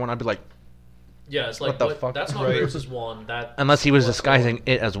the Elder Wand, I'd be like, yeah, it's like, what the fuck? That's not Graves' wand. Unless he was disguising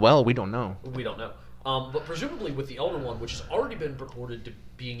it as well, we don't know. We don't know. But presumably with the Elder Wand, which has already been purported to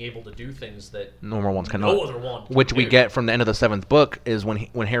being able to do things that normal wands cannot. No other wand can which do. We get from the end of the 7th book is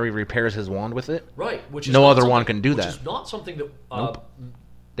when Harry repairs his wand with it. Right. Which is no other wand can do that. Which is not something that. Nope.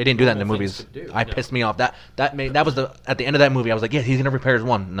 They didn't do that in the movies. Pissed me off. That was at the end of that movie. I was like, yeah, he's gonna repair his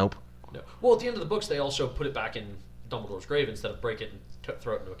wand. Nope. No. Well, at the end of the books, they also put it back in Dumbledore's grave instead of break it and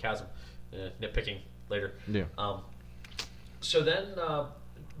throw it into a chasm. Nitpicking later. Yeah. So then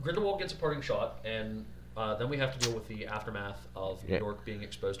Grindelwald gets a parting shot, and then we have to deal with the aftermath of New York being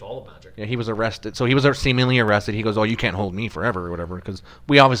exposed to all of magic. Yeah, he was arrested. So he was seemingly arrested. He goes, "Oh, you can't hold me forever," or whatever, because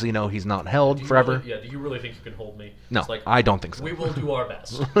we obviously know he's not held forever. Do you really think you can hold me? No, it's like, I don't think so. We will do our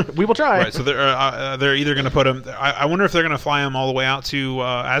best. We will try. Right, so they're either going to put him. I wonder if they're going to fly him all the way out to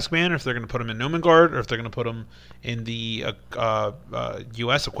Azkaban, or if they're going to put him in Numengard, or if they're going to put him in the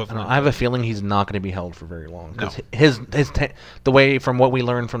U.S. equivalent. I have a feeling he's not going to be held for very long. Because the way from what we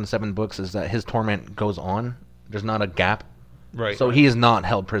learned from the 7 books is that his torment goes on. There's not a gap. Right. So he is not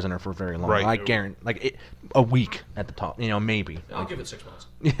held prisoner for very long. Right. I guarantee, a week at the top. Maybe. I'll give it 6 months.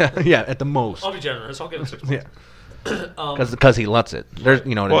 Yeah, at the most. I'll be generous. I'll give it 6 months. Yeah. Because he lets it. There's,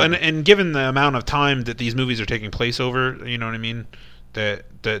 well, and given the amount of time that these movies are taking place over, you know what I mean, that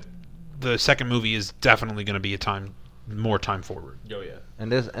the second movie is definitely going to be more time forward. Oh yeah.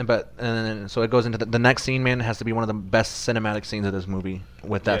 So it goes into the next scene, man. Has to be one of the best cinematic scenes of this movie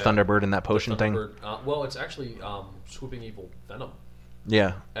with that Thunderbird and that potion thing. Well, it's actually swooping evil venom.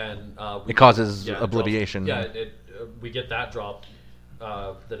 Yeah. And it causes obliviation. We get that drop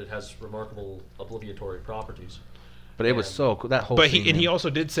that it has remarkable obliviatory properties. But it was so cool, that whole. But scene, he also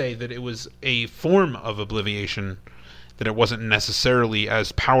did say that it was a form of obliviation, that it wasn't necessarily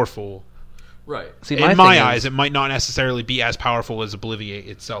as powerful. Right. See, in my eyes, it might not necessarily be as powerful as Obliviate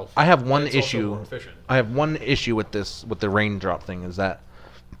itself. I have one issue. I have one issue with the raindrop thing, is that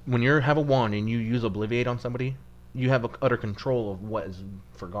when you have a wand and you use Obliviate on somebody, you have utter control of what is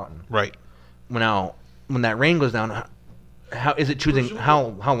forgotten. Right. Now, when that rain goes down, how is it choosing? How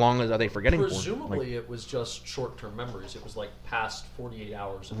long are they forgetting presumably it was just short-term memories. It was like past 48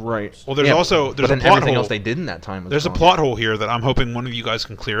 hours. Right. Well, there's a plot everything hole. Else they did in that time. There's a plot hole here that I'm hoping one of you guys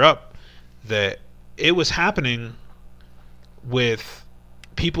can clear up. That it was happening with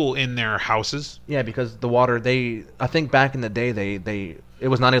people in their houses. Yeah, because the water, I think back in the day, it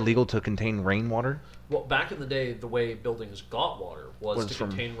was not illegal to contain rainwater. Well, back in the day, the way buildings got water was to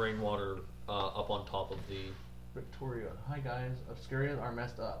contain rainwater up on top of the... Victoria. Hi, guys. Obscurias are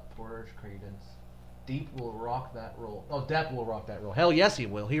messed up. For credence. Deep will rock that role. Oh, Depp will rock that role. Hell yes, he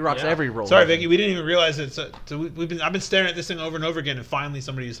will. He rocks every role. Sorry, Vicky, we didn't even realize it. So I've been staring at this thing over and over again, and finally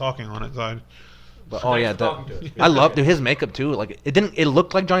somebody is talking on it. So But, oh yeah, I love his makeup too. Like it didn't. It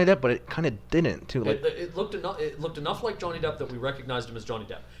looked like Johnny Depp, but it kind of didn't too. Like it looked enough like Johnny Depp that we recognized him as Johnny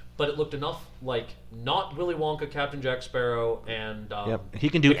Depp, but it looked enough like not Willy Wonka, Captain Jack Sparrow, and he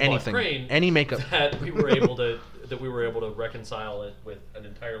can do Big Bud anything, Crane, any makeup that we were able to reconcile it with an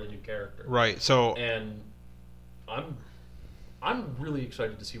entirely new character. right. So And I'm really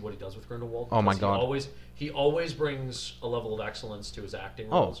excited to see what he does with Grindelwald. Oh my because God. He always brings a level of excellence to his acting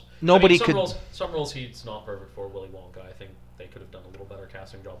roles. nobody some could- roles he's not perfect for. Willy Wonka, I think they could have done a little better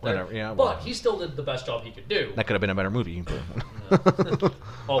casting job. Whatever, yeah, but well. he still did the best job he could do. that could have been a better movie.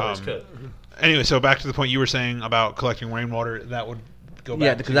 Always could. anyway, so back to the point you were saying about collecting rainwater. That would go back.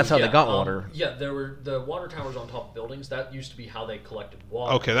 Yeah, because that's how they got um, water. Yeah, there were the water towers on top of buildings. That used to be how they collected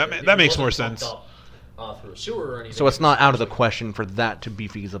water. Okay, that It makes more wasn't pumped sense. up, through a sewer or anything. So it's not out of the question for that to be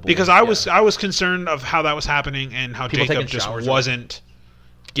feasible. Because I was concerned of how that was happening and how People Jacob taking just showers wasn't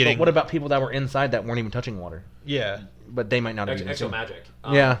getting. But what about people that were inside that weren't even touching water? Yeah. But they might not have even Exo seen. magic.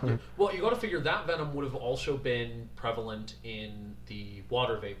 Yeah. Well, you got to figure that venom would have also been prevalent in the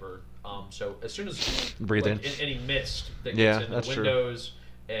water vapor. So as soon as Breathe in. any mist that Yeah, gets in that's the true. windows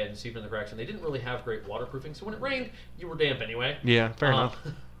and seep in the cracks, and they didn't really have great waterproofing. So when it rained, you were damp anyway. Yeah, fair enough.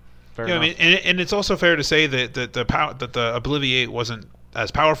 Fair Yeah, I enough. mean, and it's also fair to say that the Obliviate wasn't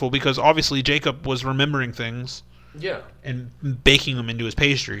as powerful because obviously Jacob was remembering things Yeah. and baking them into his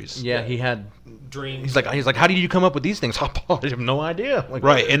pastries. Yeah, he had. Dreams. He's like, how did you come up with these things? I have no idea. Like,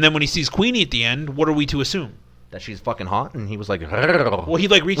 Right, and then when he sees Queenie at the end, what are we to assume? that she's fucking hot, and he was like, Well, he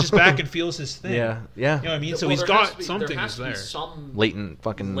like reaches back and feels his thing. yeah, yeah, You know what I mean? So Well, he's there has got to be- some there things has to be there. some latent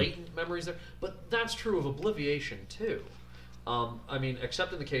fucking. latent memories there, but that's true of Obliviation too. I mean,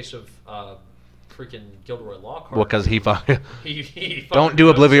 except in the case of freaking Gilderoy Lockhart. Well, because he fucking. he Don't fucking do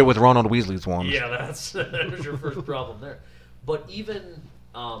knows. Obliviate with Ronald Weasley's wand. Yeah, that's your first problem there. But even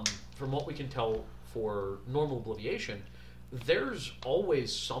from what we can tell for normal Obliviation, there's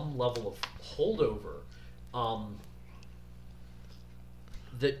always some level of holdover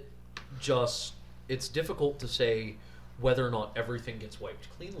that just it's difficult to say whether or not everything gets wiped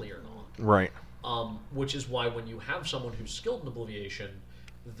cleanly or not. Right. Which is why when you have someone who's skilled in Obliviation,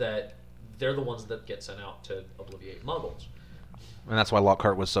 that they're the ones that get sent out to Obliviate Muggles. And that's why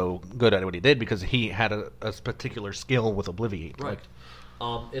Lockhart was so good at what he did, because he had a particular skill with Obliviate. Right.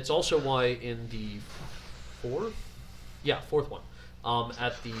 Like, It's also why in the fourth one,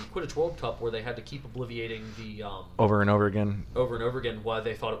 at the Quidditch World Cup, where they had to keep obliviating the over and over again. over and over again, why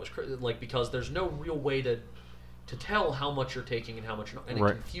they thought it was because there's no real way to tell how much you're taking and how much you're not, and it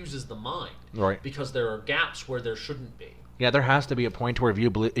Right. confuses the mind. Right. Because there are gaps where there shouldn't be. Yeah, there has to be a point where if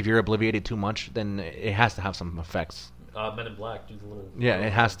you're obliviated too much, then it has to have some effects. Men in Black do the little. Yeah,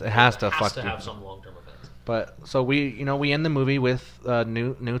 it has to fuck you. have some long-term effects. But so we end the movie with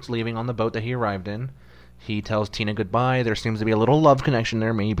Newt's leaving on the boat that he arrived in. He tells Tina goodbye. There seems to be a little love connection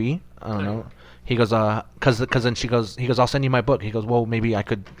there, maybe. I don't know. He goes, cause then he goes, I'll send you my book. He goes, well, maybe I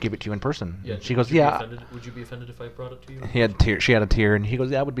could give it to you in person. Yeah. She goes, would you be yeah. offended- Would you be offended if I brought it to you? He had a tear. She had a tear, and he goes,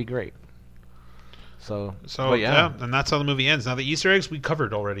 that would be great. So but yeah, and that's how the movie ends. Now the Easter eggs we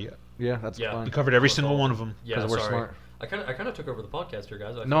covered already. yeah, that's Yeah. fine. We covered every Almost single all. one of them. Yeah, 'Cause we're sorry. smart. I kind of took over the podcast here,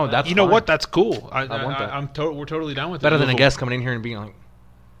 guys. I No, feel bad. that's You know fine. what? That's cool. I want that. We're totally down with Better it. than a Louisville- guest coming in here and being like,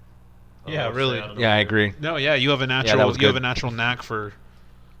 Yeah, Oh, really. I don't know. yeah, I agree. No, yeah, you have a that natural was you have good. a natural knack for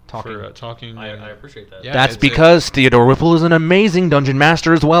Talking. talking. I and- appreciate that. Yeah. That's it's- because Theodore Whipple is an amazing dungeon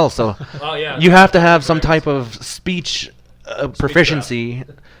master as well. So Oh yeah. you have to have some Correct. type of speech proficiency.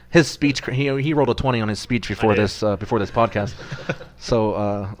 His speech, he rolled a 20 on his speech before did. this podcast.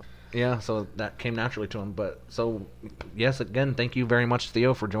 So yeah, so that came naturally to him. But so yes, again, thank you very much,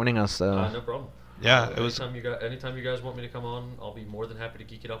 Theo, for joining us. No problem. Yeah, it was. Anytime you guys want me to come on, I'll be more than happy to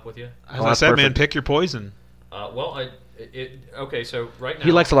geek it up with you. As Oh, I that's said, man, perfect. pick your poison. Well, okay. So right now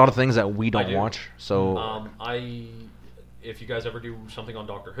He likes a lot of things that we don't do. watch. So if you guys ever do something on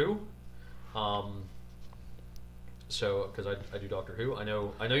Doctor Who, so because I do Doctor Who, I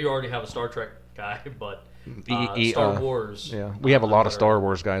know you already have a Star Trek guy, but Star Wars. Yeah, we have a lot of Star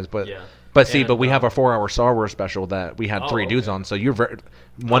Wars guys, but Yeah. but And, we have a 4-hour Star Wars special that we had 3 dudes okay. on. So you're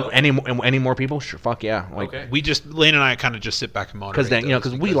any more people? Sure, fuck yeah. Like, Okay. We just Lane and I kind of just sit back and monitor. Because then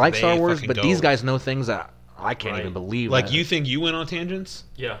because we like Star Wars, but these guys. guys know things that I can't Right. even believe. Like that. you think you went on tangents?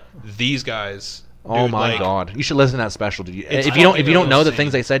 Yeah. These guys. Oh dude, my like, god! You should listen to that special. Dude. It's If you don't fucking know the insane.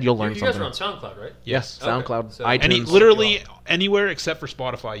 things they said, you'll You, learn you guys something. are on SoundCloud, right? Yes, Okay, SoundCloud, so- iTunes. Any literally anywhere except for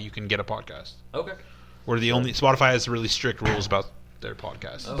Spotify, you can get a podcast. Okay. We're the only Spotify has really strict rules about their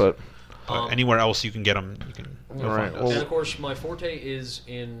podcasts. But But anywhere else you can get them, you can All right, find us. well- And of course, my forte is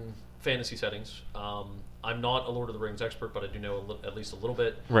in fantasy settings. I'm not a Lord of the Rings expert, but I do know at least a little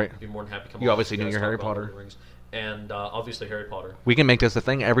bit. Right. I'd be more than happy to come You on obviously if know guys your talk Harry about Lord Potter. of the Rings. And obviously Harry Potter. We can make this a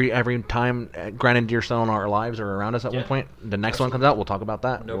thing every time. Granted, you're still in our lives or around us at one Yeah. point. The next one comes out, we'll talk about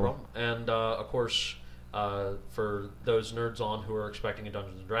that. No We'll- problem. And of course, for those nerds on who are expecting a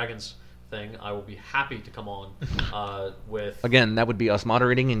Dungeons and Dragons thing, I will be happy to come on with. Again, that would be us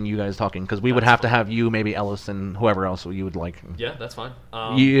moderating and you guys talking, because we would That's have to fine. have you, maybe Ellis, and whoever else you would like. Yeah, that's fine.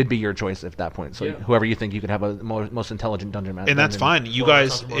 It'd be your choice at that point. So Yeah. whoever you think you could have a most intelligent dungeon master. And that's fine. You well, that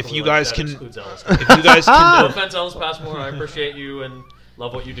guys, sounds more if you like guys that can, excludes Ellis. if you guys No can, offense, Ellis Passmore. I appreciate you and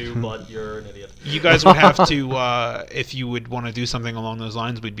love what you do, but you're an idiot. you guys would have to, if you would want to do something along those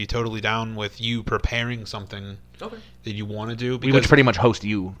lines, we'd be totally down with you preparing something Okay. that you want to do. We would pretty much host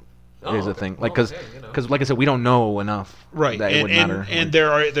you. Oh, Is the okay. thing, Well, like, because hey, you know. like I said, we don't know enough. Right, That it would matter. and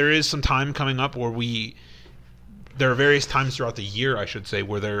there is some time coming up where there are various times throughout the year, I should say,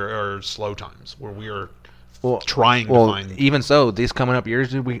 where there are slow times where we are trying to find. Even so, these coming up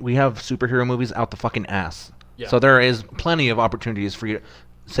years, dude, we have superhero movies out the fucking ass. Yeah. So there is plenty of opportunities for you.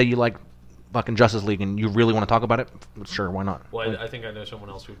 Say you like fucking Justice League and you really want to talk about it, sure, why not? Well, I think I know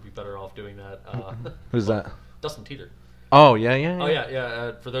someone else who would be better off doing that. Who's that? Dustin Teeter. Oh yeah. Oh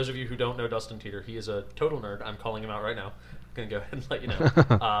yeah. For those of you who don't know Dustin Teeter, he is a total nerd. I'm calling him out right now. I'm gonna go ahead and let you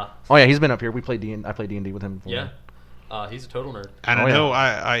know. Oh yeah, he's been up here. We played I played D&D with him before. Yeah. He's a total nerd. And I Oh,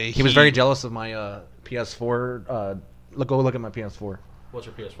 yeah. know He was very jealous of my PS4. Go look at my PS4. What's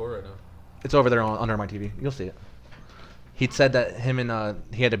your PS4 right now? It's over there under my TV. You'll see it. He said that him and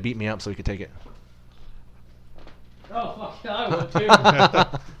he had to beat me up so he could take it. Oh fuck yeah, I would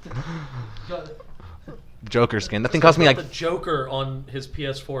too. Joker skin. That thing cost me like, the Joker on his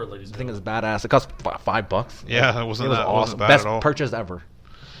PS4, ladies and I think it's gentlemen. badass. It cost $5. Yeah, that wasn't It was that awesome. wasn't bad Best at all. purchase ever.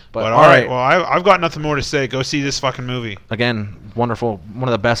 But all right, well, I've got nothing more to say. Go see this fucking movie. Again, wonderful. One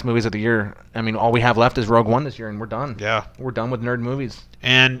of the best movies of the year. I mean, all we have left is Rogue One this year, and we're done. Yeah, we're done with nerd movies.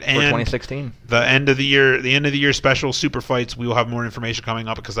 And for 2016, the end of the year special super fights. We will have more information coming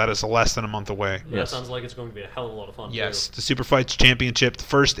up because that is less than a month away. That sounds like it's going to be a hell of a lot of fun. Yes, too. the Super Fights Championship, the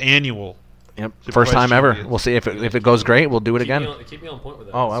first annual. Yep, Super first Fights time ever. Champions. We'll see if it goes great. We'll do it again. Keep me on point with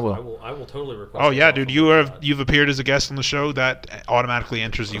that. Oh, I will. I will totally request. Oh yeah, myself dude, something like you've appeared as a guest on the show. That automatically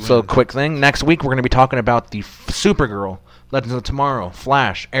enters you. So, in. quick thing. Next week, we're going to be talking about the Supergirl, Legends of Tomorrow,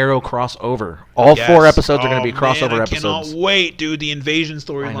 Flash, Arrow crossover. All 4 episodes are going to be crossover I episodes. cannot wait, dude. The Invasion I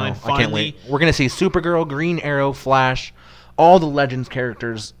storyline know. finally. I can't wait. We're going to see Supergirl, Green Arrow, Flash, all the Legends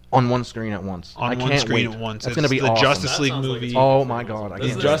characters on one screen at once. On I one can't screen wait. at once. It's It's going to be the awesome. Justice That League sounds like movie. it's Oh my god! I This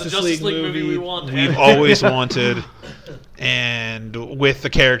can't. is Justice the Justice League League movie movie we want. we've always wanted, and with the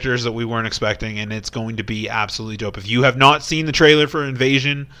characters that we weren't expecting, and it's going to be absolutely dope. If you have not seen the trailer for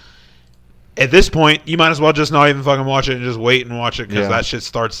Invasion, at this point, you might as well just not even fucking watch it and just wait and watch it because Yeah. that shit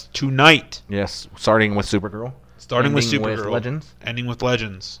starts tonight. Yes, starting with Supergirl. Starting with ending Supergirl, Legends. ending with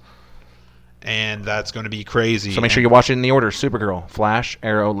Legends, and that's going to be crazy. So make sure you watch it in the order: Supergirl, Flash,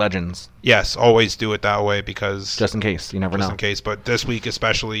 Arrow, Legends. Yes, always do it that way because Just in case, you never just know. in case. But this week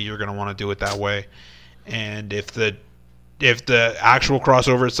especially, you're going to want to do it that way. And if the actual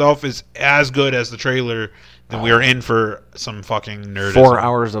crossover itself is as good as the trailer, then we are in for some fucking nerdism. 4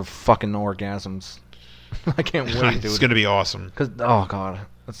 hours of fucking orgasms. I can't wait, dude. It's going to be awesome. Cause oh god,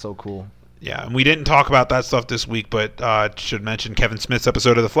 that's so cool. Yeah, and we didn't talk about that stuff this week, but should mention Kevin Smith's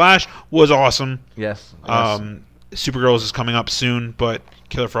episode of The Flash was awesome. Yes. Supergirl's is coming up soon, but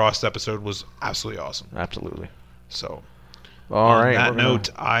Killer Frost's episode was absolutely awesome. Absolutely. So, All right. on that we're gonna- note,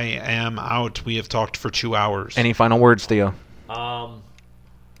 I am out. We have talked for 2 hours. Any final words, Theo?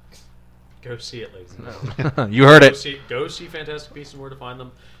 Go see it, ladies and gentlemen. You heard it. Go see Fantastic Beasts and Where to Find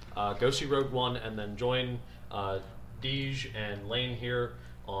Them. Go see Rogue One, and then join Deej and Lane here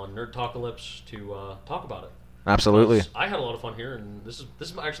on Nerd Talkalypse to talk about it. Absolutely. I had a lot of fun here, and this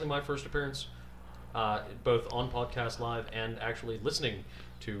is actually my first appearance, both on Podcast Live and actually listening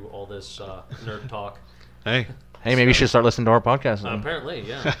to all this nerd talk. Hey. Hey, maybe you should start listening to our podcast. then. Apparently,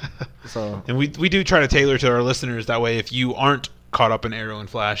 yeah. So And we do try to tailor to our listeners. That way, if you aren't caught up in Arrow and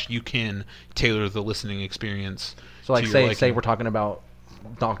Flash, you can tailor the listening experience. like to your say liking. we're talking about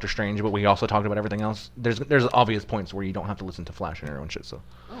Doctor Strange, but we also talked about everything else. There's obvious points where you don't have to listen to Flash and Arrow and shit. So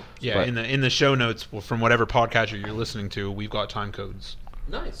Yeah, but- in the show notes from whatever podcatcher you're listening to, we've got time codes,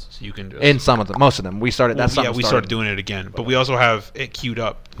 Nice. so you can just. in some of them, most of them, we started. Well, That's something we started doing it again, but we also have it queued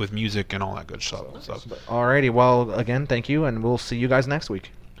up with music and all that good stuff. Alrighty, well, again, thank you, and we'll see you guys next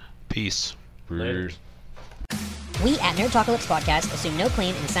week. Peace. Later. Peace. We at Nerdtalkalypse Podcast assume no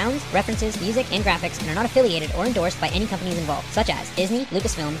claim in the sounds, references, music, and graphics and are not affiliated or endorsed by any companies involved, such as Disney,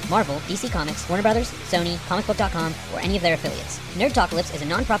 Lucasfilm, Marvel, DC Comics, Warner Brothers, Sony, comicbook.com, or any of their affiliates. Nerdtalkalypse is a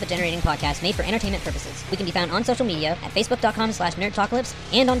non-profit generating podcast made for entertainment purposes. We can be found on social media at facebook.com/nerdtalkalypse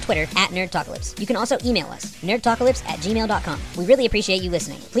and on Twitter at Nerdtalkalypse. You can also email us, nerdtalkalypse@gmail.com. We really appreciate you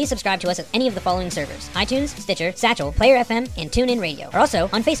listening. Please subscribe to us at any of the following servers: iTunes, Stitcher, Satchel, Player FM, and TuneIn Radio. We're also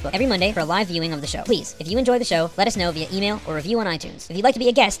on Facebook every Monday for a live viewing of the show. Please, if you enjoy the show, let us know via email or review on iTunes. If you'd like to be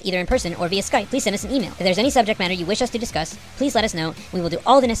a guest, either in person or via Skype, please send us an email. If there's any subject matter you wish us to discuss, please let us know. We will do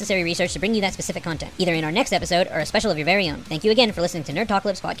all the necessary research to bring you that specific content, either in our next episode or a special of your very own. Thank you again for listening to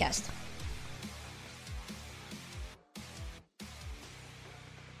Nerdtalkalypse Podcast.